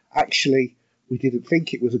 actually, we didn't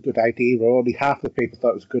think it was a good idea, or only half the people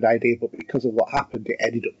thought it was a good idea, but because of what happened, it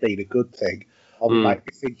ended up being a good thing. Or we might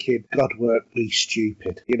be thinking, God, weren't we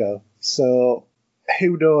stupid, So,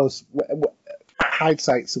 who knows?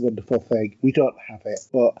 Hindsight's a wonderful thing. We don't have it.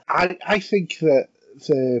 But I think that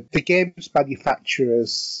the games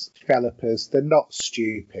manufacturers developers, they're not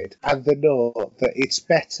stupid, and they know that it's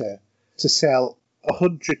better to sell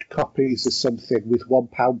 100 copies of something with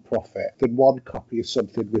 £1 profit than one copy of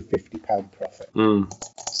something with £50 profit.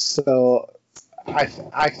 So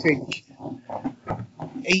I think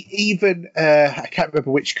even I can't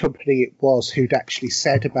remember which company it was who'd actually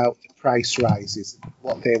said about the price rises,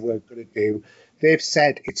 what they were going to do. They've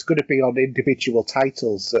said it's going to be on individual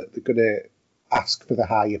titles that they're going to ask for the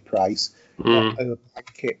higher price, not a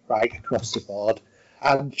blanket right across the board.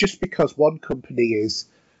 And just because one company is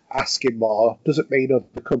asking more doesn't mean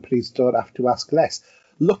other companies don't have to ask less.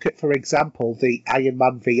 Look at, for example, the Iron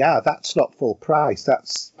Man VR. That's not full price.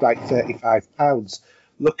 That's like £35.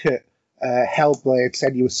 Look at Hellblade: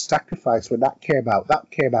 Senua's Sacrifice when that came out. That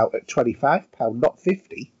came out at £25, not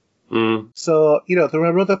 £50. So, there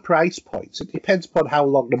are other price points. It depends upon how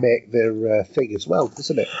long they make their thing as well,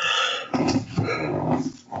 doesn't it?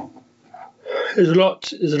 There's a lot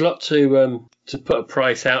to put a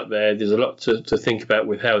price out there. There's a lot to think about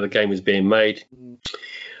with how the game is being made.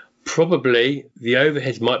 Probably the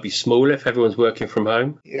overheads might be smaller if everyone's working from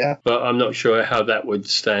home. Yeah. But I'm not sure how that would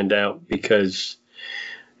stand out, because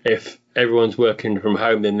if everyone's working from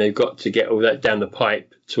home, then they've got to get all that down the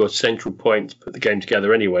pipe to a central point to put the game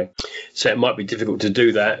together anyway. So it might be difficult to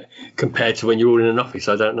do that compared to when you're all in an office.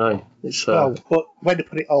 I don't know. But when they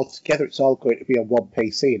put it all together, it's all going to be on one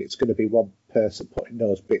PC, and it's going to be one person putting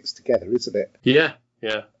those bits together, isn't it? Yeah.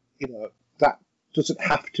 That doesn't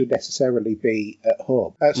have to necessarily be at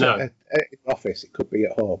home. No. In an office, it could be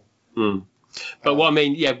at home. But what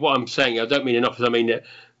I'm saying, I don't mean an office. I mean that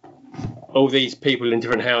all these people in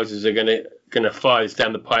different houses are going to fire this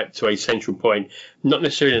down the pipe to a central point, not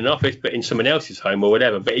necessarily in an office, but in someone else's home or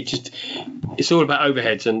whatever. But it's all about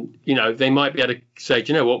overheads, and they might be able to say,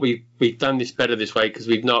 do you know what, we've done this better this way because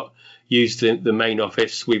we've not used the main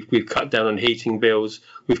office. We've cut down on heating bills.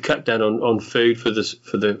 We've cut down on food for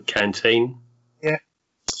the canteen. Yeah.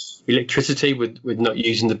 Electricity with not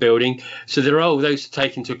using the building. So there are all those to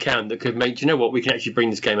take into account that could make, do you know what, we can actually bring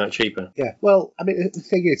this game out cheaper. Yeah, well, I mean, the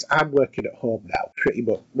thing is, I'm working at home now pretty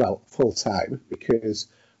much, full time, because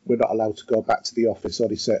we're not allowed to go back to the office.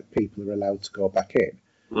 Only certain people are allowed to go back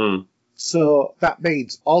in. So that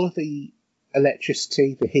means all of the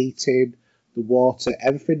electricity, the heating, the water,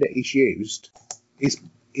 everything that is used is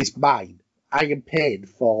mine. I am paying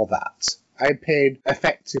for that. I am paying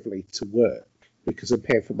effectively to work, because I'm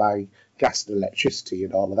paying for my gas and electricity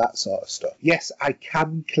and all of that sort of stuff. Yes, I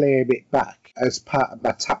can claim it back as part of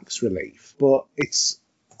my tax relief, but it's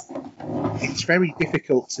very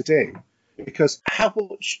difficult to do, because how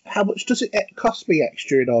much does it cost me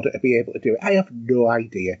extra in order to be able to do it? I have no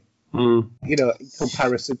idea. In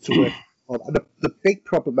comparison to work. And the big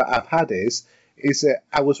problem that I've had is that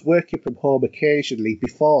I was working from home occasionally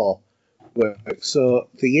before work, so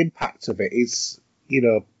the impact of it is,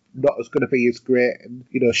 not as going to be as great, and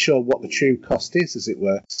show what the true cost is, as it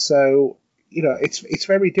were. So it's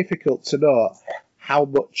very difficult to know how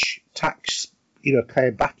much tax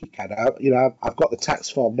claim back you can. I've got the tax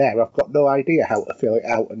form there. I've got no idea how to fill it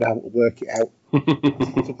out and how to work it out.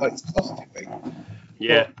 What it's costing me.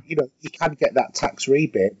 Yeah. But, you can get that tax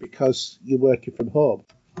rebate because you're working from home.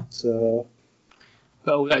 So.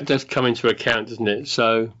 Well, that does come into account, doesn't it?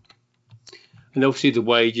 So, and obviously the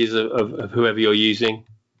wages of whoever you're using.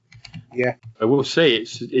 Yeah. But we'll see.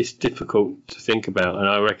 It's difficult to think about, and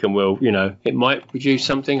I reckon it might reduce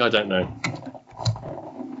something. I don't know.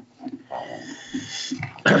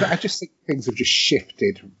 I just think things have just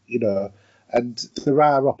shifted, and there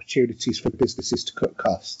are opportunities for businesses to cut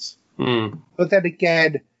costs. But then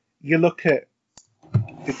again, you look at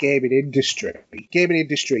the gaming industry. Gaming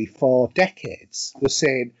industry for decades was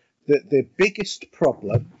saying that the biggest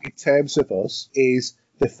problem in terms of us is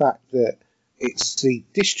the fact that it's the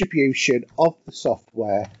distribution of the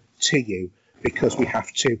software to you, because we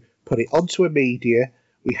have to put it onto a media,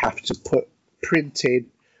 we have to put print in,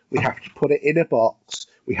 we have to put it in a box,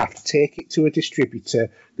 we have to take it to a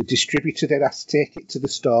distributor, the distributor then has to take it to the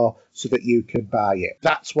store so that you can buy it.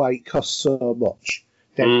 That's why it costs so much.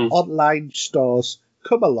 Then online stores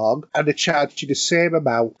come along and they charge you the same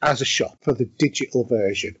amount as a shop for the digital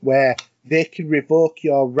version, where they can revoke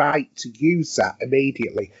your right to use that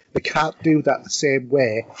immediately. They can't do that the same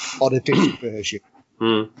way on a digital version.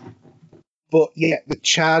 But yet they're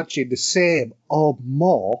charging the same or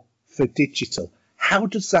more for digital. How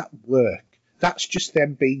does that work? That's just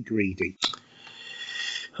them being greedy.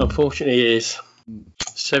 Unfortunately, it is.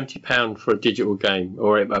 £70 for a digital game,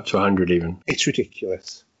 or up to 100 even. It's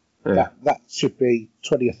ridiculous. Yeah. That should be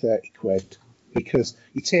 20 or 30 quid, because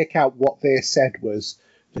you take out what they said was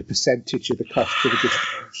the percentage of the cost of the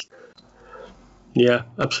distribution. Yeah,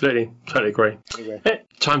 absolutely. Totally agree. Anyway.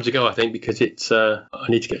 Time to go, I think, because it's I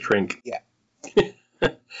need to get a drink. Yeah.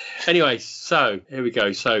 Anyway, so here we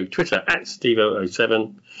go. So Twitter at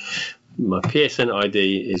Steve007. My PSN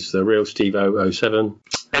ID is the real Steve007.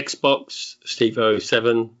 Xbox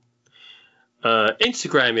Steve007.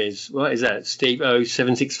 Instagram is, what is that?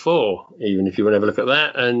 Steve0764, even if you want to have a look at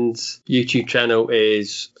that. And YouTube channel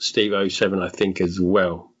is Steve07, I think, as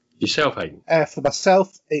well. Yourself, Hayden? For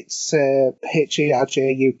myself, it's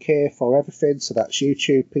HERJ UK for everything. So that's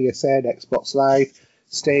YouTube, PSN, Xbox Live,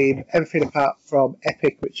 Steam, everything apart from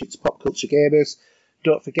Epic, which is Pop Culture Gamers.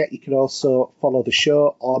 Don't forget, you can also follow the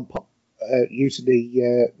show on using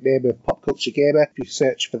the name of Pop Culture Gamer. If you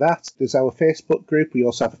search for that, there's our Facebook group. We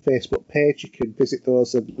also have a Facebook page. You can visit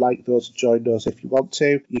those and like those and join those if you want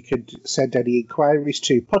to. You can send any inquiries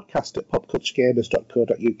to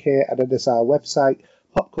podcast@popculturegamers.co.uk, and then there's our website,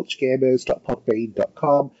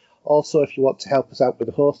 popculturegamers.podbean.com. Also, if you want to help us out with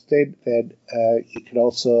the hosting, then you can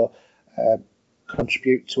also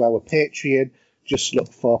contribute to our Patreon. Just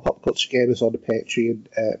look for Pop Culture Gamers on the Patreon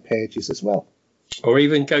pages as well. Or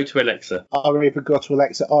even go to Alexa. Or even go to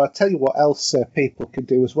Alexa. Or I'll tell you what else people can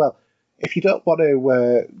do as well. If you don't want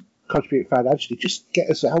to contribute financially, just get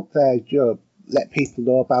us out there. Let people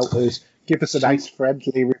know about us. Give us a nice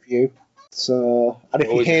friendly review. So, and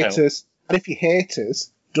if you hate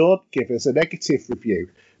us, don't give us a negative review,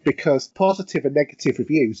 because positive and negative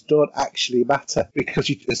reviews don't actually matter,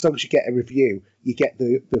 because as long as you get a review, you get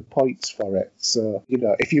the points for it. So,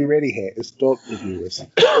 if you really hate us, don't review us.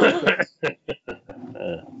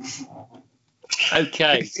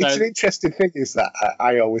 Okay. It's an interesting thing, is that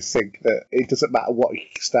I always think that it doesn't matter what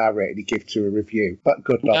star rating you give to a review, but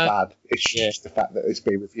good or bad. It's just the fact that it's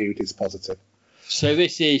being reviewed is positive. So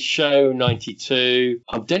this is show 92.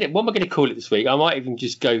 What am I going to call it this week? I might even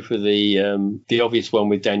just go for the obvious one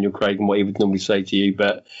with Daniel Craig and what he would normally say to you.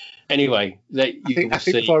 But anyway, I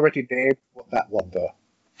think we've already named that one, though.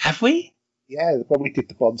 Have we? Yeah, when we did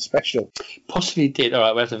the Bond special. Possibly did. All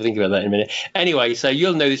right, we'll have to think about that in a minute. Anyway, so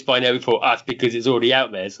you'll know this by now before us, because it's already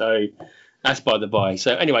out there. So that's by the by.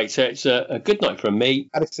 So anyway, so it's a good night from me.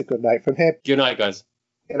 And it's a good night from him. Good night, guys.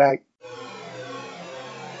 Good night.